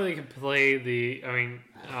to love him. Somebody could play the.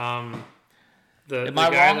 Am I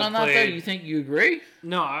wrong on that though? You think you agree?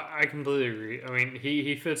 No, I completely agree. I mean,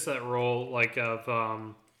 he fits that role like of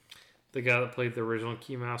the guy that played the original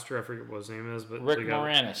Keymaster. I forget what his name is, but Rick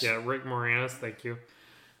Moranis. Yeah, Rick Moranis. Thank you.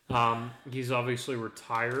 He's obviously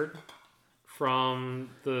retired from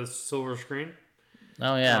the silver screen.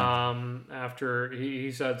 Oh yeah. After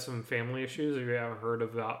he's had some family issues. If you haven't heard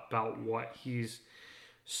about what he's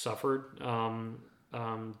suffered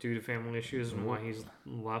due to family issues and why he's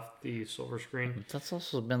left the silver screen. That's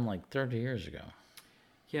also been like 30 years ago.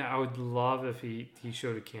 Yeah, I would love if he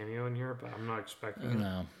showed a cameo in here, but I'm not expecting it.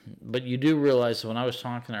 No, but you do realize when I was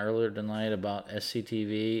talking earlier tonight about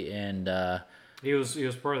SCTV and he was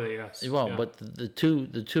part of it, yes. Well, yeah. but the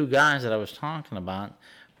two guys that I was talking about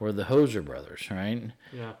were the Hoser brothers, right?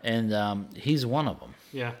 Yeah. And he's one of them.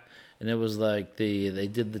 Yeah. And it was like they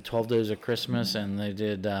did the 12 Days of Christmas, and they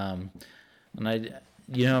did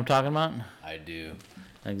you know what I'm talking about? I do.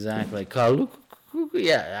 Exactly.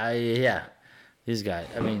 Yeah. These guys.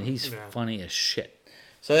 I mean, he's funny as shit.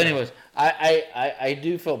 So, anyways, I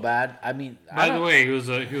do feel bad. I mean, by the way, he was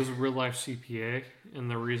a real life CPA, and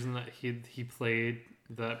the reason that he played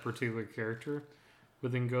that particular character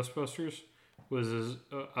within Ghostbusters was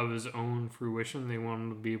of his own fruition. They wanted him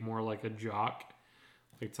to be more like a jock,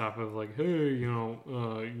 like type of like, hey, if you want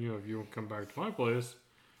to come back to my place,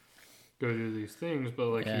 go do these things. But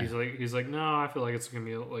like he's like, no, I feel like it's gonna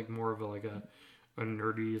be like more of a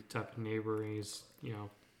nerdy type of neighbor. And he's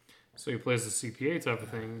so he plays the CPA type of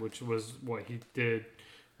thing, which was what he did.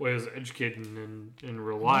 What he was educated in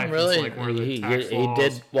real life. Really? It's like one of the tax he laws.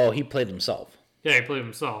 did. Well, he played himself. Yeah, he played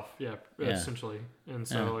himself. Yeah, essentially. And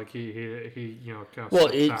so like he kind of well,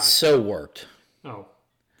 it so worked. Oh,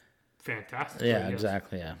 fantastic! Yeah,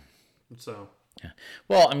 exactly. Yeah. So. Yeah.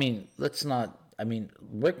 Well, I mean, let's not. I mean,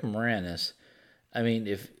 Rick Moranis. I mean,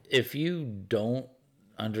 if you don't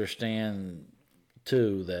understand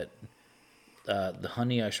too that the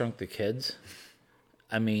Honey I Shrunk the Kids,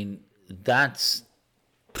 I mean that's.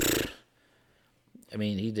 I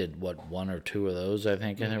mean, he did one or two of those, I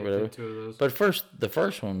think. Yeah, whatever. two of those. But the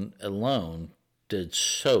first one alone did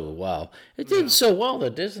so well. It did so well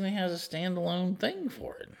that Disney has a standalone thing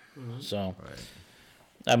for it. Mm-hmm. So,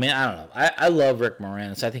 I mean, I don't know. I love Rick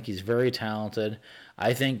Moranis. I think he's very talented.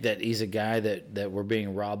 I think that he's a guy that we're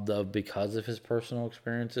being robbed of because of his personal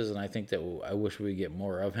experiences, and I think that I wish we get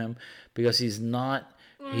more of him because he's not.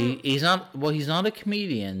 He's not a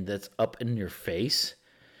comedian that's up in your face.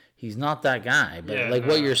 He's not that guy, but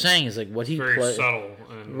what you're saying is like what he plays. Very subtle,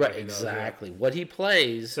 right? Exactly. What he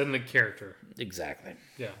plays. It's in the character. Exactly.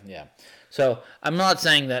 Yeah. So I'm not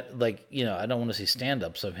saying that I don't want to see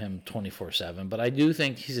stand-ups of him 24/7, but I do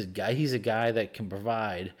think he's a guy that can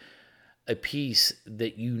provide a piece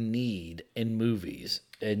that you need in movies,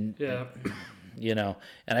 and and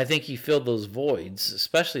I think he filled those voids,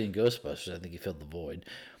 especially in Ghostbusters. I think he filled the void,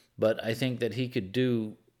 but I think that he could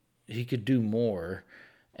do more.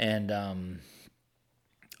 And I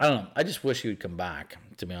don't know. I just wish he would come back.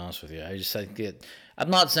 To be honest with you, I think that I'm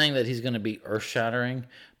not saying that he's going to be earth-shattering,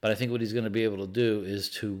 but I think what he's going to be able to do is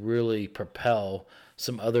to really propel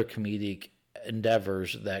some other comedic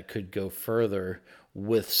endeavors that could go further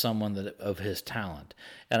with someone of his talent.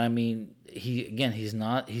 And I mean, he's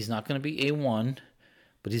not going to be A1,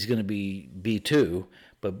 but he's going to be B2.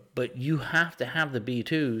 But you have to have the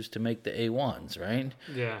B2s to make the A1s, right?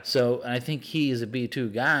 Yeah. So I think he is a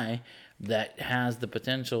B2 guy that has the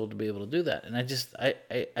potential to be able to do that. And I just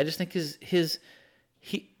think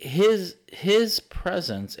his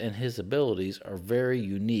presence and his abilities are very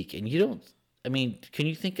unique. And can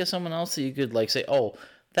you think of someone else that you could like say, oh,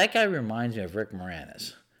 that guy reminds me of Rick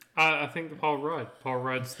Moranis? I think Paul Rudd. Paul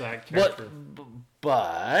Rudd's that character.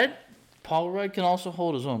 But Paul Rudd can also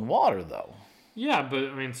hold his own water, though. Yeah, but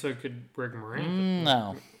I mean, so could Rick Moranis.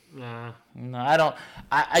 No, I don't.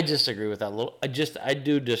 I disagree with that a little. I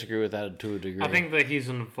do disagree with that to a degree. I think that he's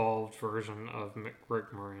an evolved version of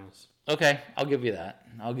Rick Moranis. Okay, I'll give you that.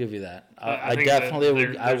 I will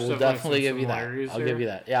definitely give you that. I'll give you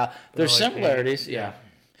that. Yeah, there's similarities. Yeah.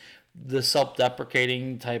 The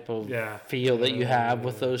self-deprecating type of feel that you have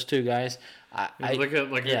with those two guys. Like a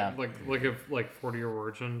 40-year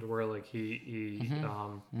origin, where like he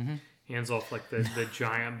hands off like the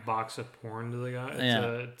giant box of porn to the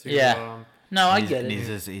guy. Yeah. No, I get it.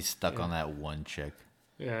 He's stuck on that one chick.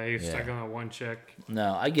 Yeah, he's stuck on that one chick.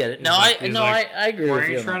 No, I get it. He's No, like- I he's no, like, I agree Why with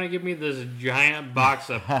are you. you trying to give me this giant box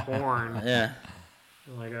of porn? Yeah.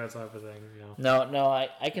 Like that type of thing, you know. No,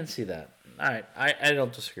 I can see that. All right, I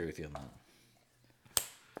don't disagree with you on that.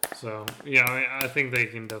 So yeah, I think they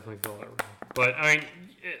can definitely fill that role. But I mean,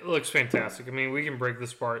 it looks fantastic. I mean, we can break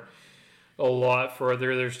this apart a lot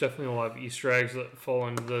further. There's definitely a lot of Easter eggs that fall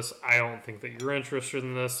into this. I don't think that you're interested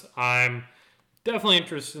in this. I'm definitely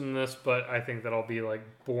interested in this, but I think that I'll be like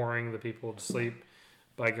boring the people to sleep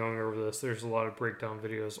by going over this. There's a lot of breakdown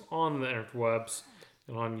videos on the interwebs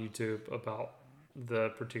and on YouTube about the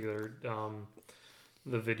particular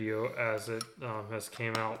the video as it has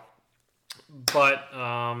came out. But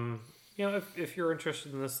you know, if you're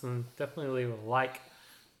interested in this, then definitely leave a like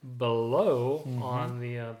below on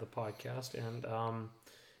the podcast, and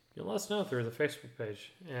you know, let us know through the Facebook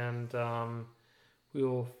page, and we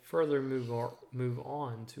will further move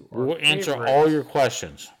on to our We'll answer favorite- all your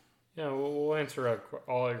questions. Yeah, we'll answer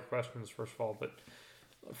all your questions first of all, but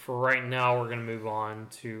for right now, we're going to move on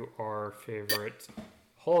to our favorite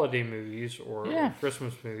holiday movies or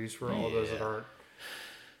Christmas movies for all those that aren't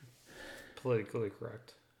politically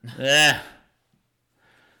correct. Yeah.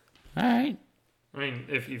 All right. I mean,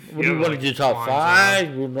 if you What do you want to do? Top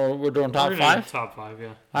five? We're doing top five. Top five,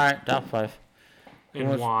 yeah. All right, top five.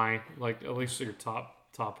 And why? Like at least your top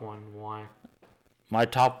one. Why? My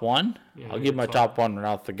top one. Yeah, I'll your give my top- top one right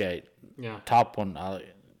out the gate. Yeah. Top one.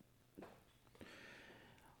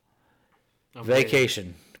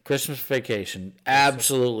 Vacation. Christmas Vacation.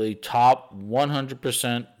 Absolutely top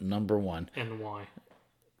 100% number one. And why?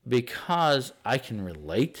 Because I can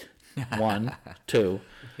relate. One, two.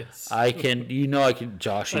 Yes. I can.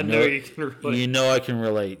 Josh. I know you can relate. You know I can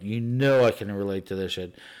relate. You know I can relate to this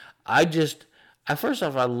shit. First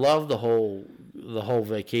off, I love the whole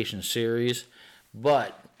Vacation series,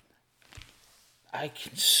 but on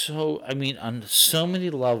so many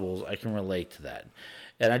levels, I can relate to that,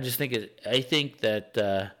 and I just think that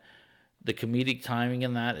the comedic timing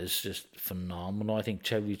in that is just phenomenal. I think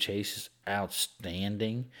Chevy Chase is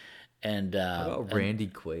outstanding, and How about Randy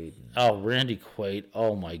Quaid? oh, Randy Quaid,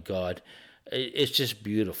 oh my God, it's just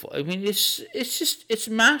beautiful. I mean, it's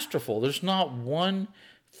masterful. There's not one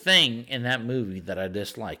thing in that movie that I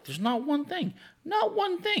dislike. There's not one thing. Not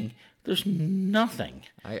one thing. There's nothing.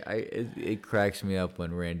 It cracks me up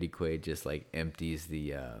when Randy Quaid just like empties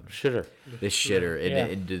the Shitter. shitter Yeah.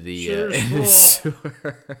 into the Shitter's full.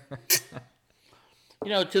 sewer. You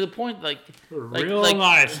know, to the point like Real like,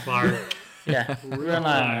 nice, Mark. yeah, real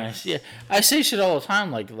nice. Yeah, I say shit all the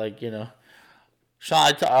time. Like you know,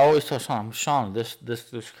 Sean. I always tell Sean, this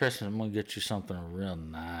Christmas I'm gonna get you something real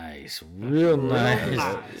nice, real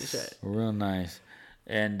nice. Real nice.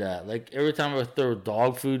 And like every time I throw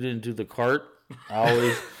dog food into the cart,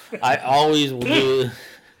 I always will do.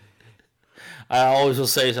 I always will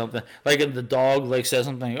say something like if the dog like says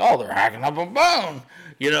something. Oh, they're hacking up a bone.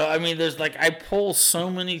 You know, I mean, there's like I pull so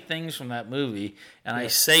many things from that movie, and I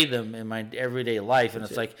say them in my everyday life, and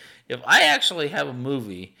it's like if I actually have a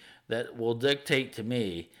movie that will dictate to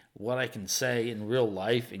me what I can say in real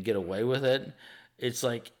life and get away with it, it's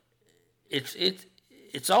like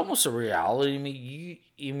it's almost a reality to me.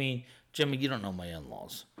 You mean, Jimmy, you don't know my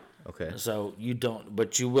in-laws, Okay. so you don't,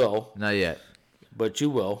 but you will. Not yet. But you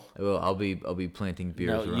will. Well, I'll be planting beers.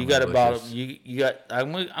 No, around you my got about bushes. you got.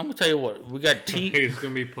 I'm gonna tell you what we got. He's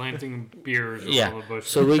gonna be planting beers around Yeah. the bush.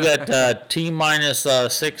 So we got T minus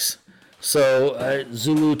 6. So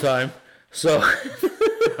Zulu time. So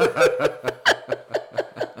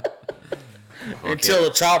until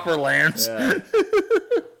the chopper lands. Yeah.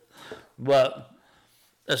 But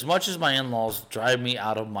as much as my in-laws drive me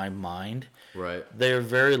out of my mind, Right. they are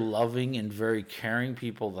very loving and very caring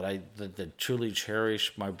people that truly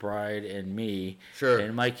cherish my bride and me Sure.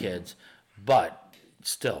 and my kids. But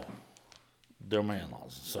still, they're my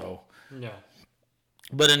in-laws. So, yeah.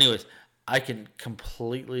 but anyways, I can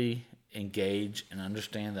completely engage and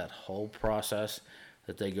understand that whole process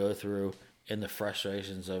that they go through and the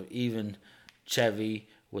frustrations of even Chevy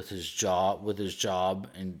with his job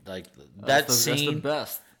and like that scene. That's the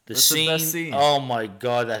best. The That's scene, the best scene. oh my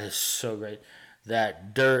God, that is so great.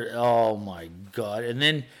 That dirt, oh my God. And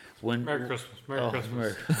then when Merry Christmas. Merry oh,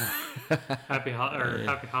 Christmas. Happy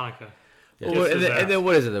Hanukkah. Well, and then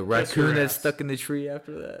what is it? The Kiss raccoon your that's ass. stuck in the tree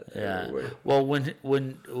after that? yeah. Or what?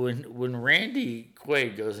 Well, when Randy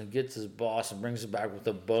Quaid goes and gets his boss and brings it back with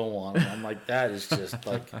a bow on him, I'm like, that is just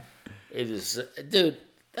like, it is, dude.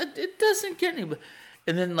 It doesn't get any.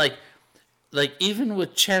 And then like even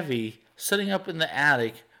with Chevy sitting up in the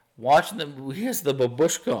attic watching he has the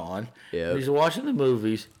babushka on. Yep. He's watching the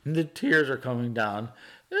movies, and the tears are coming down.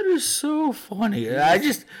 That is so funny.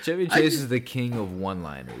 Chevy Chase is the king of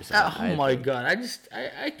one-liners. Oh my god!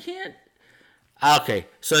 I can't. Okay,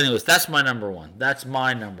 so anyways, that's my number one. That's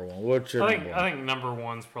my number one. What's your number one? I think number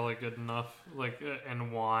one's probably good enough. Like,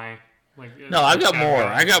 and why? Like, No, I got more.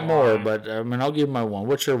 I got more, why. but I mean, I'll give my one.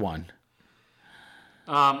 What's your one?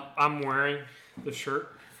 I'm wearing the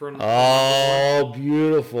shirt for. Oh,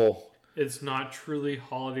 beautiful. It's not truly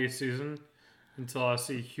holiday season until I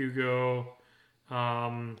see Hugo. I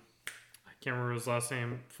can't remember his last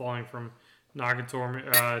name. Falling from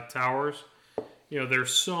Nagatorm Towers. You know,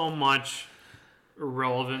 there's so much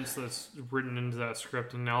relevance that's written into that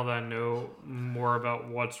script, and now that I know more about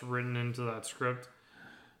what's written into that script,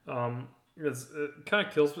 it kind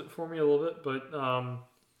of kills it for me a little bit. But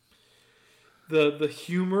the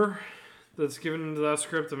humor that's given into that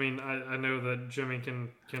script, I mean, I know that Jimmy can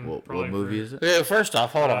What probably movie agree. is it? Yeah, first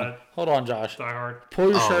off, hold on, Josh. Die Hard.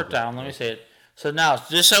 Pull your shirt okay. down. Let me see it. So now,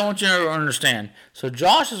 just so I want you to understand. So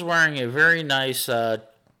Josh is wearing a very nice,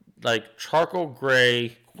 like charcoal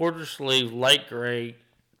gray, quarter sleeve, light gray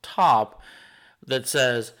top that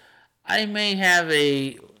says, "I may have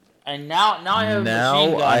a," and now I have a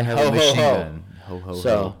machine gun. I have Ho, a ho, machine ho. gun. Ho ho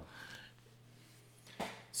So ho.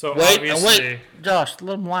 So wait, obviously, Josh,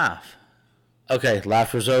 let him laugh. Okay,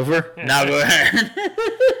 laughter's over. Now go ahead.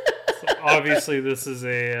 obviously this is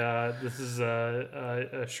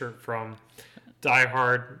a shirt from Die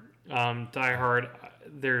Hard. Die Hard.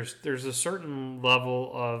 There's a certain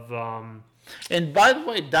level of And by the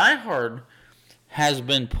way, Die Hard has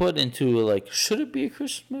been put into like, should it be a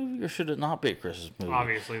Christmas movie or should it not be a Christmas movie?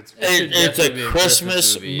 obviously it's It's a Definitely be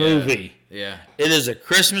Christmas movie. Yeah. It is a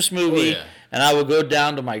Christmas movie, yeah. and I will go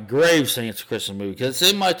down to my grave saying it's a Christmas movie because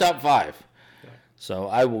it's in my top 5. So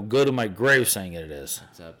I will go to my grave saying it is.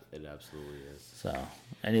 It absolutely is. So,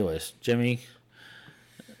 anyways, Jimmy,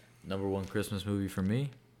 Number one Christmas movie for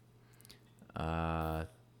me. A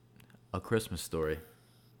Christmas Story.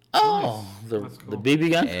 oh, That's the cool.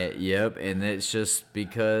 BB gun. Yep, and it's just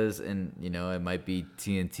because, and you know, it might be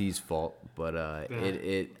TNT's fault, but Play I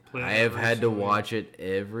it have every had to single watch it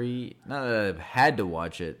not that I've had to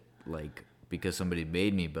watch it like because somebody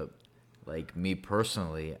made me, but like me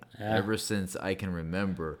personally, ever since I can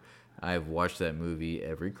remember, I've watched that movie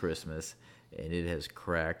every Christmas, and it has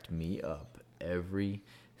cracked me up every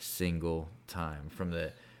single time. From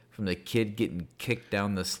the kid getting kicked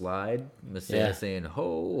down the slide, Messiah Yeah. saying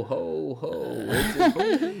 "ho ho ho."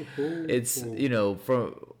 It's you know,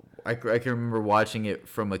 I can remember watching it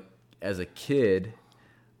as a kid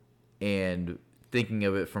and thinking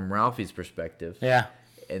of it from Ralphie's perspective. Yeah.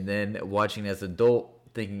 And then watching it as an adult,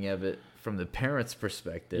 thinking of it from the parents'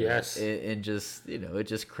 perspective. Yes. And just, you know, it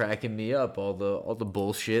just cracking me up, all the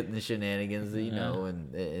bullshit and the shenanigans that, you know,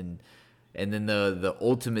 and then the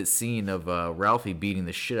ultimate scene of Ralphie beating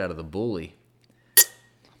the shit out of the bully.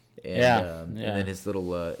 And, and then his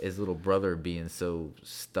little brother being so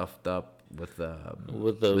stuffed up with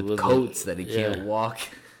coats that he can't walk.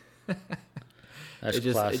 That's It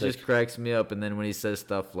just cracks me up. And then when he says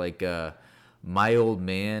stuff like, "My old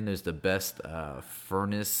man is the best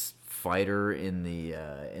furnace fighter in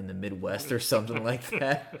the Midwest," or something like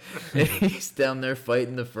that. And he's down there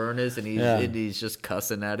fighting the furnace, and he's just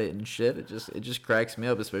cussing at it and shit. It just cracks me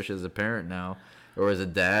up, especially as a parent now, or as a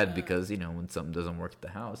dad, because you know when something doesn't work at the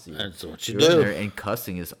house, That's what you you're in do. there, and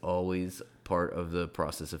cussing is always part of the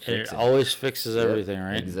process of It fixing. always fixes Yep, everything,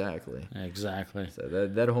 right? Exactly. Exactly. So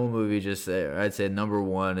that whole movie, just I'd say number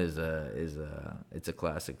one is it's a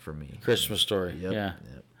classic for me. Christmas Story. Yep, Yeah.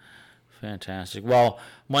 yep. Fantastic. Well,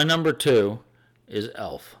 my number 2 is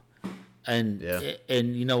Elf. And Yeah.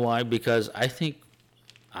 and you know why? Because I think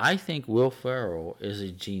Will Ferrell is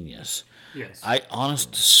a genius. yes. I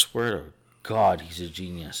honestly swear to God, he's a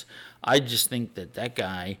genius. I just think that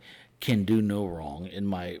guy can do no wrong in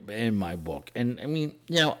my book. And I mean,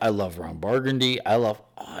 you know, I love Ron Burgundy. I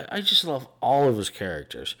just love all of his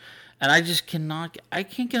characters. And I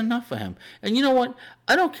can't get enough of him. And you know what?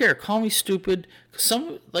 I don't care. Call me stupid.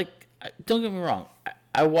 Don't get me wrong.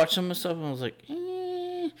 I watched some of his stuff and I was like,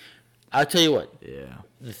 I'll tell you what. Yeah.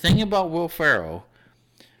 The thing about Will Ferrell,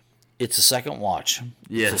 it's a second watch.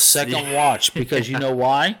 Yes. It's a second watch because you know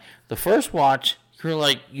why? The first watch, you're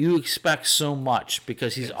like, you expect so much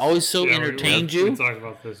because he's always so Yeah, entertained we you. talked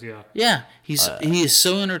about this, yeah. Yeah, he is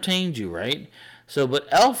so entertained you, right? So, but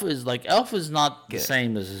Elf is not the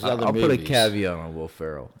same as his other I'll movies. put a caveat on Will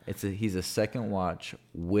Ferrell. He's a second watch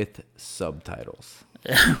with subtitles.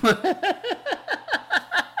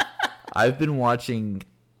 I've been watching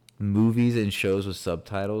movies and shows with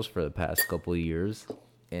subtitles for the past couple of years,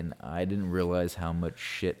 and I didn't realize how much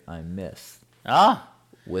shit I missed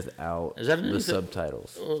without Is that the anything-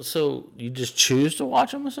 subtitles. So you just choose to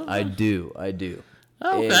watch them or something? I do.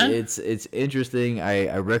 Oh, okay. It's interesting.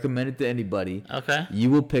 I recommend it to anybody. Okay. You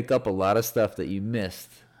will pick up a lot of stuff that you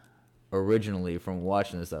missed originally from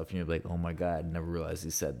watching this stuff, and you're like, oh my God, I never realized he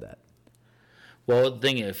said that. Well, the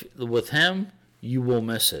thing is, with him, you will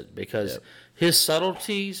miss it because his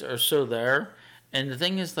subtleties are so there. And the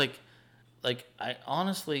thing is, like I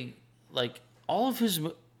honestly, like, all of his,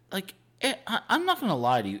 I'm not going to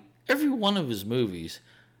lie to you. Every one of his movies,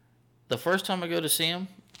 the first time I go to see him,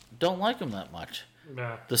 don't like him that much.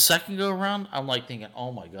 Yeah. The second go around, I'm like thinking,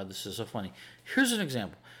 oh my God, this is so funny. Here's an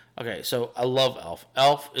example. Okay, so I love Elf.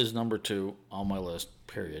 Elf is number 2 on my list,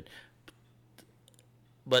 period.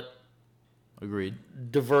 But Agreed.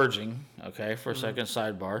 diverging, okay, for a second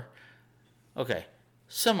sidebar. Okay,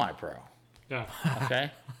 semi-pro. Yeah.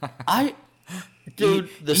 Okay, dude,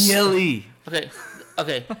 the ELE.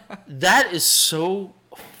 okay, that is so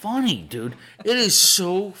funny, dude. It is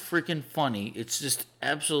so freaking funny. It's just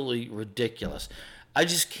absolutely ridiculous. I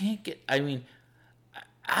just can't get. I mean,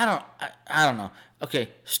 I don't know. Okay,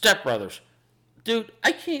 Step Brothers. Dude,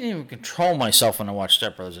 I can't even control myself when I watch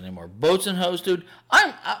Step Brothers anymore. Boats and Hoes, dude.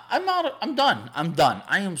 I'm out. I'm done.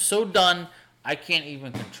 I am so done. I can't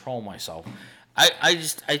even control myself. I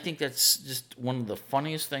think that's just one of the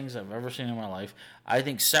funniest things I've ever seen in my life. I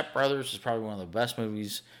think Step Brothers is probably one of the best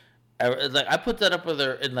movies ever. Like, I put that up with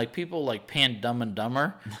there, and like people like pan Dumb and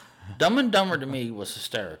Dumber. Dumb and Dumber to me was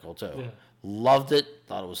hysterical too. Yeah. Loved it.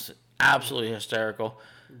 Thought it was absolutely hysterical.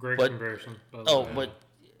 Great But- comparison. by the Oh, way. but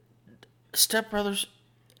Step Brothers,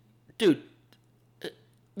 dude,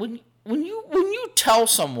 when you tell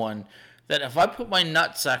someone that if I put my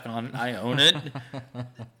nutsack on, I own it,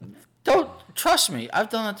 don't trust me. I've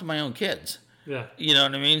done that to my own kids. Yeah. You know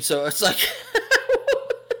what I mean? So it's like,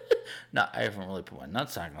 no, I haven't really put my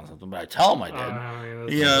nutsack on something, but I tell them I did. I mean,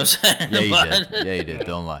 that's You know what I'm saying? Yeah, you But- did. Yeah, you did.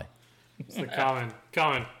 Don't lie. it's the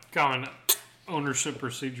common ownership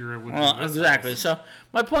procedure with Well, the exactly. So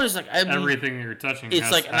my point is, like, I mean, everything you're touching. It's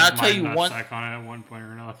has, like- and has I'll tell my you one- nutsack on it at one point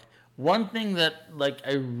or another. one thing that, like,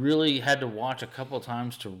 I really had to watch a couple of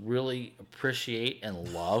times to really appreciate and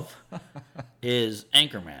love is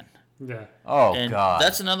Anchorman. Yeah. Oh And God.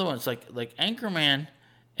 that's another one. It's like Anchorman,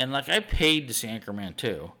 and like I paid to see Anchorman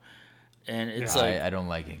too, and it's Yeah, like I don't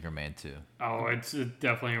like Anchorman too. Oh, it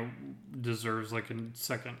definitely deserves like a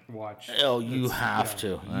second watch. oh, you It's- have yeah. to,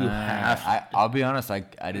 you have. I'll be honest. I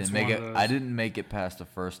It's didn't make one it. of those- I didn't make it past the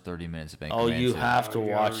first 30 minutes of Anchorman. Oh, you 2. have to Oh,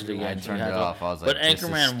 yeah, watch it you again. have I to. turned You have it to. off. I was But like, this is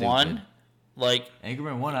Anchorman one, stupid. like,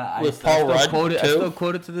 Anchorman 1. I With I Paul still Rudd, quote it. I too? still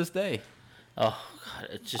quote it to this day. oh God,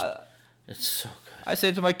 it's just, it's so good. I say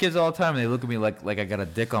it to my kids all the time, and they look at me like I got a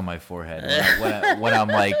dick on my forehead. When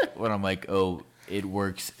I'm like, oh, it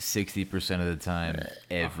works 60% of the time,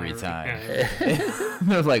 every time. Yeah.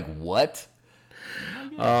 They're like, what?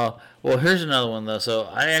 Well, here's another one though. So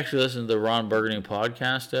I actually listened to the Ron Burgundy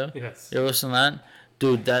podcast too. Yes. You ever listen to that?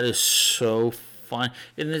 Dude, that is so fun.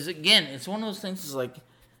 And it's one of those things. It's like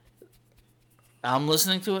I'm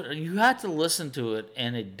listening to it. You have to listen to it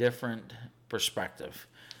in a different perspective.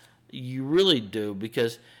 You really do,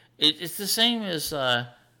 because it's the same as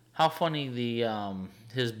how funny the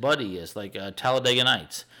his buddy is, like Talladega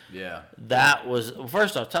Nights. Yeah. That was,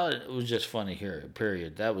 first off, it was just funny here,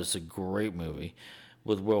 period. That was a great movie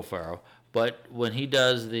with Will Ferrell. But when he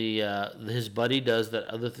does his buddy does that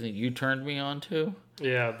other thing that you turned me on to,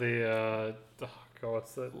 Yeah. The God,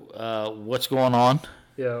 what's that? What's Going On?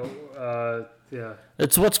 Yeah. Yeah.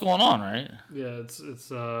 It's What's Going On, right? Yeah. It's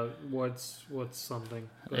what's something.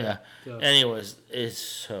 But, Yeah. Anyways, it's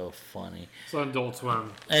so funny. It's on Adult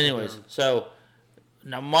Swim. Anyways, so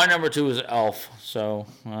now my number 2 is Elf. So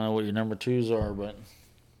I don't know what your number 2s are, but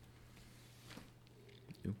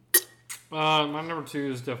My number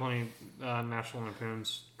 2 is definitely National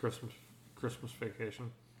Lampoon's Christmas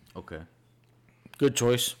Vacation. Okay. good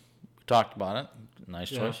choice. We talked about it.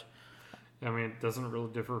 Nice Yeah. choice. I mean, it doesn't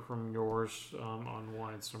really differ from yours on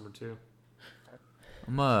why it's number 2.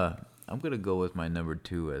 I'm gonna go with my number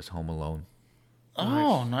 2 as Home Alone.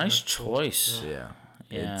 Oh, Nice. nice That's cool. choice. Yeah.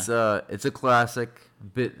 Yeah. It's a classic.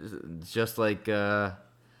 Bit just like my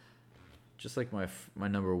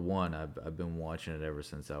number 1. I've been watching it ever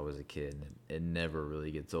since I was a kid. It never really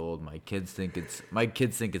gets old. My kids think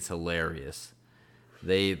it's hilarious.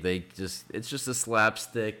 It's just a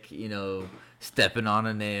slapstick, stepping on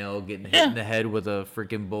a nail, getting hit in the head with a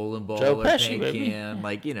freaking bowling ball Joe or Pesci, paint baby. can,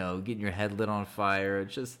 getting your head lit on fire.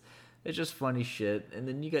 It's just funny shit. And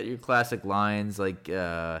then you got your classic lines like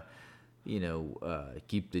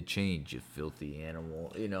keep the change, you filthy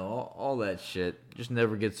animal. All that shit just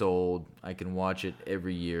never gets old. I can watch it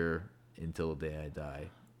every year until the day I die.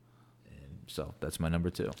 And so that's my number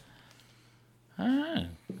 2. All right.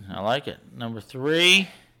 I like it. Number 3.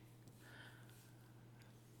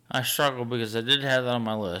 I struggle because I did have that on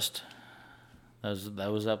my list.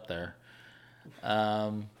 That was up there.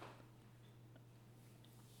 I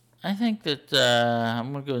think that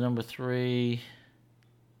I'm going to go number 3.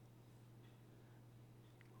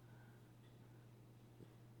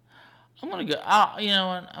 I'm going to go, you know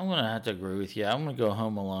what? I'm going to have to agree with you. I'm going to go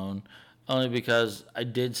Home Alone, only because I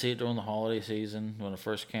did see it during the holiday season when it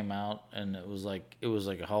first came out, and it was like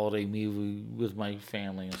a holiday movie with my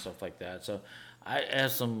family and stuff like that. So I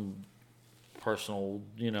have some personal,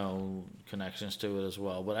 connections to it as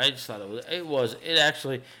well. But I just thought it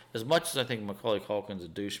actually, as much as I think Macaulay Culkin's a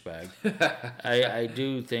douchebag, I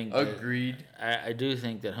do think Agreed. I do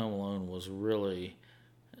think that Home Alone was really,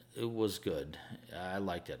 it was good. I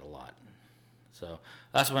liked it a lot. So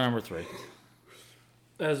that's my number 3.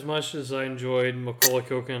 As much as I enjoyed Macaulay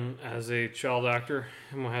Culkin as a child actor,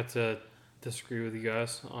 I'm gonna have to disagree with you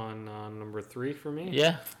guys on number 3 for me.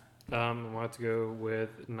 Yeah. I'm gonna have to go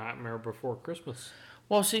with Nightmare Before Christmas.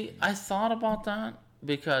 Well, see, I thought about that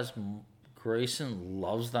because Grayson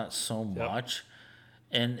loves that so much,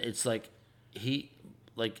 and it's like he,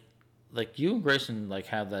 like you and Grayson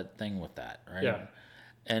have that thing with that, right? Yeah.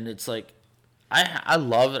 And it's like, I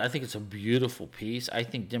love it. I think it's a beautiful piece. I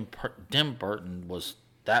think Tim Burton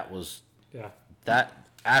that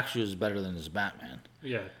actually was better than his Batman.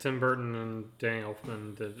 Yeah, Tim Burton and Danny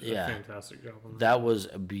Elfman did a fantastic job on that. That was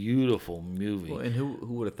a beautiful movie. Well, and who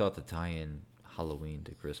would have thought to tie in Halloween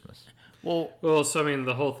to Christmas? Well, so I mean,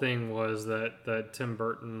 the whole thing was that Tim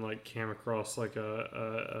Burton came across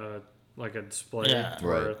a display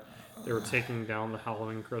where Right. they were taking down the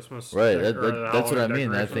Halloween Christmas. Right, or that's what I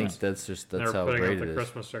Halloween mean. I think decorations. that's They how were putting great up it the is.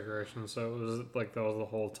 Christmas decorations, so it was that was the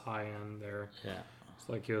whole tie-in there. yeah. It's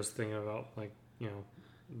like he was thinking about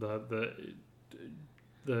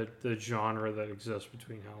the genre that exists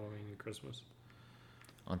between Halloween and Christmas.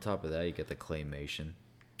 On top of that, you get the claymation.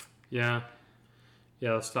 Yeah,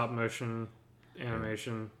 the stop motion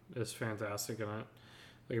animation is fantastic in it.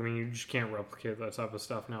 You just can't replicate that type of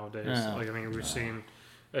stuff nowadays. No. We've seen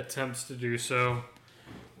attempts to do so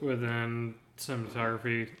within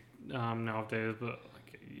cinematography nowadays, but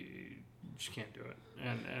you just can't do it.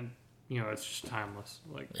 And it's just timeless.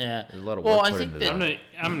 Yeah. There's a lot of Well, work I put think into that. that.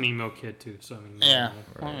 I'm an emo kid too, so Yeah,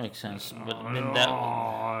 that makes sense. But I mean, that.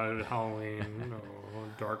 Halloween,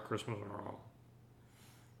 dark Christmas.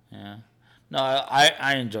 Yeah. No,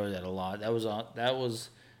 I enjoyed that a lot. That was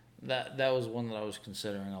one that I was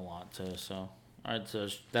considering a lot too. So, all right, so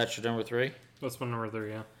that's your number 3. That's my number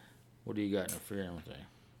 3. Yeah. What do you got for your number 3?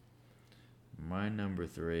 My number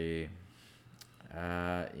 3.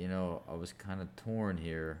 I was kind of torn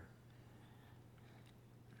here.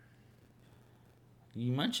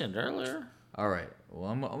 You mentioned earlier. All right. Well,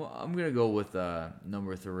 I'm gonna go with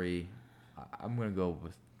number 3. I'm gonna go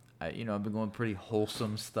with I've been going pretty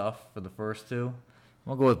wholesome stuff for the first 2. I'm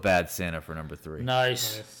gonna go with Bad Santa for number 3.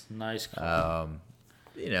 Nice.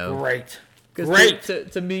 Great. 'Cause Great.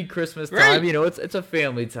 To me, Christmas Great. time, it's a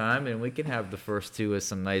family time, and we can have the first 2 as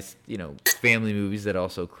some nice, family movies that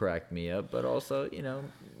also crack me up. But also,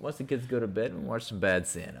 once the kids go to bed, and watch some Bad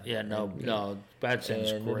Santa. Yeah. No. Bad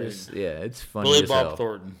Santa's And great. it's funny Billy as Bob hell.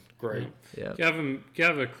 Thornton. Great. Yeah. You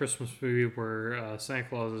have a Christmas movie where Santa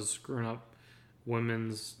Claus is screwing up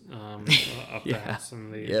women's up the ass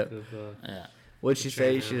and Yep. Yeah. What'd she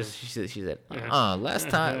say? She said, last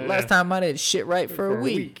time I didn't shit right for a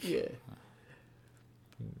week. Yeah.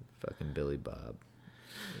 Fucking Billy Bob.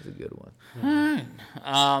 It was a good one.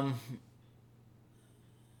 All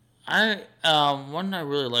right. One I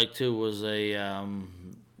really liked too was the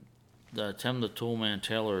Tim the Toolman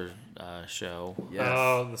Taylor show. Yes.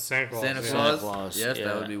 Oh, the Santa Claus. Santa yeah. Claus? Santa Claus. Yes, yeah.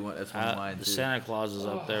 that would be one. That's one of mine The too. Santa Claus is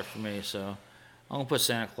up there for me, so I'm gonna put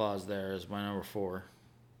Santa Claus there as my number 4.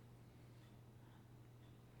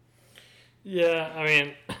 Yeah, I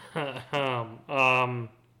mean,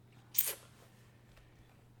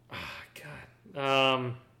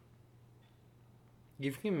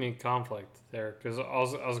 you've given me conflict there because I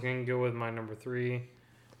was gonna go with my number 3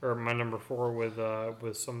 or my number 4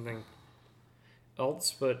 with something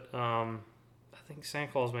else, but I think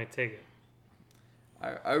Santa Claus might take it.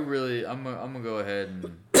 I'm gonna go ahead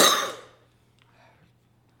and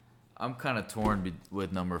I'm kind of torn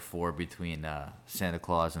with number 4 between Santa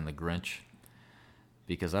Claus and the Grinch.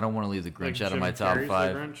 Because I don't want to leave the Grinch out of my top Carrey's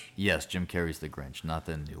 5. The Grinch? Yes, Jim Carrey's the Grinch, not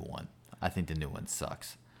the new one. I think the new one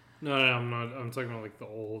sucks. No, I'm not. I'm talking about like the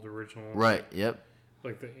old original. Right. Yep.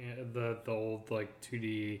 Like the old like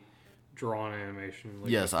 2D drawn animation.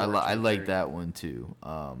 Like Yes, I before Jim like Carrey. that one too.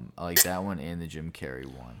 I like that one and the Jim Carrey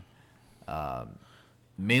one.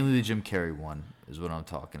 Mainly the Jim Carrey one is what I'm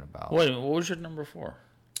talking about. Wait, what was your number 4?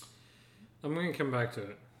 I'm gonna come back to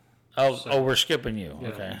it. Oh, we're skipping you. Yeah.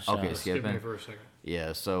 Okay. Okay, Skip me skipping. for a second.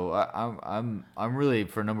 Yeah, so I'm really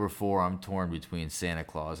for number 4. I'm torn between Santa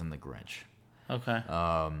Claus and the Grinch. Okay.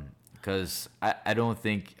 Because I don't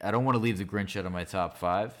want to leave the Grinch out of my top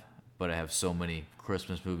 5, but I have so many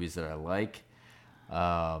Christmas movies that I like. So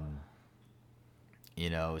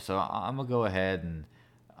I'm gonna go ahead and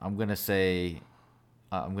I'm gonna say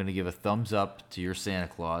I'm gonna give a thumbs up to your Santa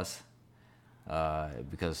Claus,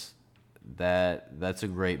 because that's a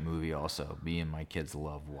great movie. Also, me and my kids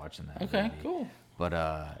love watching that. Okay, movie. cool. But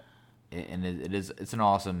it's an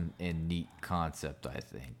awesome and neat concept, I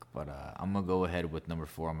think. But I'm gonna go ahead with number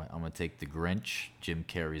 4. I'm gonna take the Grinch, Jim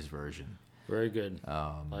Carrey's version. Very good.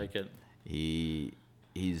 Like it.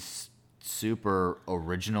 He's super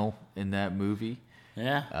original in that movie.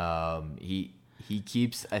 Yeah. He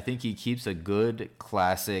keeps a good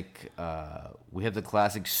classic. We have the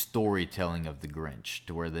classic storytelling of the Grinch,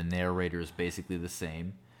 to where the narrator is basically the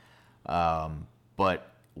same, but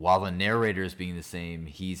while the narrator is being the same,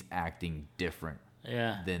 he's acting different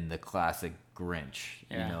Yeah. than the classic Grinch.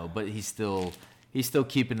 Yeah. But he's still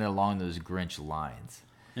keeping it along those Grinch lines.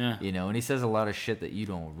 Yeah. And he says a lot of shit that you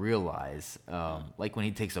don't realize, like when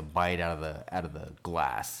he takes a bite out of the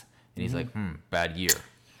glass, and he's like, bad year.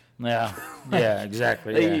 Yeah. Yeah.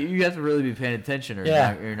 Exactly. Like, Yeah. you have to really be paying attention, or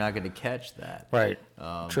Yeah. you're not going to catch that. Right.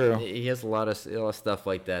 True. He has a lot of stuff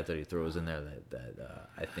like that he throws in there that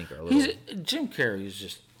I think are a little. Jim Carrey is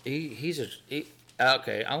just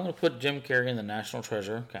okay. I'm gonna put Jim Carrey in the national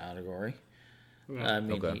treasure category. I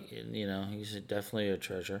mean, Okay. he's definitely a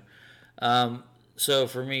treasure. So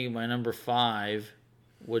for me, my number 5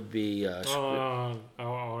 would be. I want to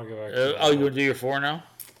go back. To You want to do your 4 now?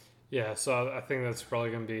 Yeah, so I think that's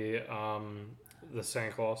probably going to be the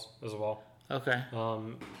Santa Claus as well. Okay.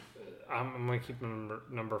 I'm going to keep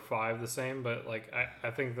number 5 the same, but like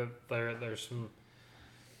I think that there's some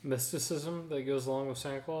mysticism that goes along with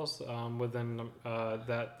Santa Claus within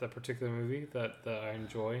that particular movie that I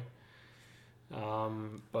enjoy.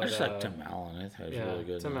 But I just like Tim Allen. I think he's really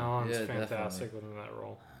good. Tim in that. Allen's Yeah, fantastic within that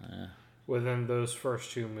role. Within those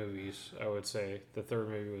first 2 movies, I would say the third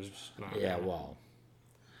movie was just not. Yeah. good. Well,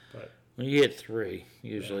 But when you hit 3,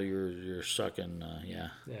 usually you're sucking. yeah,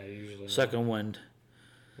 usually Sucking wind.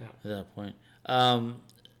 Yeah. At that point.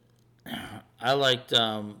 I liked.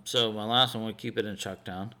 So my last one, we keep it in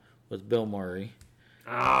Chucktown with Bill Murray.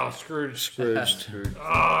 Oh, Scrooge. Scrooged.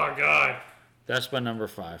 Oh God. That's my number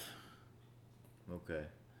 5. Okay.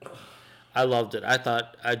 I loved it.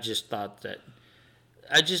 I just thought that.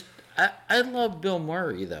 I love Bill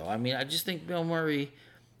Murray though. I mean, I just think Bill Murray,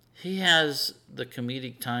 he has the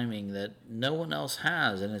comedic timing that no one else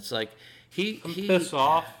has, and it's like he Pissed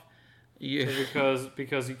off you,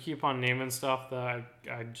 because you keep on naming stuff that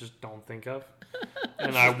I just don't think of,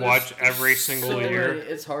 and I watch every single year.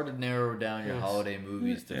 It's hard to narrow down your Yes. holiday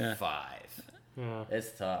movies to Yeah. 5. Yeah.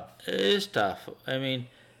 It's tough. it is tough. I mean,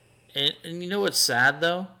 and you know what's sad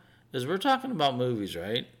though is we're talking about movies,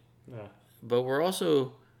 right? Yeah. But we're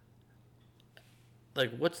also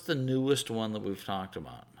like, what's the newest one that we've talked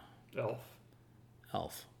about? Elf.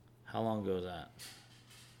 Elf. How long ago was that?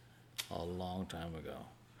 A long time ago.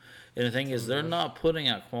 And the thing is, they're not putting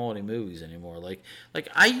out quality movies anymore. Like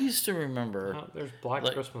I used to remember. There's Black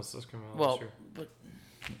Like- Christmas that's coming out Well, this year. but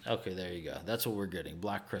okay, there you go. That's what we're getting.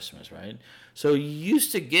 Black Christmas, right? So you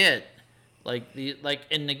used to get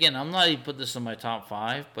and again, I'm not even put this in my top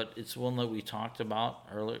 5, but it's one that we talked about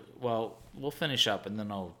earlier. Well, we'll finish up and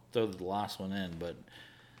then I'll throw the last one in. But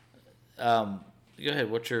go ahead.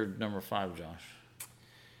 What's your number 5, Josh?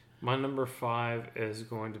 My number 5 is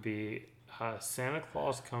going to be Santa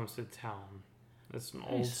Claus Comes to Town. It's an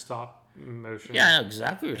old stop motion. Yeah, I know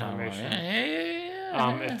exactly what you're talking about. Animation.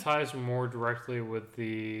 Yeah. It ties more directly with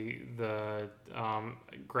the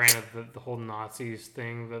granted the whole Nazis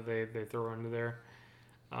thing that they throw into there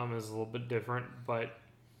is a little bit different, but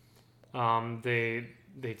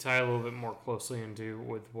they tie a little bit more closely into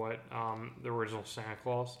with what the original Santa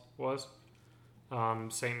Claus was.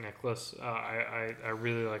 Saint Nicholas. I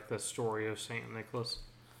really like the story of Saint Nicholas.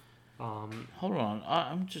 Hold on.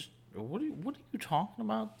 I'm just. What are you talking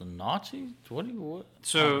about? The Nazis? What?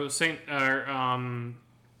 So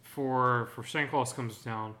for Santa Claus Comes to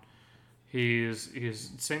Town, he's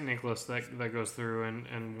Saint Nicholas that goes through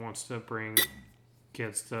and wants to bring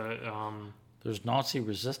kids to There's Nazi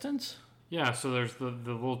resistance? Yeah, so there's the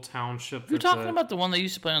little township. You're that talking the, about the one that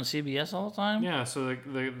used to play on CBS all the time? Yeah, so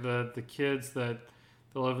the kids that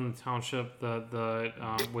live in the township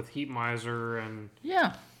with Heat Miser and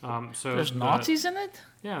Yeah. so There's Nazis in it?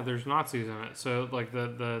 Yeah, there's Nazis in it. So like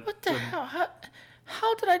What the hell?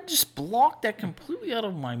 How did I just block that completely out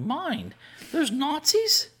of my mind? There's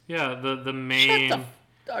Nazis? yeah the main. Shut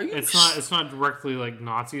the. Are you? It's not directly like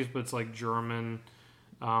Nazis, but it's like German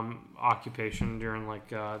occupation during like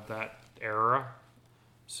that era.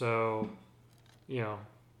 So,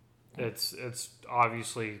 it's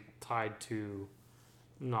obviously tied to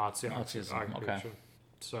Nazi Nazism, occupation. okay.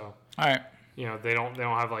 So, All right. they don't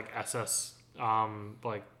have like SS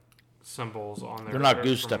like symbols on there. They're not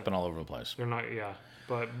goose stepping all over the place. They're not, yeah,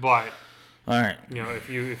 but All right. if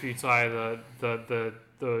you tie the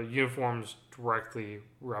uniforms directly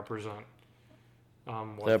represent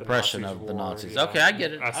what The oppression Nazis of the wore, Nazis. yeah, Okay, I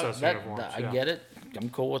get it. SS I uniforms, get it. I'm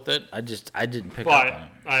cool with it. I didn't pick up But on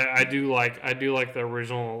it. I do like the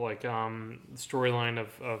original like storyline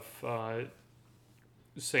of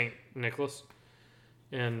Saint Nicholas,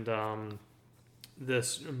 and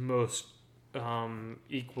this most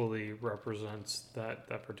equally represents that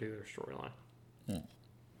particular storyline.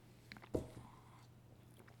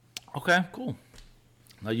 Okay, cool.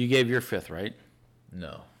 Now you gave your fifth, right?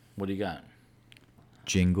 No. What do you got?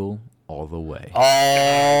 Jingle All the Way.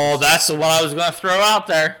 Oh, that's the one I was going to throw out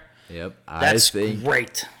there. Yep. That's I think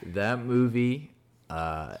great. that movie,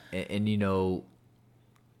 and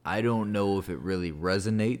I don't know if it really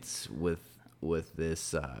resonates with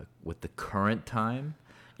this with the current time.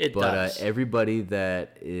 It But does. everybody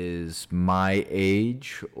that is my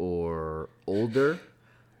age or older,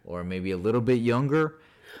 or maybe a little bit younger,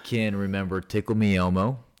 can remember Tickle Me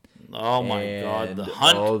Elmo. Oh my God, the and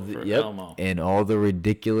hunt all for yep, Elmo. and all the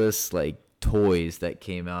ridiculous like toys that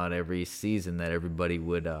came out every season that everybody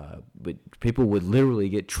but people would literally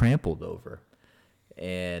get trampled over.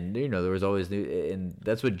 And there was always new, and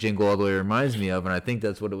that's what Jingle All the Way reminds me of, and I think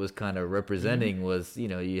that's what it was kind of representing was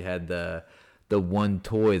you had the one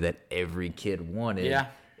toy that every kid wanted, Yeah.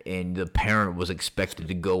 and the parent was expected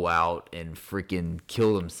to go out and freaking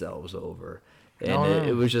kill themselves over. And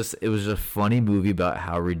it was just a funny movie about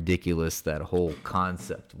how ridiculous that whole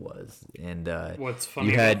concept was. And What's funny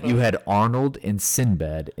you about had Arnold and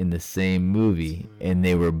Sinbad in the same movie, and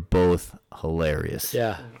they were both hilarious.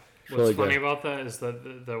 Yeah. What's Really funny good. about that is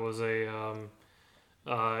that there was a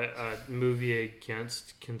movie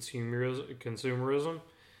against consumerism,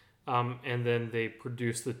 and then they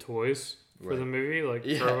produced the toys for the movie, like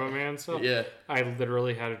Yeah. Turbo Man and stuff. Yeah. I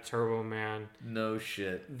literally had a Turbo Man No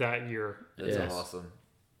shit. that year. That's Yes. awesome.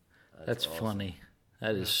 That's funny.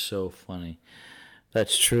 That is so funny.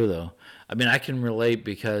 That's true, though. I mean, I can relate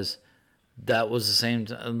because that was the same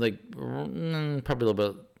time, like probably a little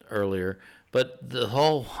bit earlier. But the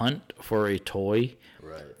whole hunt for a toy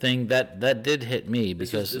Right. thing that did hit me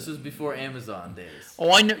because This was before Amazon days.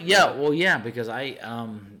 oh, I know. Yeah, well, yeah, because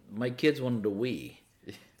my kids wanted a Wii.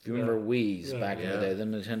 If you remember Wii's back in the day, the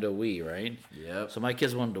Nintendo Wii, right? Yep. So my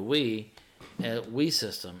kids wanted a Wii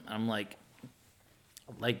system. I'm like,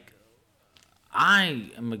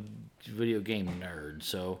 I am a video game nerd,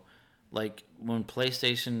 so like when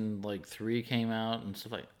PlayStation 3 came out and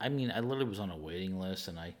stuff I literally was on a waiting list,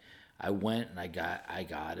 and I went and I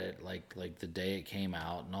got it like the day it came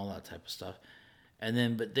out and all that type of stuff. And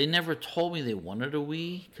then, but they never told me they wanted a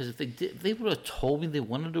Wii, because if they would have told me they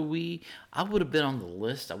wanted a Wii, I would have been on the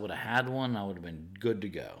list. I would have had one. I would have been good to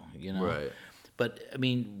go. Right. But I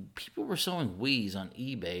mean, people were selling Wiis on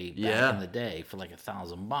eBay back Yeah. in the day for like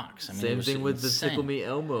 $1,000. I mean, it Same was thing with insane. the Tickle Me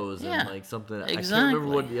Elmos Yeah, and like something. I can't exactly.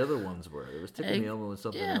 remember what the other ones were. It was Tickle Me Elmo and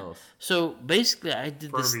something Yeah. else. So basically, I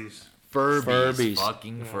did this. Furbies. Furbies. Furbies.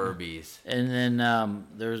 Fucking Furbies. And then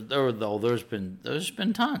there's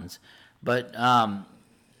been tons, but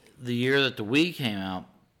the year that the Wii came out,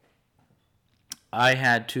 I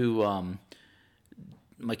had to.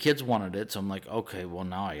 My kids wanted it, so I'm like, okay, well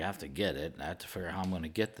now I have to get it. I have to figure out how I'm going to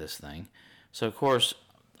get this thing. So of course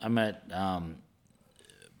I'm at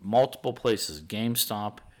multiple places: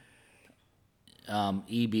 GameStop,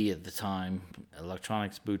 EB at the time,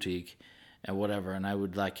 Electronics Boutique, and whatever. And I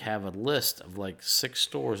would have a list of 6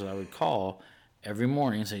 stores that I would call every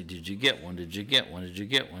morning and say, "Did you get one? Did you get one? Did you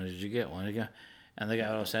get one? Did you get one?" And the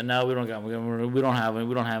guy would say, "No, we don't got one. We don't have any.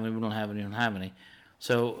 We don't have any. We don't have any. We don't have any."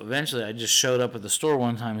 So eventually, I just showed up at the store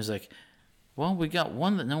one time. He's like, "Well, we got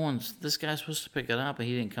one that this guy's supposed to pick it up, and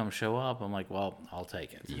he didn't come show up." I'm like, "Well, I'll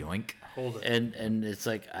take it." Yoink. Hold it. And it's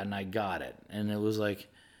and I got it, and it was like,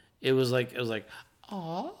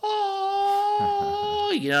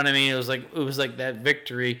 oh, you know what I mean? It was like that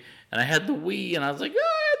victory, and I had the Wii, and I was like, oh,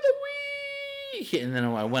 I had the Wii, And then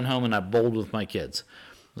I went home and I bowled with my kids.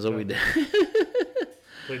 That's what we did.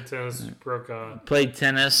 Played tennis, broke a, Played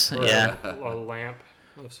tennis. Yeah. a lamp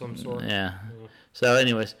of some sort. Yeah. So,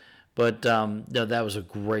 anyways, but no, that was a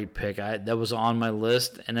great pick. That was on my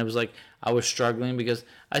list, and it was like I was struggling because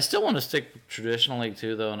I still want to stick traditionally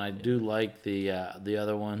too, though, and I do like the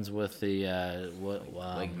other ones with the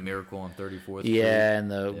Like Miracle on 34th. yeah, and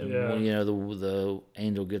the Yeah. you know the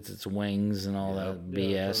angel gets its wings and all that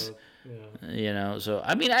BS. You know, so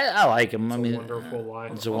I mean, I like them. I mean, Wonderful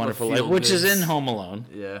Life. It's a All the Wonderful Life, feel which is goods. in Home Alone.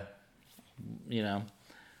 Yeah. You know,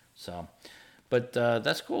 so. But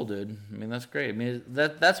that's cool, dude. I mean, that's great. I mean,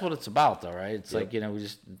 that's what it's about, though, right? It's like,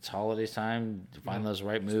 it's holidays time. To find those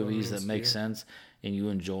right movies that make sense and you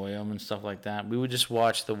enjoy them and stuff like that. We would just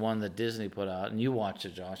watch the one that Disney put out, and you watched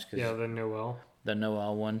it, Josh. Yeah, the Noel. The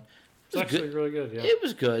Noel one. It's actually really good. Yeah, It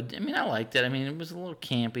was good. I mean, I liked it. I mean, it was a little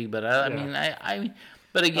campy, but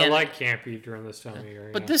but again, I like campy during this time of year.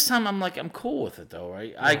 But this time, I'm cool with it, though,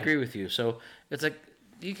 right? I agree with you. So it's like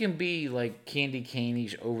you can be like candy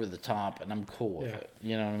cane-ish over the top, and I'm cool with it.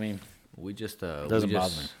 You know what I mean? We just Doesn't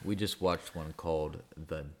bother me. we just watched one called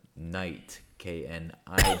The Night,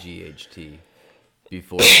 Knight,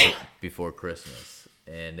 before Christmas,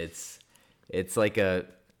 and it's like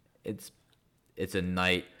it's a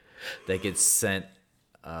knight that gets sent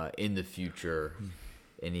in the future,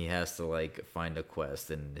 and he has to like find a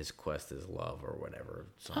quest, and his quest is love or whatever,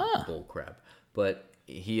 some bull crap. But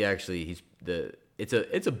it's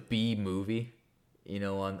a B movie,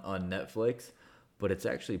 on Netflix, but it's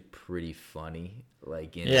actually pretty funny,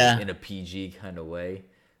 like in a PG kind of way.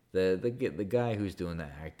 The guy who's doing the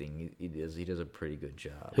acting, he does a pretty good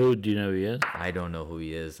job. Who do you know who he is? I don't know who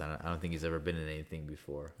he is. I don't think he's ever been in anything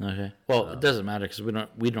before. Okay. Well, it doesn't matter because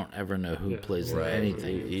we don't ever know who plays Right.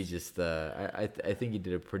 anything. He just I think he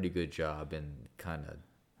did a pretty good job in kind of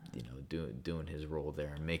doing his role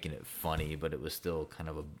there and making it funny, but it was still kind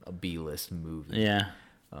of a B-list movie. Yeah.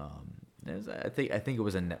 I think it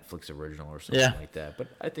was a Netflix original or something like that. But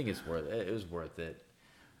I think it was worth it.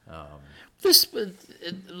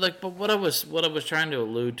 But what I was trying to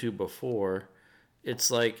allude to before,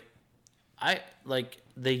 it's like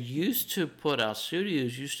they used to put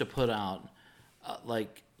out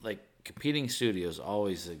like competing studios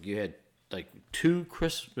always, like, you had like 2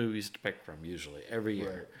 Christmas movies to pick from usually every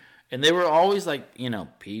year, and they were always like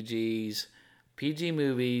PG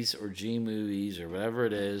movies or G movies or whatever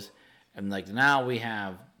it is, and like now we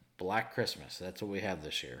have Black Christmas. That's what we have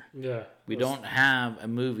this year. Yeah. We don't have a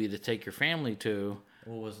movie to take your family to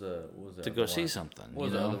What was that to go see something. What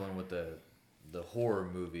was the other one with the horror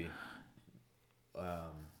movie?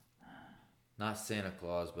 Not Santa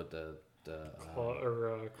Claus, but the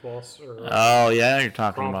Klaus or Oh yeah, you're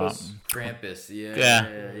talking Krampus. Krampus. Yeah.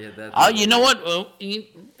 about. Oh, you know what? Well,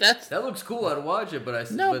 that's that looks cool. I'd watch it, but I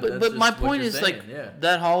no. that's But just my what point you're is saying, like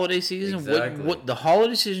that holiday season. Exactly. What the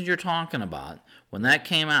holiday season you're talking about when that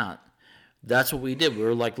came out? That's what we did. We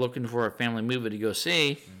were like looking for a family movie to go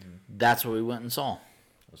see. Mm-hmm. That's what we went and saw.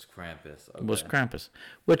 It was Krampus. Okay. Was Krampus,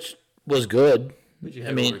 which was good. But you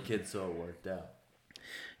had older kids, so it worked out.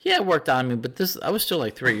 Yeah, it worked out. I mean, but I was still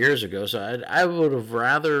like 3 years ago, so I would have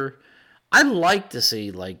rather. I'd like to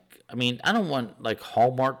see I don't want like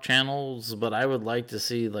Hallmark channels, but I would like to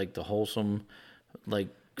see like the wholesome,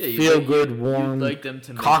 feel good, warm, like them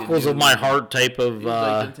to make cockles of my heart type of. You'd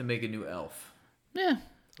like them to make a new Elf. Yeah,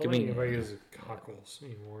 I don't think anybody uses cockles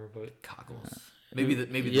anymore, but Cockles. Maybe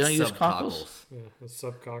you don't use sub cockles? yeah, the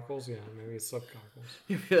sub cockles. Yeah, maybe it's sub cockles.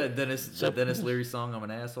 Yeah, Dennis Leary song, "I'm an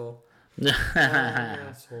Asshole."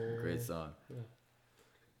 Asshole. Great song.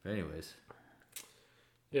 Anyways.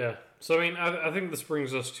 Yeah. So I mean, I think this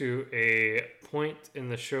brings us to a point in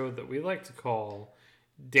the show that we like to call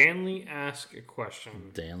Danley Ask a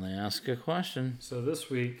Question. Danley ask a question. So this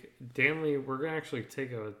week, Danley, we're gonna actually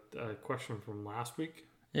take a question from last week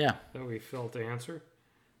Yeah, that we failed to answer.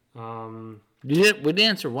 we did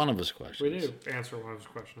answer one of his questions. We did answer one of his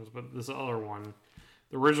questions, but this other one,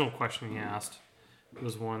 the original question he asked,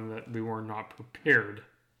 was one that we were not prepared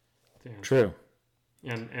to answer. True.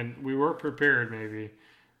 And we were prepared, maybe,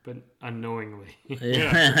 but unknowingly.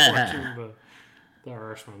 Yeah. Watching the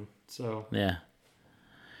Irishman. So Yeah.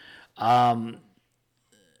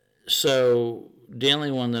 So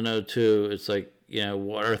Danley wanted to know too. It's like,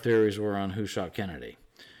 what our theories were on who shot Kennedy,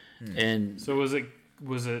 and So was it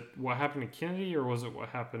what happened to Kennedy, or was it what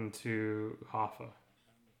happened to Hoffa?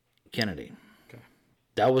 Kennedy. Okay.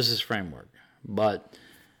 That was his framework, but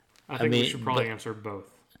I think we should probably answer both.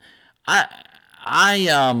 Yeah. I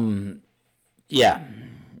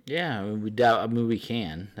mean, we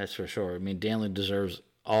can. That's for sure. I mean, Danley deserves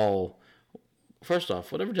all first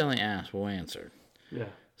off, whatever Denley asked, we'll answer. Yeah.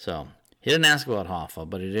 So he didn't ask about Hoffa,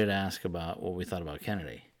 but he did ask about what we thought about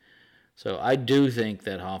Kennedy. So I do think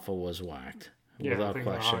that Hoffa was whacked. Yeah, without I think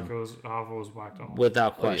question. Hoffa was whacked off.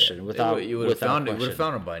 Without question. You would have found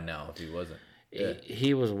question. him by now if he wasn't. Yeah.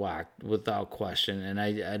 He was whacked without question, and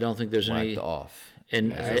I don't think there's any. Whacked off.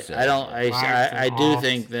 And As I don't. I do offed.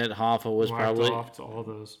 think that Hoffa was Whacked probably. off to all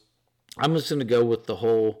those. I'm just going to go with the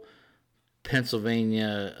whole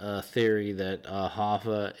Pennsylvania theory that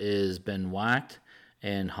Hoffa is been whacked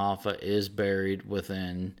and Hoffa is buried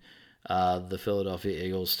within the Philadelphia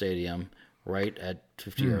Eagles stadium right at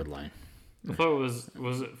 50-yard line. I thought it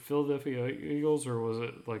was it Philadelphia Eagles or was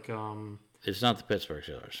it like It's not the Pittsburgh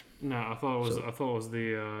Steelers. No, I thought it was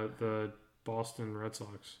the Boston Red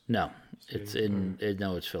Sox. No, it's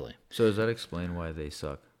it's Philly. So does that explain why they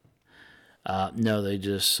suck? No, they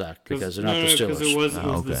just suck because they're not the Steelers. Because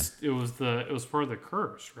it was part of the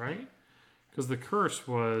curse, right? Because the curse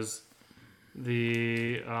was was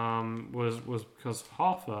because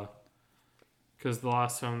Hoffa. Because the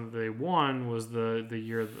last time they won was the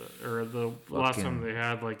year the last time they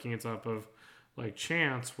had like games up of like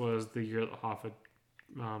chance was the year that Hoffa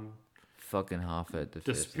Fucking Hoffa at the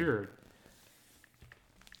disappeared.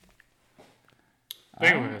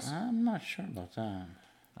 Anyways, I'm not sure about that.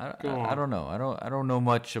 I don't know. I don't know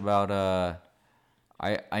much about.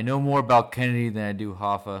 I know more about Kennedy than I do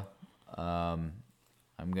Hoffa.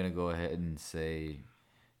 I'm gonna go ahead and say,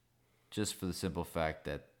 just for the simple fact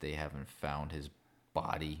that they haven't found his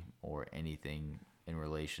body or anything in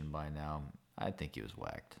relation by now, I think he was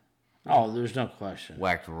whacked. Oh, there's no question.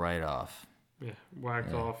 Whacked right off. yeah,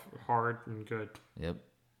 whacked off hard and good. Yep.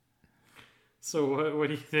 So what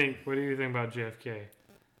do you think? What do you think about JFK,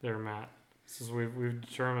 there, Matt? Since we've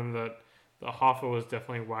determined that the Hoffa was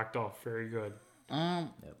definitely whacked off very good. I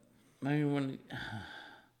mean when.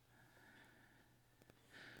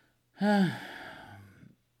 I'm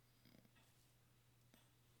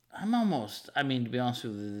almost. I mean, to be honest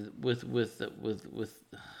with you, with oh God,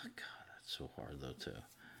 that's so hard though too.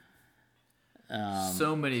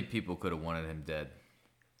 So many people could have wanted him dead.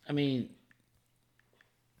 I mean,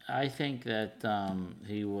 I think that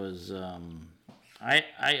he was.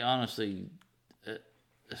 I honestly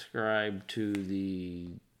ascribe to the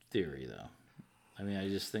theory, though. I mean, I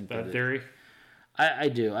just think That theory I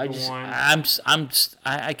do. I just. one I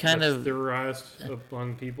kind that's of theorized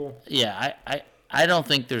among people. Yeah, I don't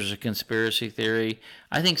think there's a conspiracy theory.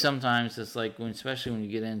 I think sometimes it's like especially when you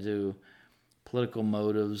get into political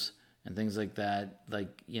motives and things like that,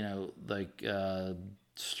 like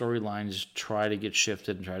storylines try to get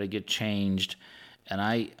shifted and try to get changed, and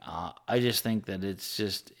I just think that it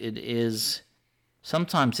is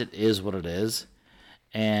sometimes it is what it is,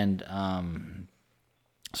 and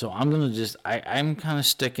so I'm gonna I'm kind of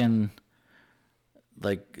sticking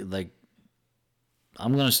like.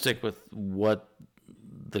 I'm going to stick with what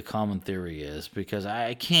the common theory is because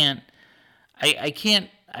I can't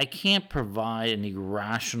provide any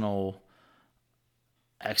rational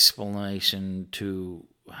explanation to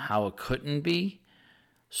how it couldn't be.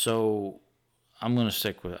 So I'm going to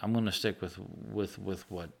stick with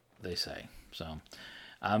what they say. So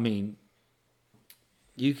I mean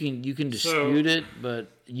you can dispute it, but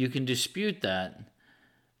you can dispute that.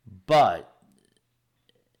 But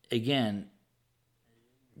again,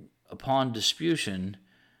 upon disputation,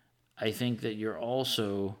 I think that you're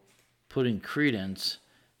also putting credence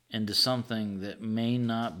into something that may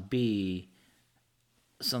not be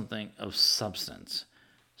something of substance.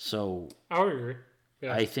 So I would agree.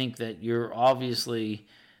 Yeah. I think that you're obviously,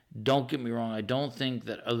 don't get me wrong, I don't think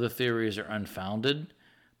that other theories are unfounded,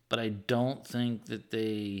 but I don't think that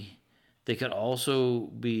they could also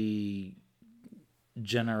be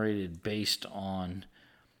generated based on.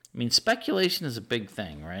 I mean, speculation is a big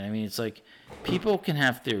thing, right? I mean, it's like people can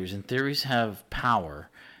have theories, and theories have power.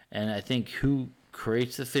 And I think who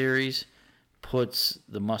creates the theories puts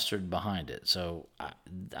the mustard behind it. So, I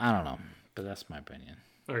don't know, but that's my opinion.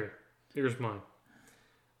 Okay, here's mine.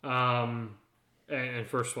 And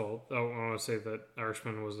first of all, I want to say that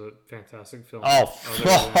Irishman was a fantastic film.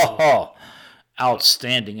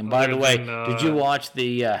 Outstanding. And by the way, than, did you watch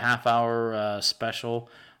the half-hour special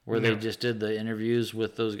where No. they just did the interviews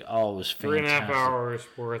with those? Oh, it was fantastic. 3.5 hours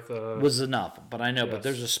worth of... Was enough, but I know. Yes. But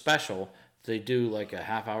there's a special. They do like a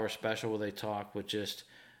half-hour special where they talk with just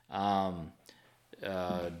De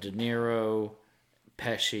Niro,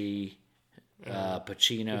 Pesci,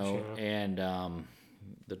 Pacino, and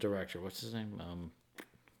the director. What's his name? I'm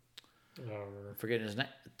forgetting his name.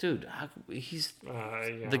 Dude, he's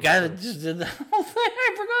the guy that just did the whole thing.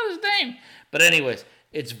 I forgot his name. But anyways,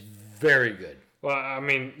 it's very good. Well, I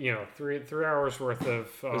mean, 3 hours worth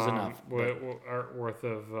of Was enough, worth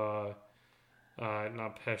of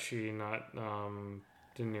not Pesci, not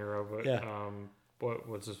De Niro, but Yeah.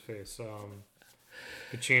 what's his face?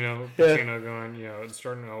 Pacino going,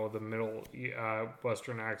 starting out with a middle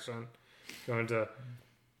Western accent, going to,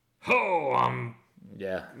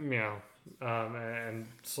 Yeah. and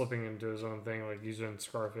slipping into his own thing like he's in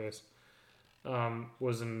Scarface,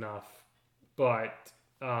 was enough. But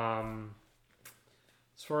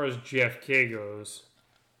as far as JFK goes,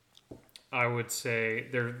 I would say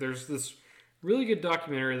there's this really good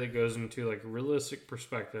documentary that goes into like a realistic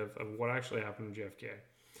perspective of what actually happened to JFK.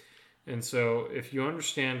 And so if you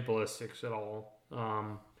understand ballistics at all,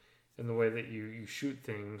 and the way that you shoot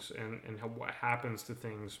things and what happens to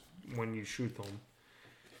things when you shoot them,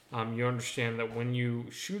 you understand that when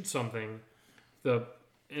you shoot something, the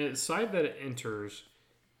side that it enters,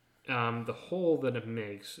 the hole that it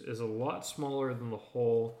makes is a lot smaller than the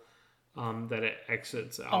hole that it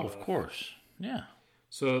exits out of. Of course. Yeah.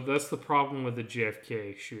 So that's the problem with the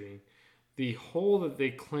JFK shooting. The hole that they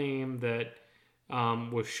claim that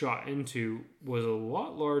was shot into was a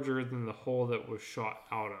lot larger than the hole that was shot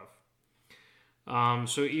out of.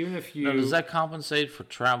 So even if you... Now, does that compensate for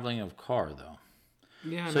traveling of car, though?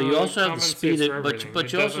 Yeah, So no, you it also have the speed, compensates for but everything. you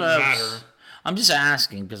It also doesn't have. matter. I'm just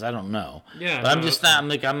asking because I don't know. Yeah, but I'm no, just that's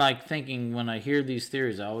not. I'm like thinking when I hear these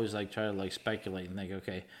theories, I always like try to like speculate and think,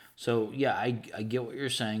 okay, so yeah, I get what you're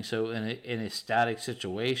saying. So in a static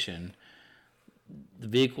situation, the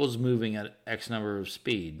vehicle's moving at X number of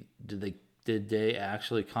speed. Did they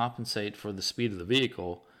actually compensate for the speed of the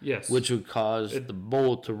vehicle? Yes. Which would cause the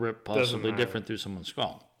bullet to rip possibly matter. different through someone's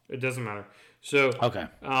skull. It doesn't matter. So Okay.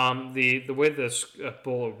 the way this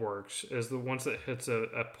bullet works is the once it hits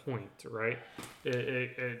a point, right?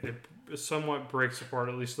 It somewhat breaks apart.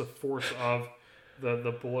 At least the force of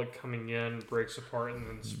the bullet coming in breaks apart and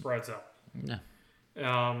then spreads out. Yeah.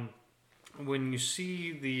 When you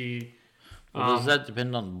see the Well, does that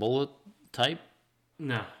depend on bullet type?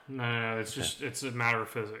 No. It's just it's a matter of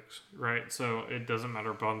physics, right? So it doesn't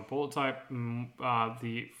matter about the bullet type,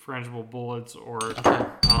 the frangible bullets, or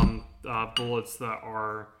bullets that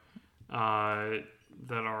are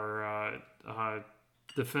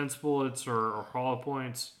defense bullets or hollow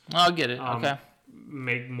points. I'll get it. Okay.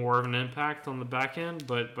 Make more of an impact on the back end,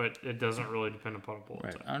 but it doesn't really depend upon a bullet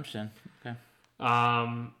Right. type. I understand. Okay.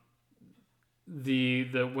 The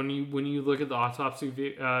when you look at the autopsy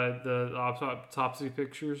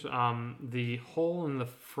pictures, the hole in the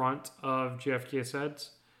front of JFK's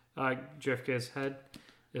head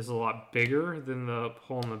is a lot bigger than the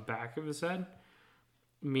hole in the back of his head,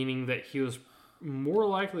 meaning that he was more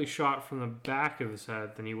likely shot from the back of his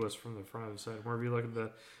head than he was from the front of his head. Where if you look at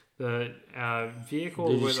the vehicle,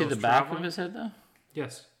 Did you see the back of his head though?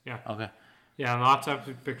 Yes. Yeah. Okay. Yeah. In the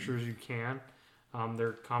autopsy pictures, you can.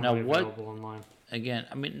 They're commonly available online. Again,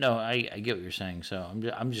 I mean, no, I get what you're saying. So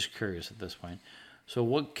I'm just curious at this point. So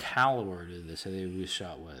what caliber did they say they was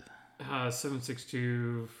shot with?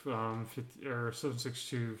 7.62 50, or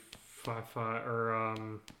 7.62 55 or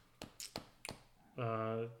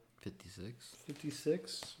 56?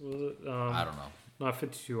 56 was it? I don't know. Not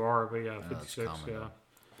 52R, but yeah, I know it's 56. common, Yeah. though. It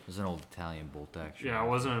was an old Italian bolt action. Yeah, it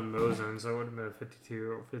wasn't a Mosin, so it would have been a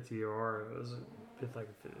 52 or 50R. It was like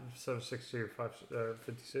a 7.62 or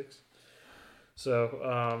 56.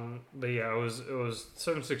 So, but yeah, it was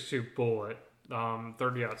 7.62 bullet.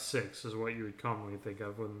 30-06 is what you would commonly think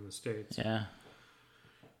of within the States. Yeah.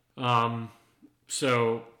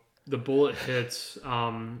 So the bullet hits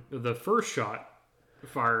the first shot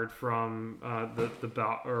fired from the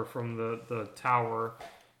tower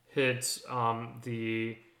hits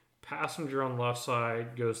the passenger on the left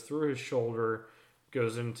side, goes through his shoulder,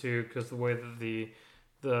 goes into, because the way that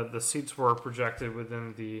the seats were projected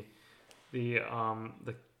within the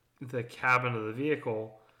cabin of the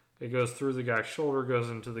vehicle, it goes through the guy's shoulder, goes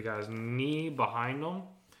into the guy's knee behind him.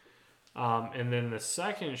 And then the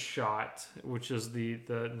second shot, which is the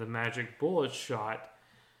magic bullet shot,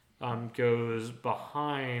 goes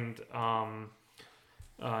behind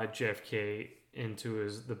JFK into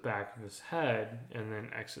the back of his head, and then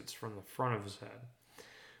exits from the front of his head.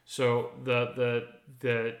 So the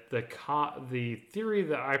theory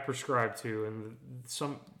that I prescribe to, and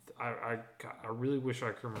I really wish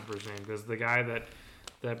I could remember his name, because the guy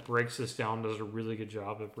that breaks this down does a really good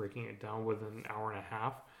job of breaking it down within an hour and a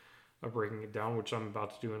half of breaking it down, which I'm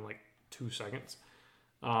about to do in like 2 seconds.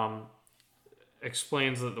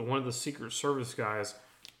 Explains that one of the Secret Service guys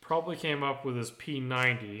probably came up with his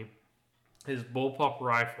P90, his bullpup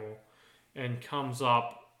rifle, and comes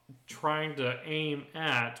up trying to aim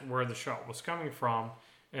at where the shot was coming from,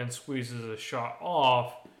 and squeezes a shot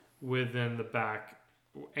off within the back,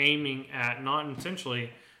 aiming at, not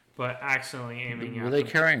intentionally, but accidentally aiming at. Were they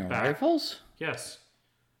carrying back. rifles? Yes.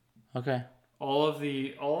 Okay. All of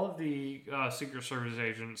the Secret Service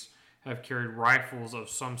agents have carried rifles of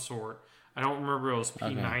some sort. I don't remember, it was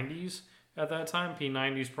P90s at that time.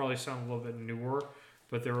 P90s probably sound a little bit newer,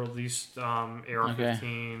 but there were at least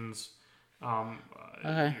AR-15s,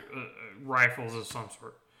 rifles of some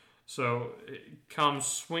sort. So it comes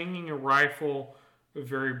swinging a rifle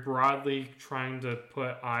very broadly, trying to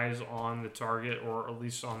put eyes on the target, or at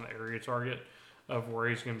least on the area target of where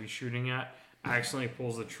he's going to be shooting at. Accidentally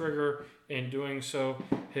pulls the trigger. In doing so,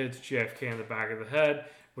 hits JFK in the back of the head,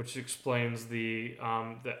 which explains the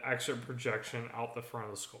exit projection out the front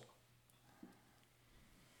of the skull.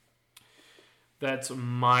 That's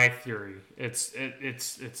my theory. It's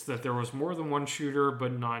that there was more than one shooter,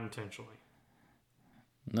 but not intentionally.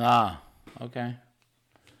 Okay.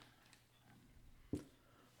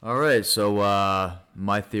 All right, so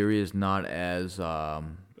my theory is not as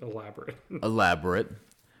Elaborate.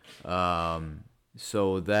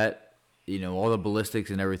 So that, all the ballistics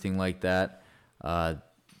and everything like that,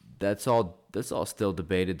 that's all still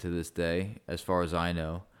debated to this day, as far as I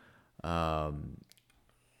know.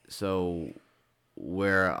 So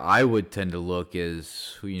where I would tend to look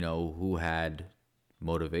is who had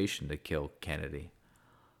motivation to kill Kennedy,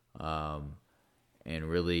 and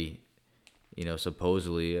really,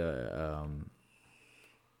 supposedly, the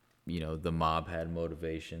mob had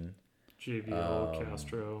motivation. JBL,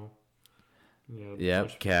 Castro.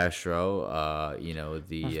 Yep, Castro.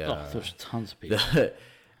 There's tons of people.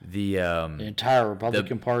 The entire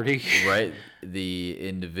Republican Party. Right. The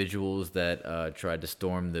individuals that tried to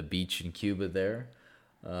storm the beach in Cuba there.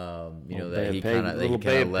 That he kind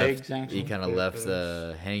of left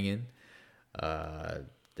hanging.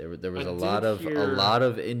 There was a lot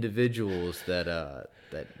of individuals that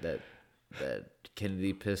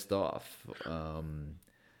Kennedy pissed off.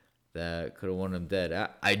 That could have won him dead.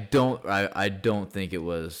 I don't think it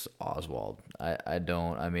was Oswald. I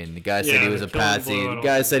don't. I mean, the guy said he was a patsy. The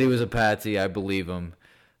guy said he was a patsy. I believe him.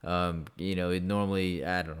 Normally,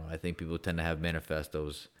 I don't know. I think people tend to have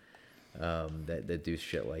manifestos that do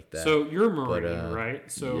shit like that. So you're a Marine, right?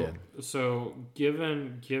 So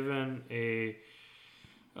given a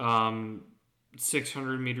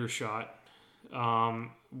 600-meter shot,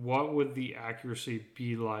 what would the accuracy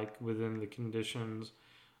be like within the conditions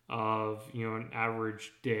of an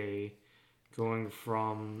average day, going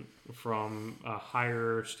from a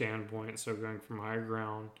higher standpoint, so going from higher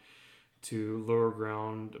ground to lower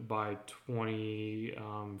ground by 20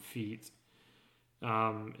 feet,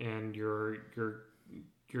 and you're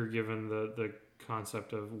given the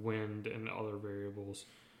concept of wind and other variables.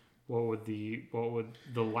 What would the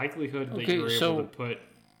likelihood that you're able to put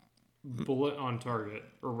bullet on target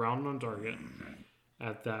or round on target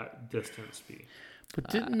at that distance be? But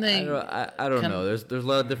didn't they? I don't know. There's a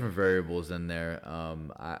lot of different variables in there.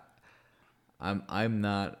 I'm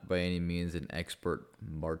not by any means an expert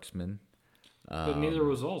marksman. But neither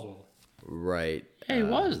was Oswald. Right. Yeah, he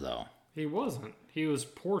was though. He wasn't. He was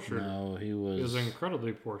poor shooter. No, he was. He was an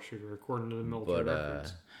incredibly poor shooter, according to the military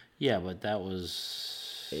records. Yeah, but that was.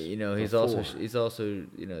 He's also.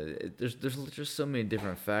 There's just so many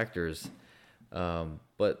different factors,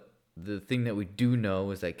 but the thing that we do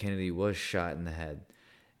know is that Kennedy was shot in the head,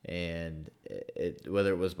 and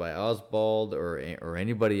whether it was by Oswald or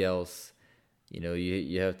anybody else,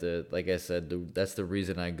 you have to, like I said, that's the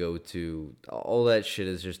reason I go to all that shit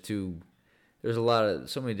is just too. There's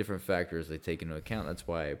so many different factors they take into account. That's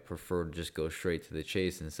why I prefer to just go straight to the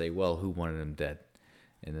chase and say, well, who wanted him dead,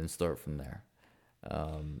 and then start from there.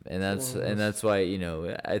 And that's why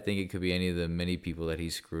I think it could be any of the many people that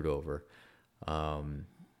he screwed over. Or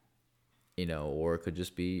it could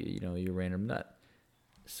just be, your random nut.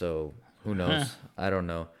 So, who knows? I don't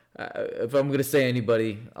know. If I'm going to say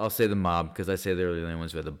anybody, I'll say the mob, because I say they're the only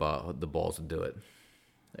ones who had the balls to do it.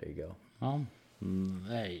 There you go. Well,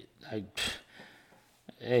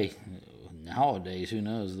 hey, nowadays, who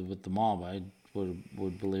knows with the mob? I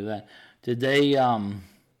would believe that. Did they,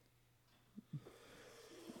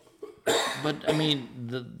 but I mean,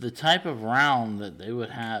 the type of round that they would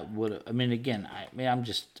have I'm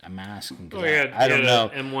asking. I don't know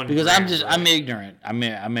because I'm ignorant.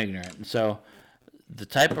 I'm ignorant. So the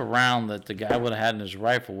type of round that the guy would have had in his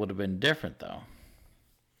rifle would have been different, though.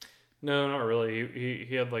 No, not really.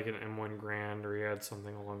 He had like an M1 Grand, or he had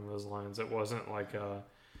something along those lines. It wasn't like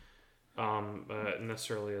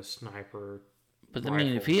necessarily a sniper. But rifle. I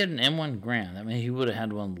mean, if he had an M1 Grand, he would have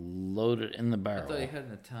had one loaded in the barrel. I thought he had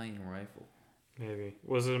an Italian rifle. Maybe.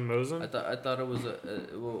 Was it a Mosin? I thought it was a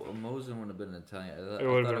Mosin would have been an Italian. I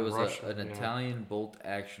would've thought been it was Russian, an yeah. Italian bolt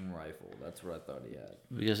action rifle. That's what I thought he had.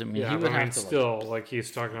 Because I mean, Yeah, he but would I mean, have to still, like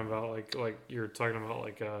he's talking about, like you're talking about,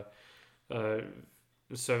 like a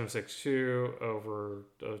 7.62 over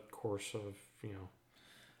a course of,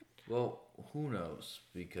 Well, who knows?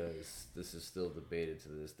 Because this is still debated to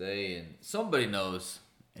this day, and somebody knows.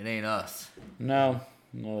 It ain't us. No,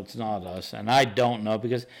 it's not us, and I don't know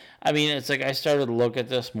because I mean, it's like I started to look at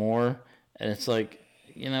this more, and it's like,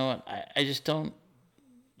 you know what? I just don't.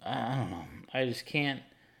 I don't know. I just can't.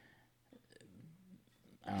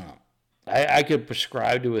 I don't know. I could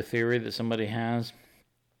prescribe to a theory that somebody has,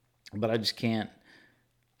 but I just can't.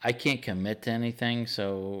 I can't commit to anything,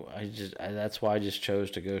 so that's why I just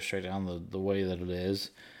chose to go straight down the way that it is,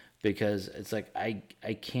 because it's like I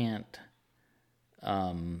can't.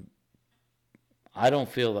 I don't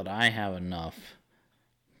feel that I have enough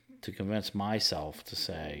to convince myself to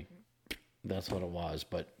say that's what it was,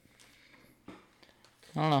 but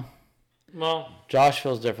I don't know. well, Josh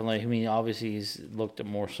feels differently. I mean, obviously he's looked at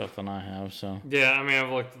more stuff than I have, so yeah, I mean,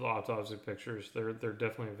 I've looked at the autopsy pictures. They're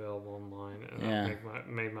definitely available online, and Yeah. I've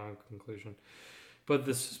made my own conclusion. But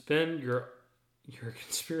this has been your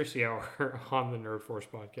conspiracy hour on the Nerd Force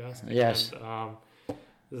podcast. Yes. And,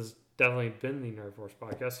 this has definitely been the Nerd Force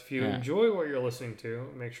podcast. If you Yeah. enjoy what you're listening to,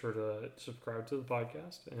 make sure to subscribe to the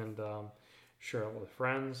podcast and share it with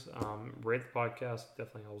friends. Rate the podcast.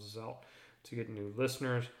 Definitely helps us out to get new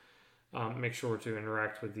listeners. Make sure to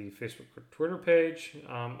interact with the Facebook or Twitter page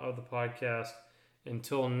of the podcast.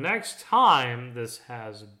 Until next time, this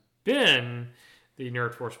has been the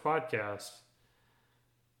Nerd Force podcast.